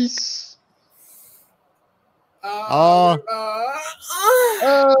 Peace. Oh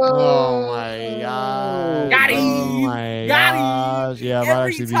my god. Got him. Oh my Got gosh. him. Yeah,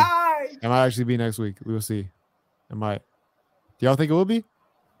 Every time. it might actually be next week. We will see. It might. Do y'all think it will be?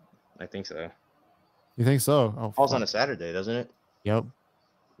 I think so. You think so? Oh, Falls fuck. on a Saturday, doesn't it? Yep.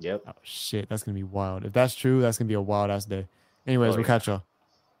 Yep. Oh shit, that's gonna be wild. If that's true, that's gonna be a wild ass day. Anyways, Oh, we'll yeah. catch y'all.